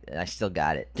man, I still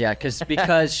got it. Yeah,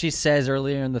 because she says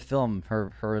earlier in the film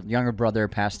her younger brother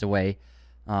passed away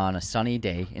on a sunny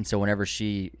day, and so whenever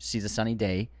she sees a sunny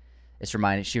day, it's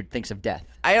reminded, she thinks of death.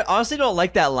 I honestly don't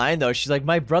like that line though. She's like,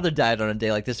 my brother died on a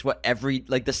day like this.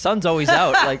 The sun's always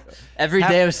out, like every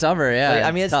day of summer. Yeah,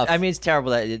 like, it's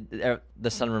terrible that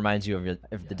the sun reminds you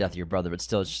of the death of your brother, but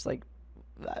still, it's just like,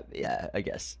 yeah, I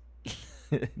guess.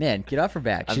 Man, get off her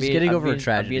back. She's getting over a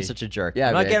tragedy. I'm being such a jerk.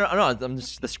 Yeah, I'm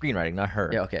just the screenwriting, not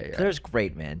her. Yeah, okay. Yeah. Claire's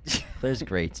great, man. Claire's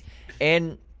great,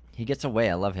 and he gets away.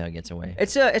 I love how he gets away.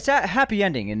 It's a happy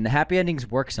ending, and the happy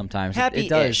endings work sometimes.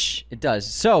 Happy-ish. It does.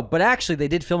 So, but actually, they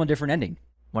did film a different ending.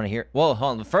 Want to hear? Well,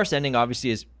 hold on. The first ending obviously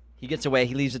is he gets away.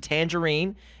 He leaves a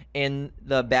tangerine in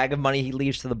the bag of money he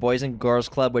leaves to the Boys and Girls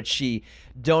Club, which she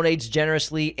donates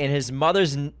generously in his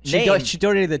mother's name. She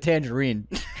donated the tangerine.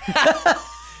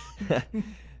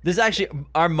 This is actually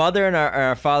our mother and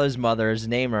our father's mother's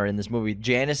name are in this movie.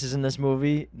 Janice is in this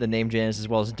movie. The name Janice, as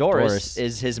well as Doris.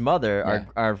 Is his mother.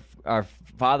 Yeah. Our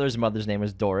father's mother's name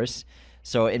is Doris.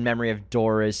 So in memory of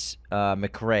Doris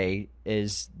McRae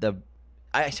is the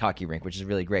ice hockey rink, which is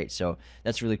really great. So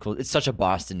that's really cool. It's such a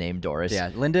Boston name, Doris.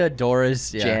 Yeah, Linda,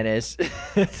 Doris, Janice.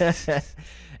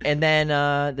 And then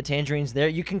the Tangerine's there.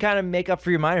 You can kind of make up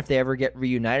for your mind if they ever get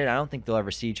reunited. I don't think they'll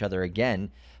ever see each other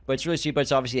again. But it's really sweet, but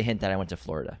it's obviously a hint that I went to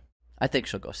Florida. I think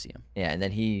she'll go see him. Yeah, and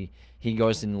then he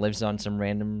goes and lives on some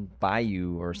random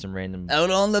bayou or some random... Out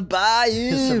on the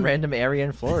bayou! Some random area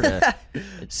in Florida.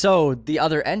 So the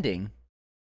other ending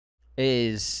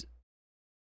is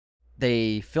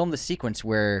they film the sequence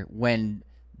where when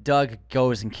Doug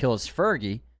goes and kills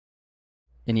Fergie,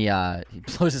 and he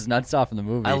blows his nuts off in the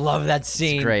movie. I love that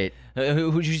scene. It's great.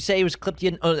 Who'd you say was clipped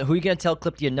you? Who are you gonna tell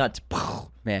clipped you nuts?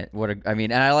 Man,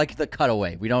 and I like the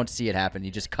cutaway. We don't see it happen.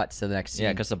 He just cuts to the next scene.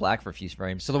 Yeah, because the black for a few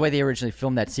frames. So the way they originally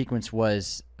filmed that sequence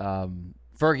was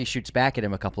Fergie shoots back at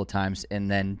him a couple of times, and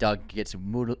then Doug gets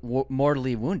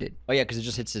mortally wounded. Oh yeah, because it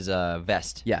just hits his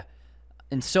vest. Yeah.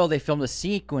 And so they filmed a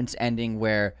sequence ending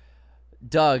where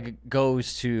Doug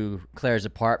goes to Claire's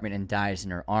apartment and dies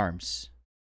in her arms.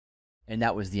 And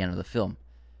that was the end of the film.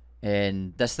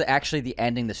 And that's actually the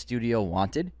ending the studio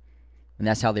wanted. And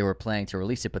that's how they were planning to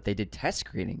release it. But they did test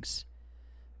screenings.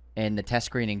 And the test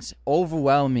screenings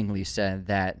overwhelmingly said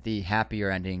that the happier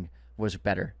ending was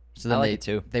better. So then it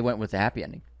too. They went with the happy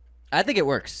ending. I think it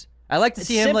works. I like to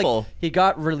see him simple. like he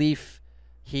got relief.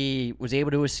 He was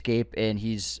able to escape, and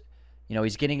he's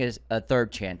getting a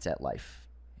third chance at life.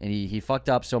 And he fucked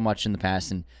up so much in the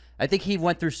past, and I think he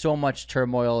went through so much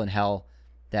turmoil and hell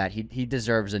that he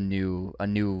deserves a new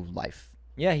life.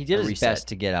 Yeah, he did his best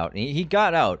to get out. He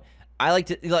got out. I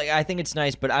think it's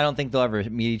nice, but I don't think they'll ever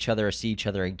meet each other or see each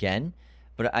other again.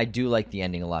 But I do like the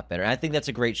ending a lot better. And I think that's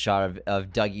a great shot of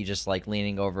Dougie just like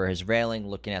leaning over his railing,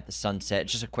 looking at the sunset.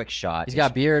 It's just a quick shot. He's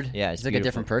got a beard. Yeah, he's like a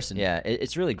different person. Yeah,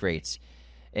 it's really great.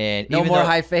 And no more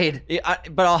high fade.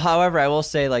 However, I will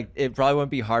say like it probably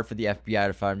wouldn't be hard for the FBI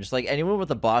to find him. Just like anyone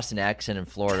with a Boston accent in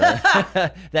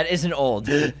Florida that isn't old,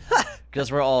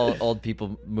 because we're all old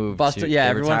people move. Boston, yeah,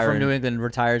 everyone from New England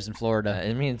retires in Florida.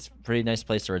 I mean, it's a pretty nice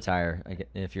place to retire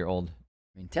if you're old.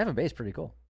 I mean, Tampa Bay is pretty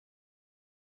cool.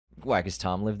 Why? Because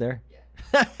Tom lived there.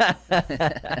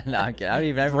 No, I'm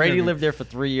kidding. Brady lived there for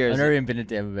 3 years. I've never even been to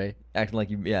Tampa Bay. Acting like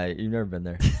you've never been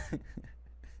there.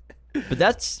 But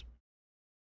that's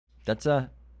the town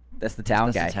guy. That's the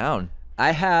town.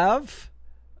 I have,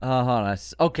 hold on.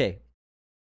 Okay,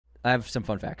 I have some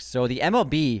fun facts. So the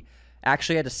MLB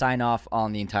actually had to sign off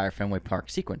on the entire Fenway Park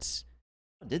sequence.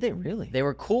 Did they really? They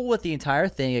were cool with the entire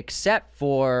thing except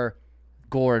for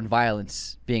gore and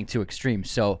violence being too extreme.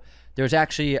 So there's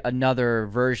actually another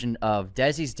version of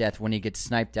Desi's death when he gets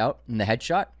sniped out in the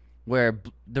headshot, where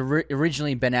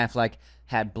originally Ben Affleck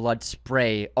had blood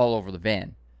spray all over the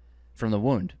van from the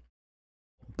wound.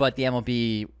 But the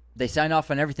MLB, they signed off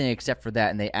on everything except for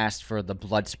that, and they asked for the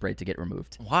blood spray to get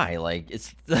removed. Why? Like,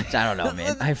 it's... I don't know,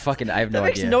 man. I have no idea. That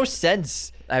makes no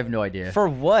sense. I have no idea. For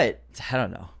what? I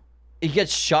don't know. He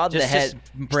gets shot in the head.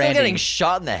 Just still getting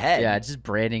shot in the head. Yeah, just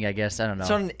branding, I guess. I don't know.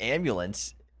 It's on an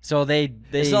ambulance. So they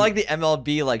It's not like the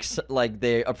MLB, like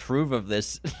they approve of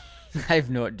this. I have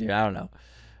no idea. I don't know.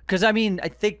 Because, I mean, I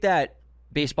think that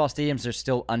baseball stadiums are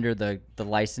still under the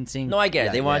licensing. No, I get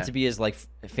it. They want it to be as like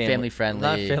family friendly,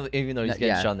 not family, even though he's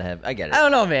getting shot in the head. I get it. I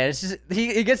don't know, man. It's just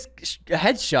he gets a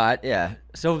headshot. Yeah.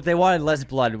 So they wanted less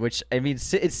blood, which I mean,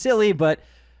 it's silly, but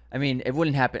I mean, it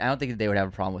wouldn't happen. I don't think that they would have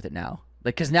a problem with it now.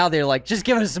 Like, because now they're like, just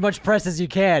give us as much press as you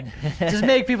can, just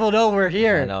make people know we're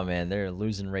here. I know, man. They're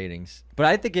losing ratings. But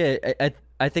I think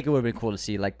I think it would have been cool to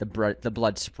see like the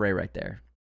blood spray right there.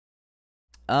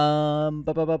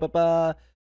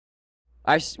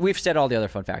 We've said all the other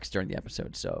fun facts during the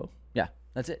episode, so yeah,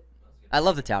 that's it. I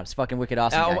love the town. It's fucking wicked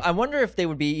awesome. I wonder if they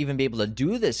would even be able to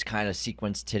do this kind of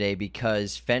sequence today,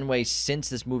 because Fenway, since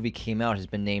this movie came out, has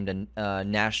been named a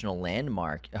national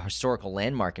landmark, a historical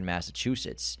landmark in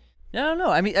Massachusetts. I don't know.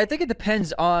 I mean, I think it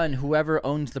depends on whoever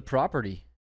owns the property.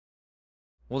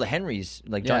 Well, the Henrys,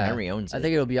 like John Henry owns it. I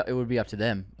think it would be up to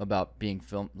them about being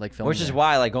filmed. Which is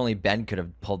why like only Ben could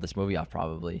have pulled this movie off,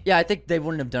 probably. Yeah, I think they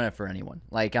wouldn't have done it for anyone.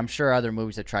 Like, I'm sure other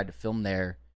movies that tried to film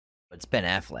there. But it's Ben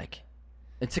Affleck.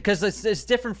 It's because it's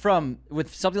different from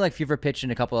with something like Fever Pitch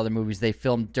and a couple other movies. They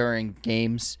film during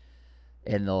games,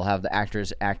 and they'll have the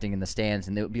actors acting in the stands,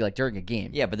 and it would be like during a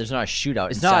game. Yeah, but there's not a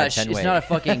shootout. It's not a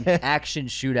fucking action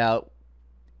shootout.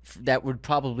 That would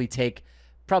probably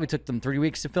took them 3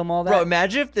 weeks to film all that. Bro,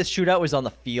 imagine if the shootout was on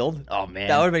the field. Oh, man.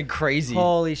 That would have been crazy.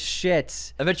 Holy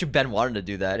shit. I bet you Ben wanted to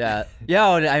do that. Yeah. Yeah,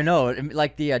 I know.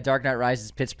 Like the Dark Knight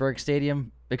Rises Pittsburgh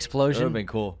Stadium explosion. That would have been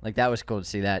cool. Like, that was cool to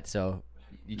see that. So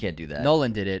you can't do that.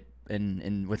 Nolan did it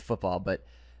in with football. But,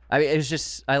 I mean, it was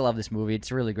just, I love this movie.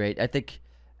 It's really great. I think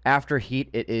after Heat,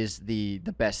 it is the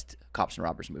best cops and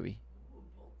robbers movie.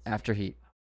 After Heat.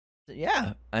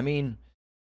 Yeah. I mean...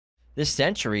 This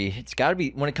century, it's got to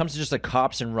be, when it comes to just a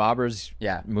cops and robbers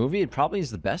movie, it probably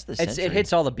is the best this century. It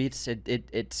hits all the beats.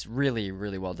 It's really,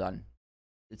 really well done.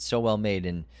 It's so well made.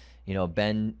 And, you know,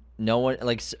 Ben, no one,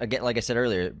 like I said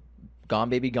earlier, Gone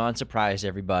Baby Gone surprised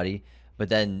everybody. But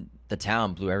then the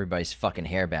town blew everybody's fucking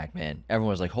hair back, man.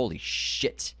 Everyone was like, holy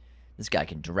shit, this guy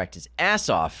can direct his ass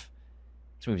off.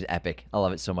 This movie's epic. I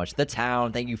love it so much. The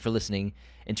Town, thank you for listening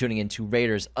and tuning in to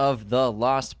Raiders of the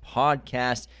Lost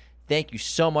podcast. Thank you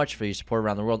so much for your support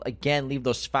around the world. Again, leave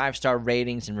those 5-star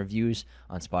ratings and reviews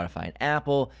on Spotify and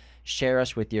Apple. Share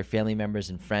us with your family members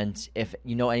and friends. If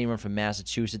you know anyone from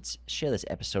Massachusetts, share this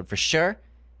episode for sure.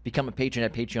 Become a patron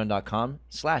at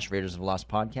patreon.com/Raiders of the Lost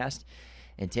Podcast.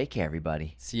 And take care,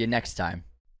 everybody. See you next time.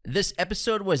 This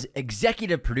episode was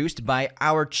executive produced by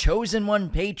our chosen one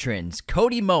patrons,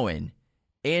 Cody Moen,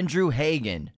 Andrew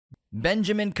Hagan,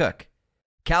 Benjamin Cook,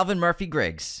 Calvin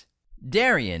Murphy-Griggs,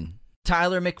 Darian,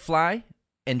 Tyler McFly,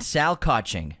 and Sal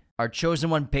Koching. Our chosen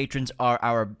one patrons are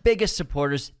our biggest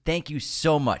supporters. Thank you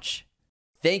so much.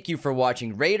 Thank you for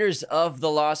watching Raiders of the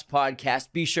Lost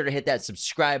Podcast. Be sure to hit that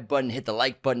subscribe button, hit the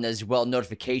like button as well,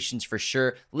 notifications for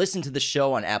sure. Listen to the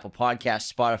show on Apple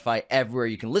Podcasts, Spotify, everywhere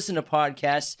you can listen to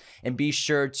podcasts. And be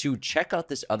sure to check out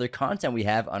this other content we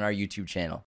have on our YouTube channel.